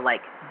I have to,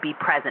 like, be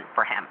present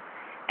for him.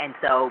 And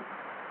so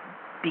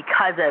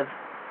because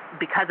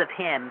of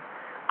him,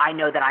 I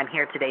know that I'm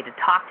here today to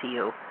talk to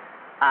you.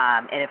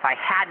 And if I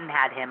hadn't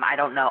had him, I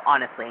don't know,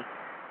 honestly.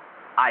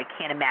 I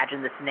can't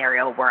imagine the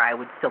scenario where I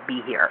would still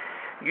be here.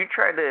 You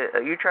tried to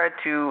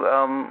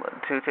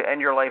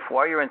end your life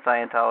while you're in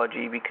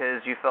Scientology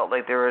because you felt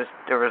like there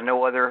was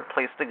no other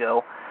place to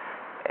go,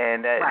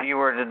 and that you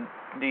were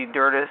the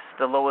dirtiest,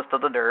 the lowest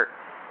of the dirt,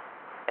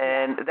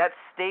 and that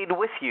stayed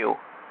with you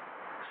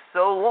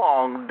so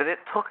long that it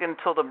took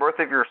until the birth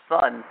of your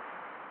son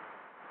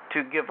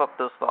to give up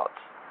those thoughts.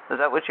 Is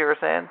that what you were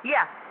saying?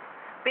 Yeah.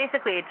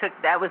 Basically, it took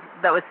that was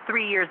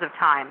 3 years of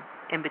time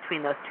in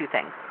between those two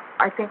things.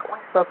 I think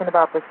we've spoken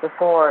about this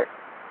before,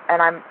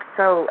 and I'm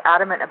so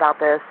adamant about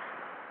this.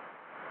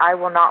 I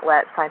will not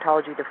let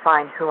Scientology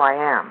define who I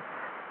am.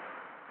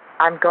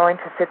 I'm going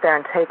to sit there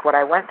and take what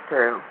I went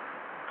through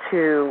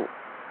to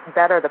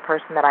better the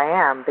person that I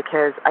am,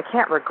 because I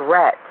can't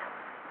regret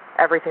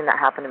everything that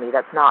happened to me.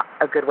 That's not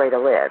a good way to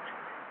live.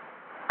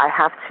 I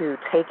have to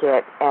take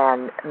it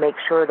and make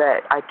sure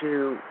that I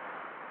do,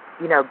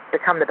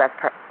 become the best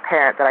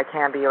parent that I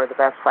can be, or the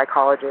best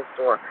psychologist,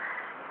 or,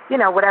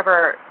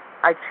 whatever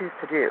I choose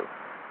to do.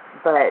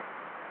 But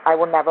I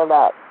will never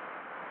let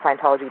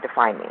Scientology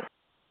define me.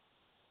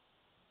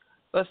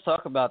 Let's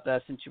talk about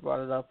that since you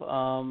brought it up.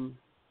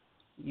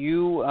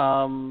 You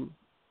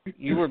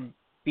were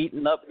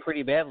beaten up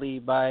pretty badly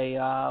by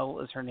what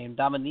was her name?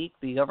 Dominique,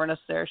 the governess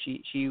there.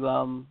 She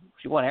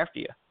went after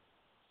you.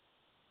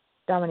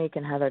 Dominique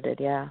and Heather did,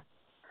 yeah.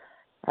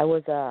 I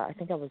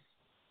think I was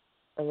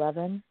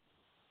 11.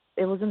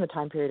 It was in the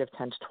time period of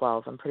 10 to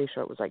 12. I'm pretty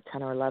sure it was like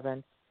 10 or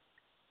 11.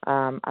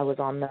 I was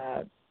on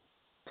the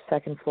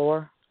second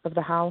floor of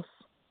the house,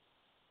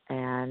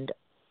 and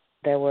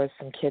there were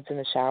some kids in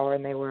the shower,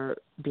 and they were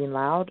being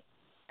loud,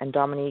 and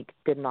Dominique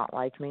did not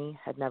like me,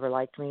 had never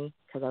liked me,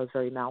 because I was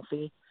very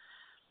mouthy,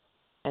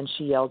 and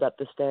she yelled up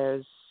the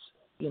stairs,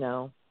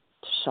 to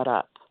shut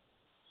up.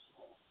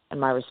 And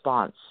my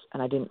response,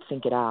 and I didn't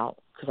think it out,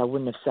 because I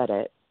wouldn't have said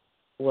it,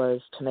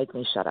 was to make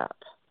me shut up.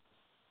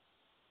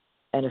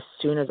 And as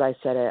soon as I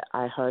said it,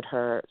 I heard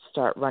her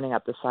start running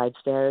up the side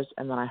stairs,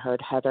 and then I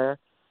heard Heather,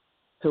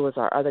 who was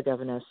our other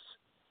governess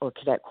or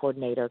cadet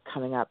coordinator,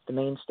 coming up the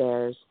main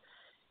stairs,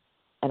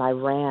 and I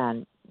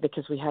ran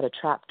because we had a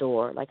trap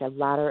door, like a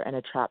ladder and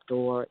a trap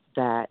door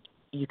that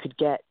you could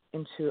get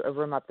into a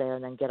room up there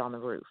and then get on the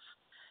roof.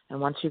 And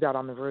once you got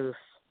on the roof,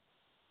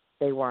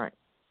 they weren't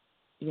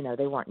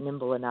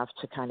nimble enough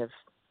to kind of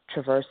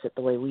traverse it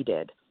the way we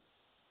did.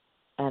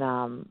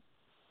 And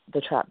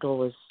the trap door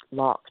was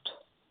locked.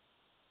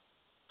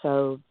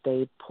 So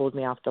they pulled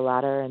me off the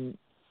ladder, and,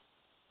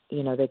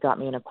 they got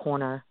me in a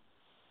corner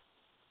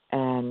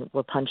and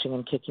were punching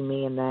and kicking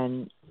me. And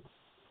then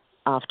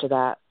after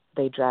that,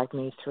 they dragged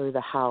me through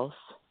the house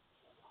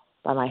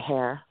by my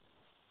hair.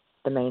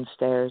 The main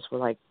stairs were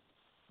like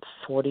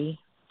 40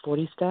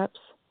 steps.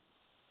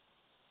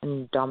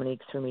 And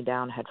Dominique threw me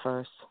down head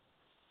first.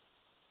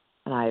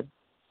 And I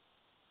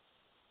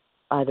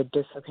either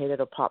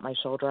dislocated or popped my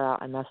shoulder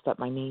out. I messed up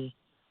my knee.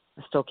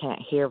 I still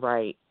can't hear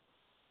right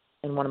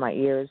in one of my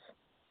ears.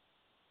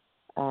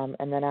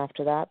 And then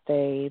after that,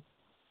 they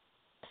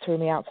threw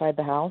me outside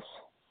the house.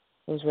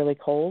 It was really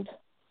cold.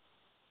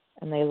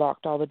 And they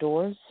locked all the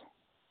doors.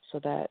 so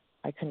that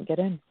I couldn't get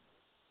in.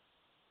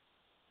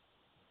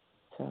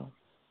 So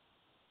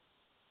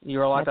you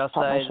were locked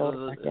outside.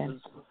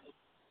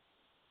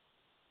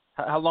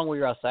 How long were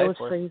you outside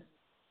for?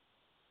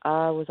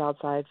 I was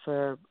outside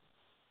for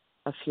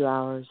a few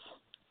hours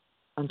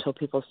until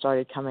people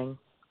started coming.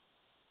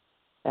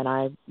 And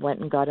I went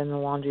and got in the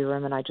laundry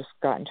room, and I just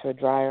got into a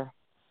dryer.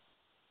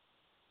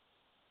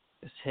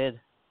 Just hid.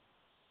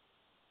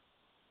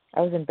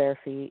 I was in bare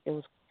feet. It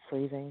was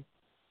freezing.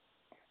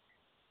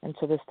 And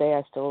to this day,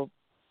 I still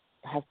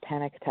have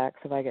panic attacks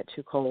if I get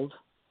too cold.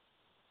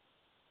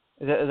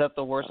 Is that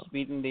the worst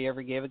beating they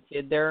ever gave a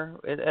kid there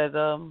at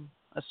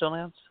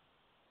Stonelance?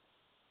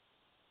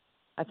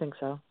 I think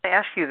so. I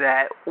ask you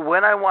that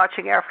when I'm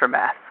watching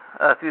Aftermath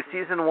through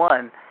season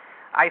 1,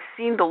 I've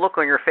seen the look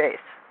on your face.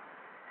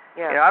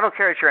 Yeah. You know, I don't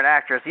care that you're an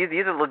actress. These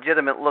are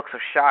legitimate looks of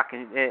shock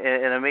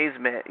and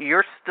amazement.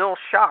 You're still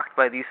shocked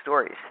by these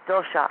stories.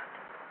 Still shocked.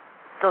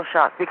 Still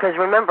shocked. Because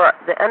remember,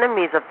 the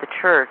enemies of the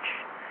church,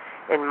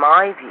 in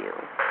my view,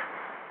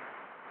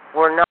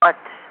 were not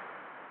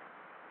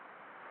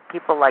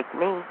people like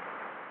me,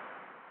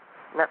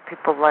 not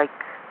people like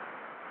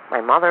my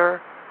mother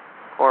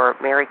or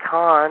Mary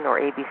Kahn or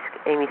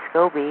Amy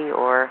Scobie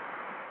or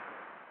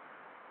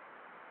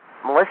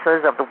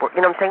Melissa's of the world.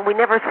 You know what I'm saying? We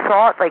never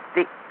thought like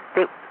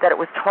that it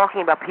was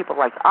talking about people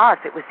like us.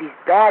 It was these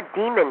bad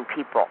demon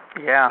people.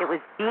 Yeah. It was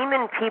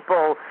demon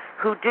people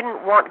who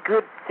didn't want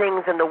good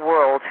things in the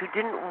world, who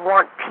didn't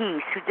want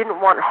peace, who didn't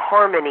want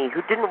harmony,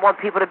 who didn't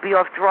want people to be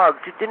off drugs,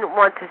 who didn't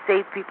want to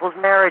save people's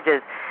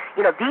marriages.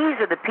 You know,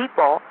 these are the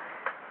people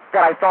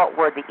that I thought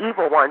were the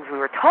evil ones we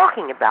were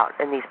talking about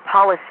in these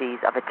policies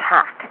of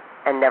attack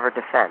and never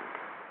defend.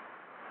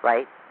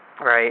 Right?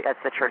 Right. That's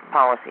the church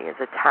policy, is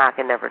attack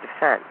and never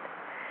defend.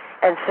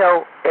 And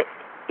so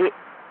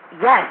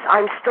yes,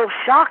 I'm still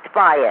shocked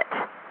by it.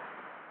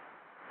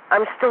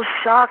 I'm still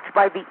shocked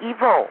by the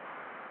evil.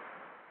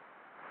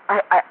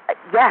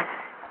 Yes,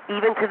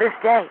 even to this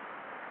day.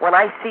 When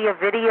I see a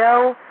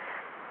video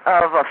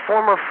of a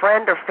former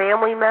friend or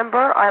family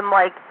member, I'm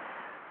like,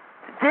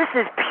 this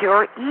is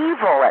pure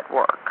evil at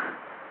work.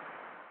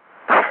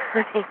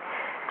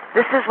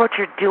 This is what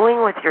you're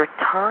doing with your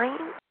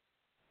time?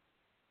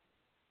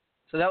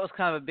 So that was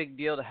kind of a big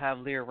deal to have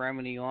Leah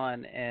Remini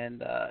on,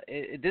 and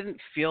it didn't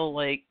feel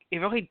like, it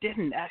really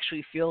didn't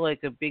actually feel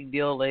like a big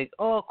deal, like,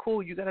 oh,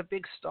 cool, you got a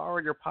big star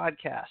on your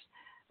podcast,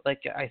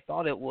 like I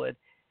thought it would.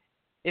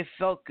 It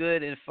felt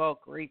good, it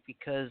felt great,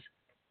 because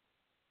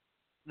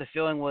the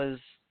feeling was,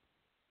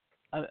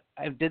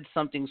 I did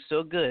something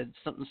so good,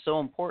 something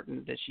so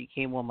important, that she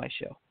came on my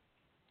show,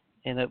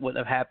 and it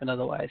wouldn't have happened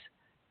otherwise.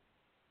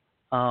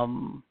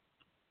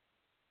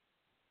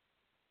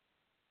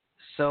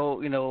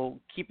 So, you know,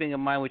 keeping in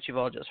mind what you've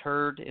all just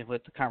heard and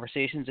what the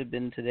conversations have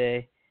been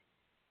today,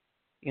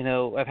 you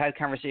know, I've had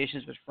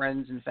conversations with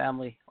friends and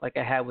family, like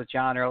I had with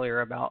John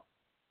earlier, about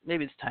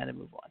maybe it's time to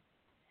move on.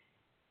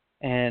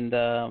 And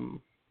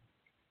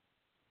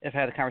I've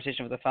had a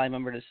conversation with a family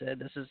member that said,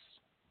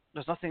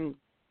 there's nothing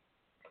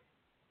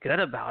good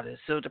about it.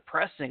 It's so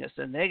depressing. It's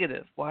so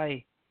negative.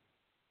 Why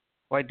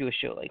do a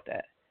show like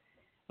that?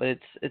 But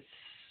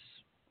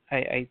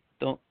I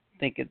don't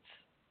think it's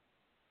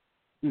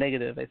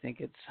negative. I think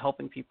it's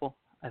helping people.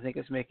 I think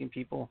it's making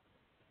people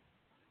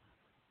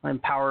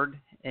empowered,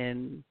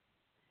 and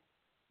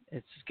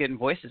it's getting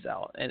voices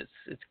out, and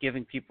it's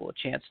giving people a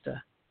chance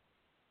to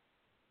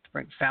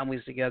bring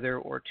families together,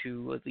 or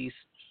to at least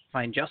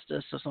find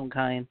justice of some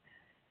kind,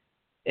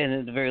 and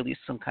at the very least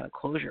some kind of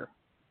closure.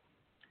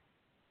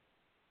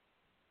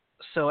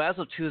 So as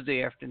of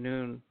Tuesday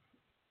afternoon,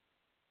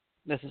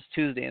 this is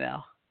Tuesday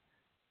now,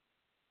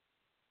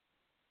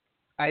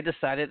 I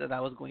decided that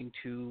I was going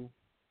to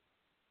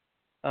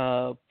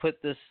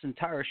put this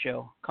entire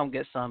show, Come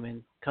Get Some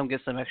and Come Get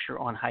Some Extra,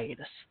 on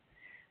hiatus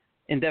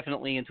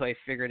indefinitely until I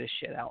figure this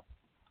shit out.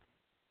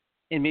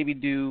 And maybe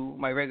do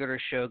my regular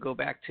show, go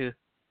back to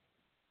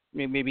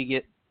maybe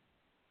get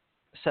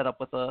set up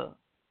with the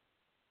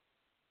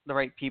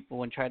right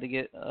people and try to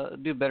get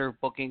do better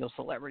booking of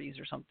celebrities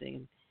or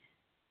something.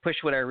 Push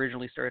what I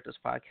originally started this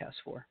podcast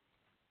for.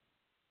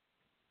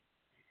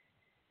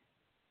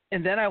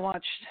 And then I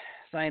watched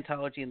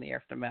Scientology in the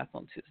Aftermath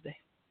on Tuesday.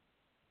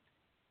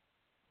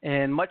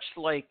 And much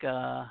like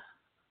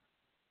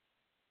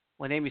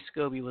when Amy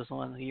Scobie was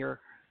on the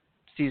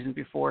season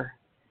before,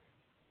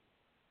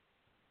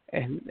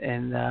 and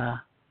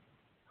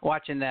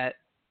watching that,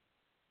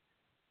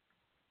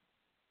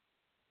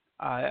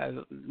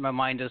 my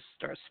mind just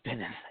starts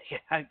spinning.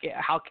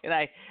 How can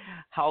I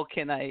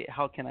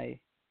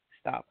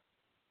stop?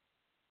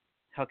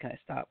 How can I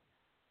stop?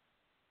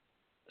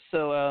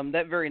 So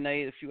that very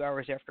night, a few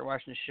hours after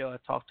watching the show, I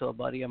talked to a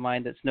buddy of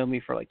mine that's known me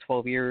for like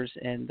 12 years,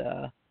 and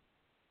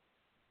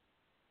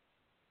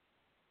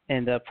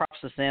props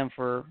to Sam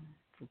for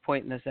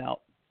pointing this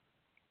out.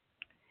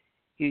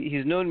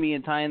 He's known me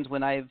in times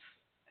when I've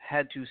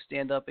had to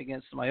stand up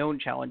against my own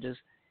challenges,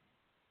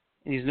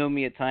 and he's known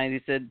me at times.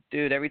 He said,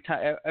 "Dude, every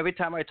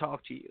time I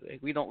talk to you,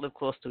 like, we don't live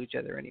close to each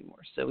other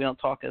anymore, so we don't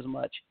talk as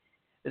much.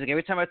 It's like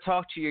every time I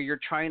talk to you,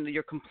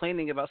 you're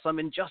complaining about some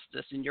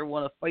injustice, and you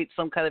want to fight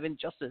some kind of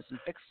injustice and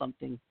fix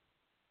something.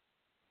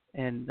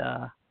 And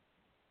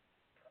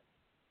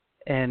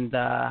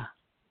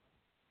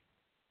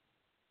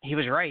he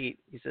was right.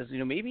 He says,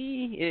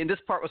 maybe, and this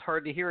part was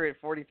hard to hear at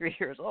 43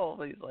 years old.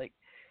 But he's like,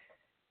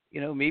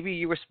 maybe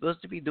you were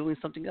supposed to be doing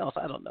something else.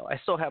 I don't know. I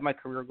still have my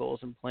career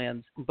goals and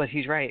plans, but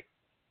he's right.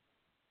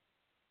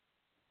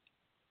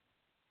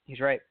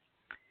 He's right.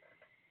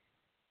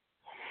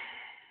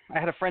 I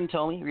had a friend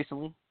tell me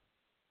recently,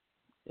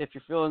 if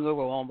you're feeling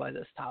overwhelmed by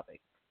this topic,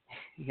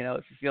 if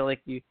you feel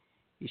like you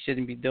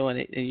shouldn't be doing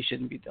it, then you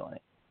shouldn't be doing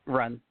it.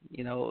 Run.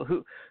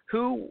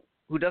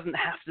 Who doesn't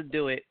have to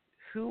do it?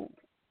 Who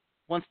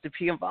wants to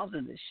be involved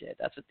in this shit?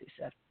 That's what they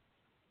said.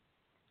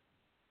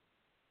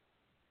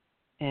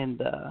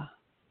 And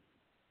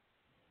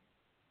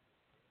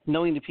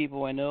knowing the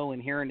people I know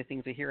and hearing the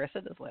things I hear, I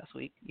said this last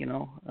week,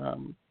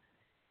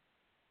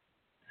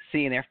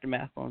 seeing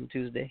Aftermath on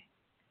Tuesday.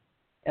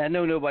 And I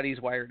know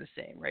nobody's wired the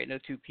same, right? No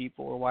two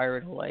people are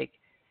wired alike.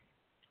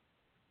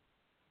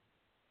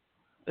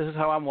 This is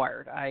how I'm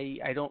wired.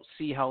 I don't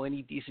see how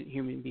any decent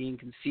human being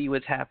can see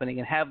what's happening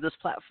and have this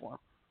platform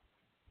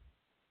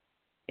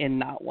and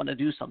not want to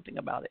do something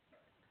about it.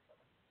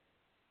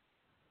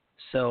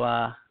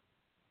 So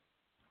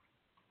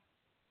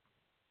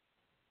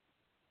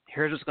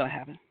here's what's going to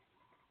happen.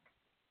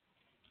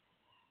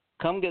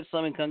 Come Get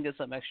Some and Come Get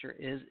Some Extra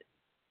is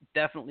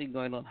definitely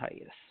going on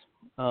hiatus.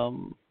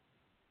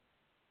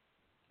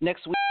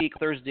 Next week,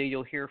 Thursday,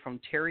 you'll hear from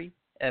Terry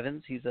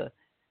Evans. He's a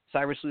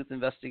cyber sleuth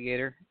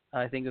investigator.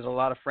 I think there's a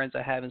lot of friends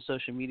I have in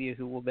social media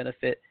who will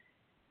benefit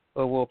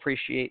or will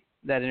appreciate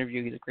that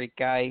interview. He's a great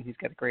guy. He's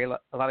got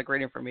a lot of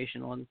great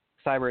information on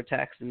cyber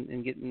attacks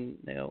and getting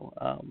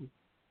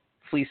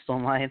fleeced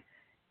online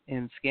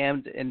and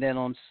scammed. And then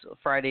on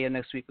Friday of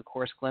next week, of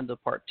course, Glenda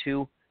Part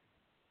 2.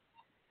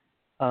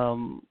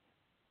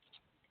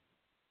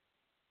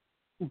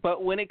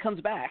 But when it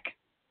comes back,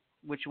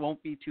 which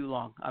won't be too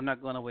long, I'm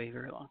not going to wait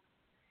very long.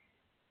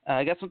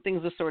 I got some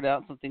things to sort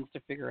out, some things to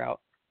figure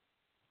out.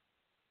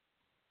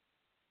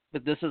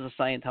 But this is a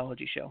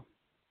Scientology show.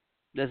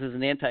 This is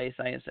an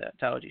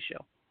anti-Scientology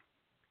show.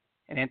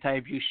 An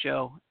anti-abuse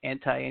show,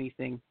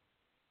 anti-anything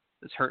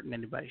that's hurting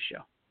anybody's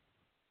show.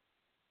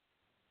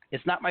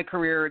 It's not my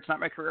career. It's not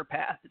my career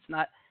path. It's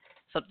not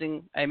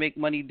something I make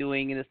money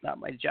doing, and it's not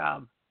my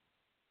job.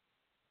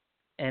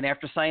 And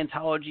after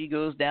Scientology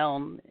goes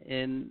down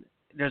and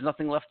there's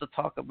nothing left to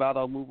talk about,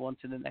 I'll move on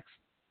to the next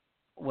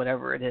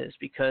whatever it is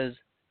because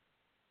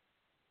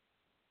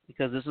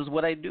this is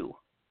what I do.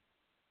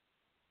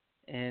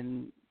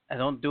 And I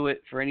don't do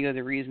it for any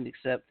other reason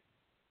except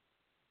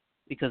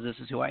because this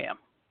is who I am.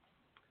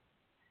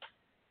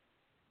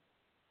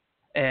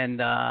 And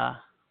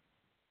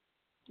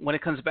when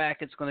it comes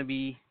back, it's going to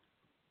be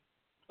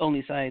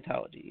only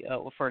Scientology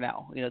for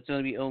now. It's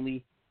going to be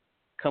only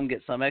Come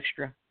Get Some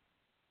Extra.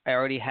 I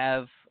already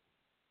have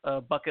a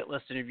bucket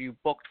list interview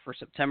booked for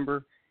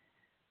September.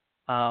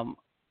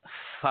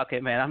 Fuck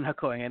it, man. I'm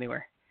not going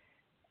anywhere.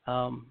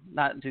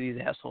 Not into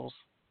these assholes.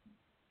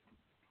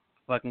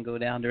 Fucking go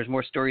down. There's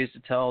more stories to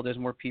tell. There's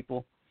more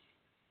people.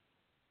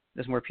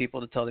 There's more people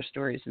to tell their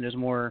stories, and there's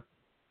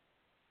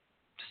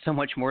so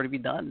much more to be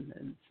done,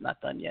 and it's not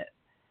done yet.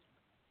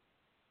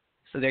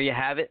 So there you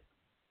have it.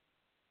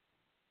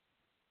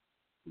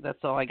 That's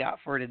all I got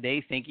for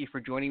today. Thank you for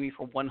joining me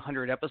for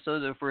 100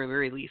 episodes, or for the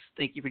very least,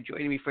 thank you for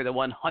joining me for the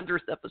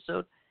 100th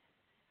episode.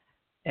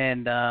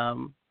 And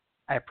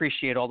I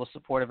appreciate all the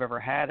support I've ever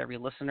had, every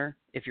listener.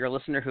 If you're a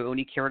listener who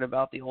only cared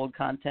about the old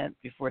content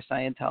before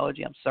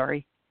Scientology, I'm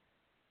sorry.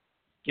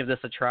 Give this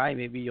a try.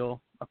 Maybe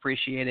you'll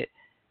appreciate it.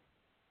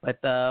 But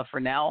for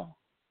now,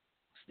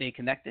 stay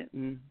connected,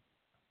 and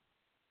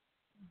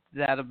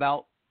that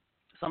about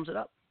sums it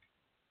up.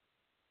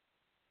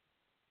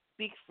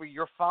 I speak for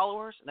your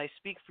followers, and I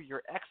speak for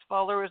your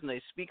ex-followers, and I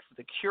speak for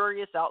the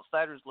curious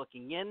outsiders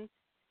looking in.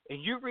 If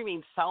you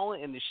remain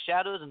silent in the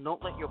shadows and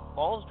don't let your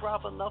balls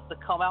drop enough to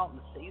come out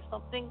and say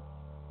something,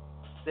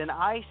 then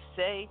I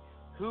say,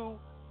 who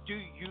do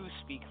you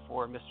speak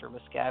for, Mr.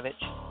 Miscavige?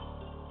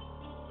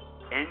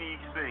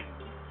 Anything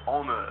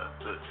on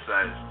earth that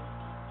says,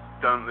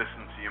 don't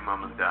listen to your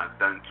mum and dad,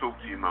 don't talk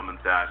to your mum and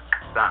dad,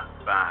 that's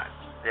bad.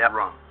 Yep.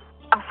 Run.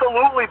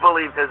 Absolutely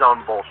believes his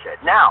own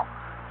bullshit. Now,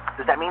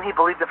 does that mean he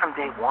believed it from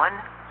day one?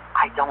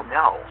 I don't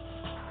know.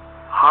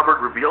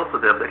 Hubbard reveals to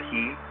them that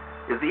he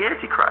is the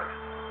Antichrist.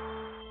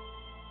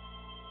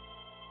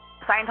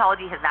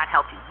 Scientology has not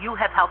helped you. You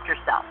have helped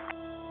yourself.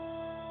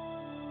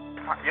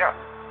 Yes,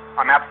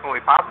 I'm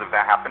absolutely positive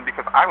that happened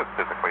because I was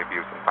physically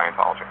abused in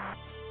Scientology.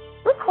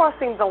 We're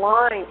crossing the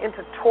line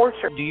into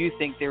torture. Do you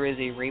think there is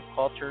a rape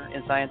culture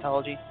in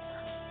Scientology?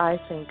 I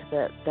think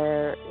that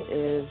there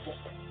is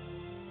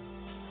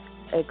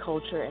a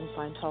culture in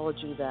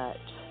Scientology that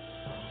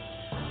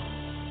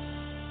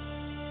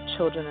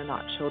children are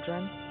not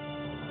children.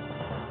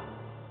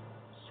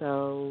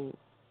 So,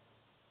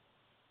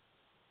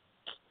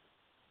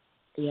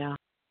 yeah.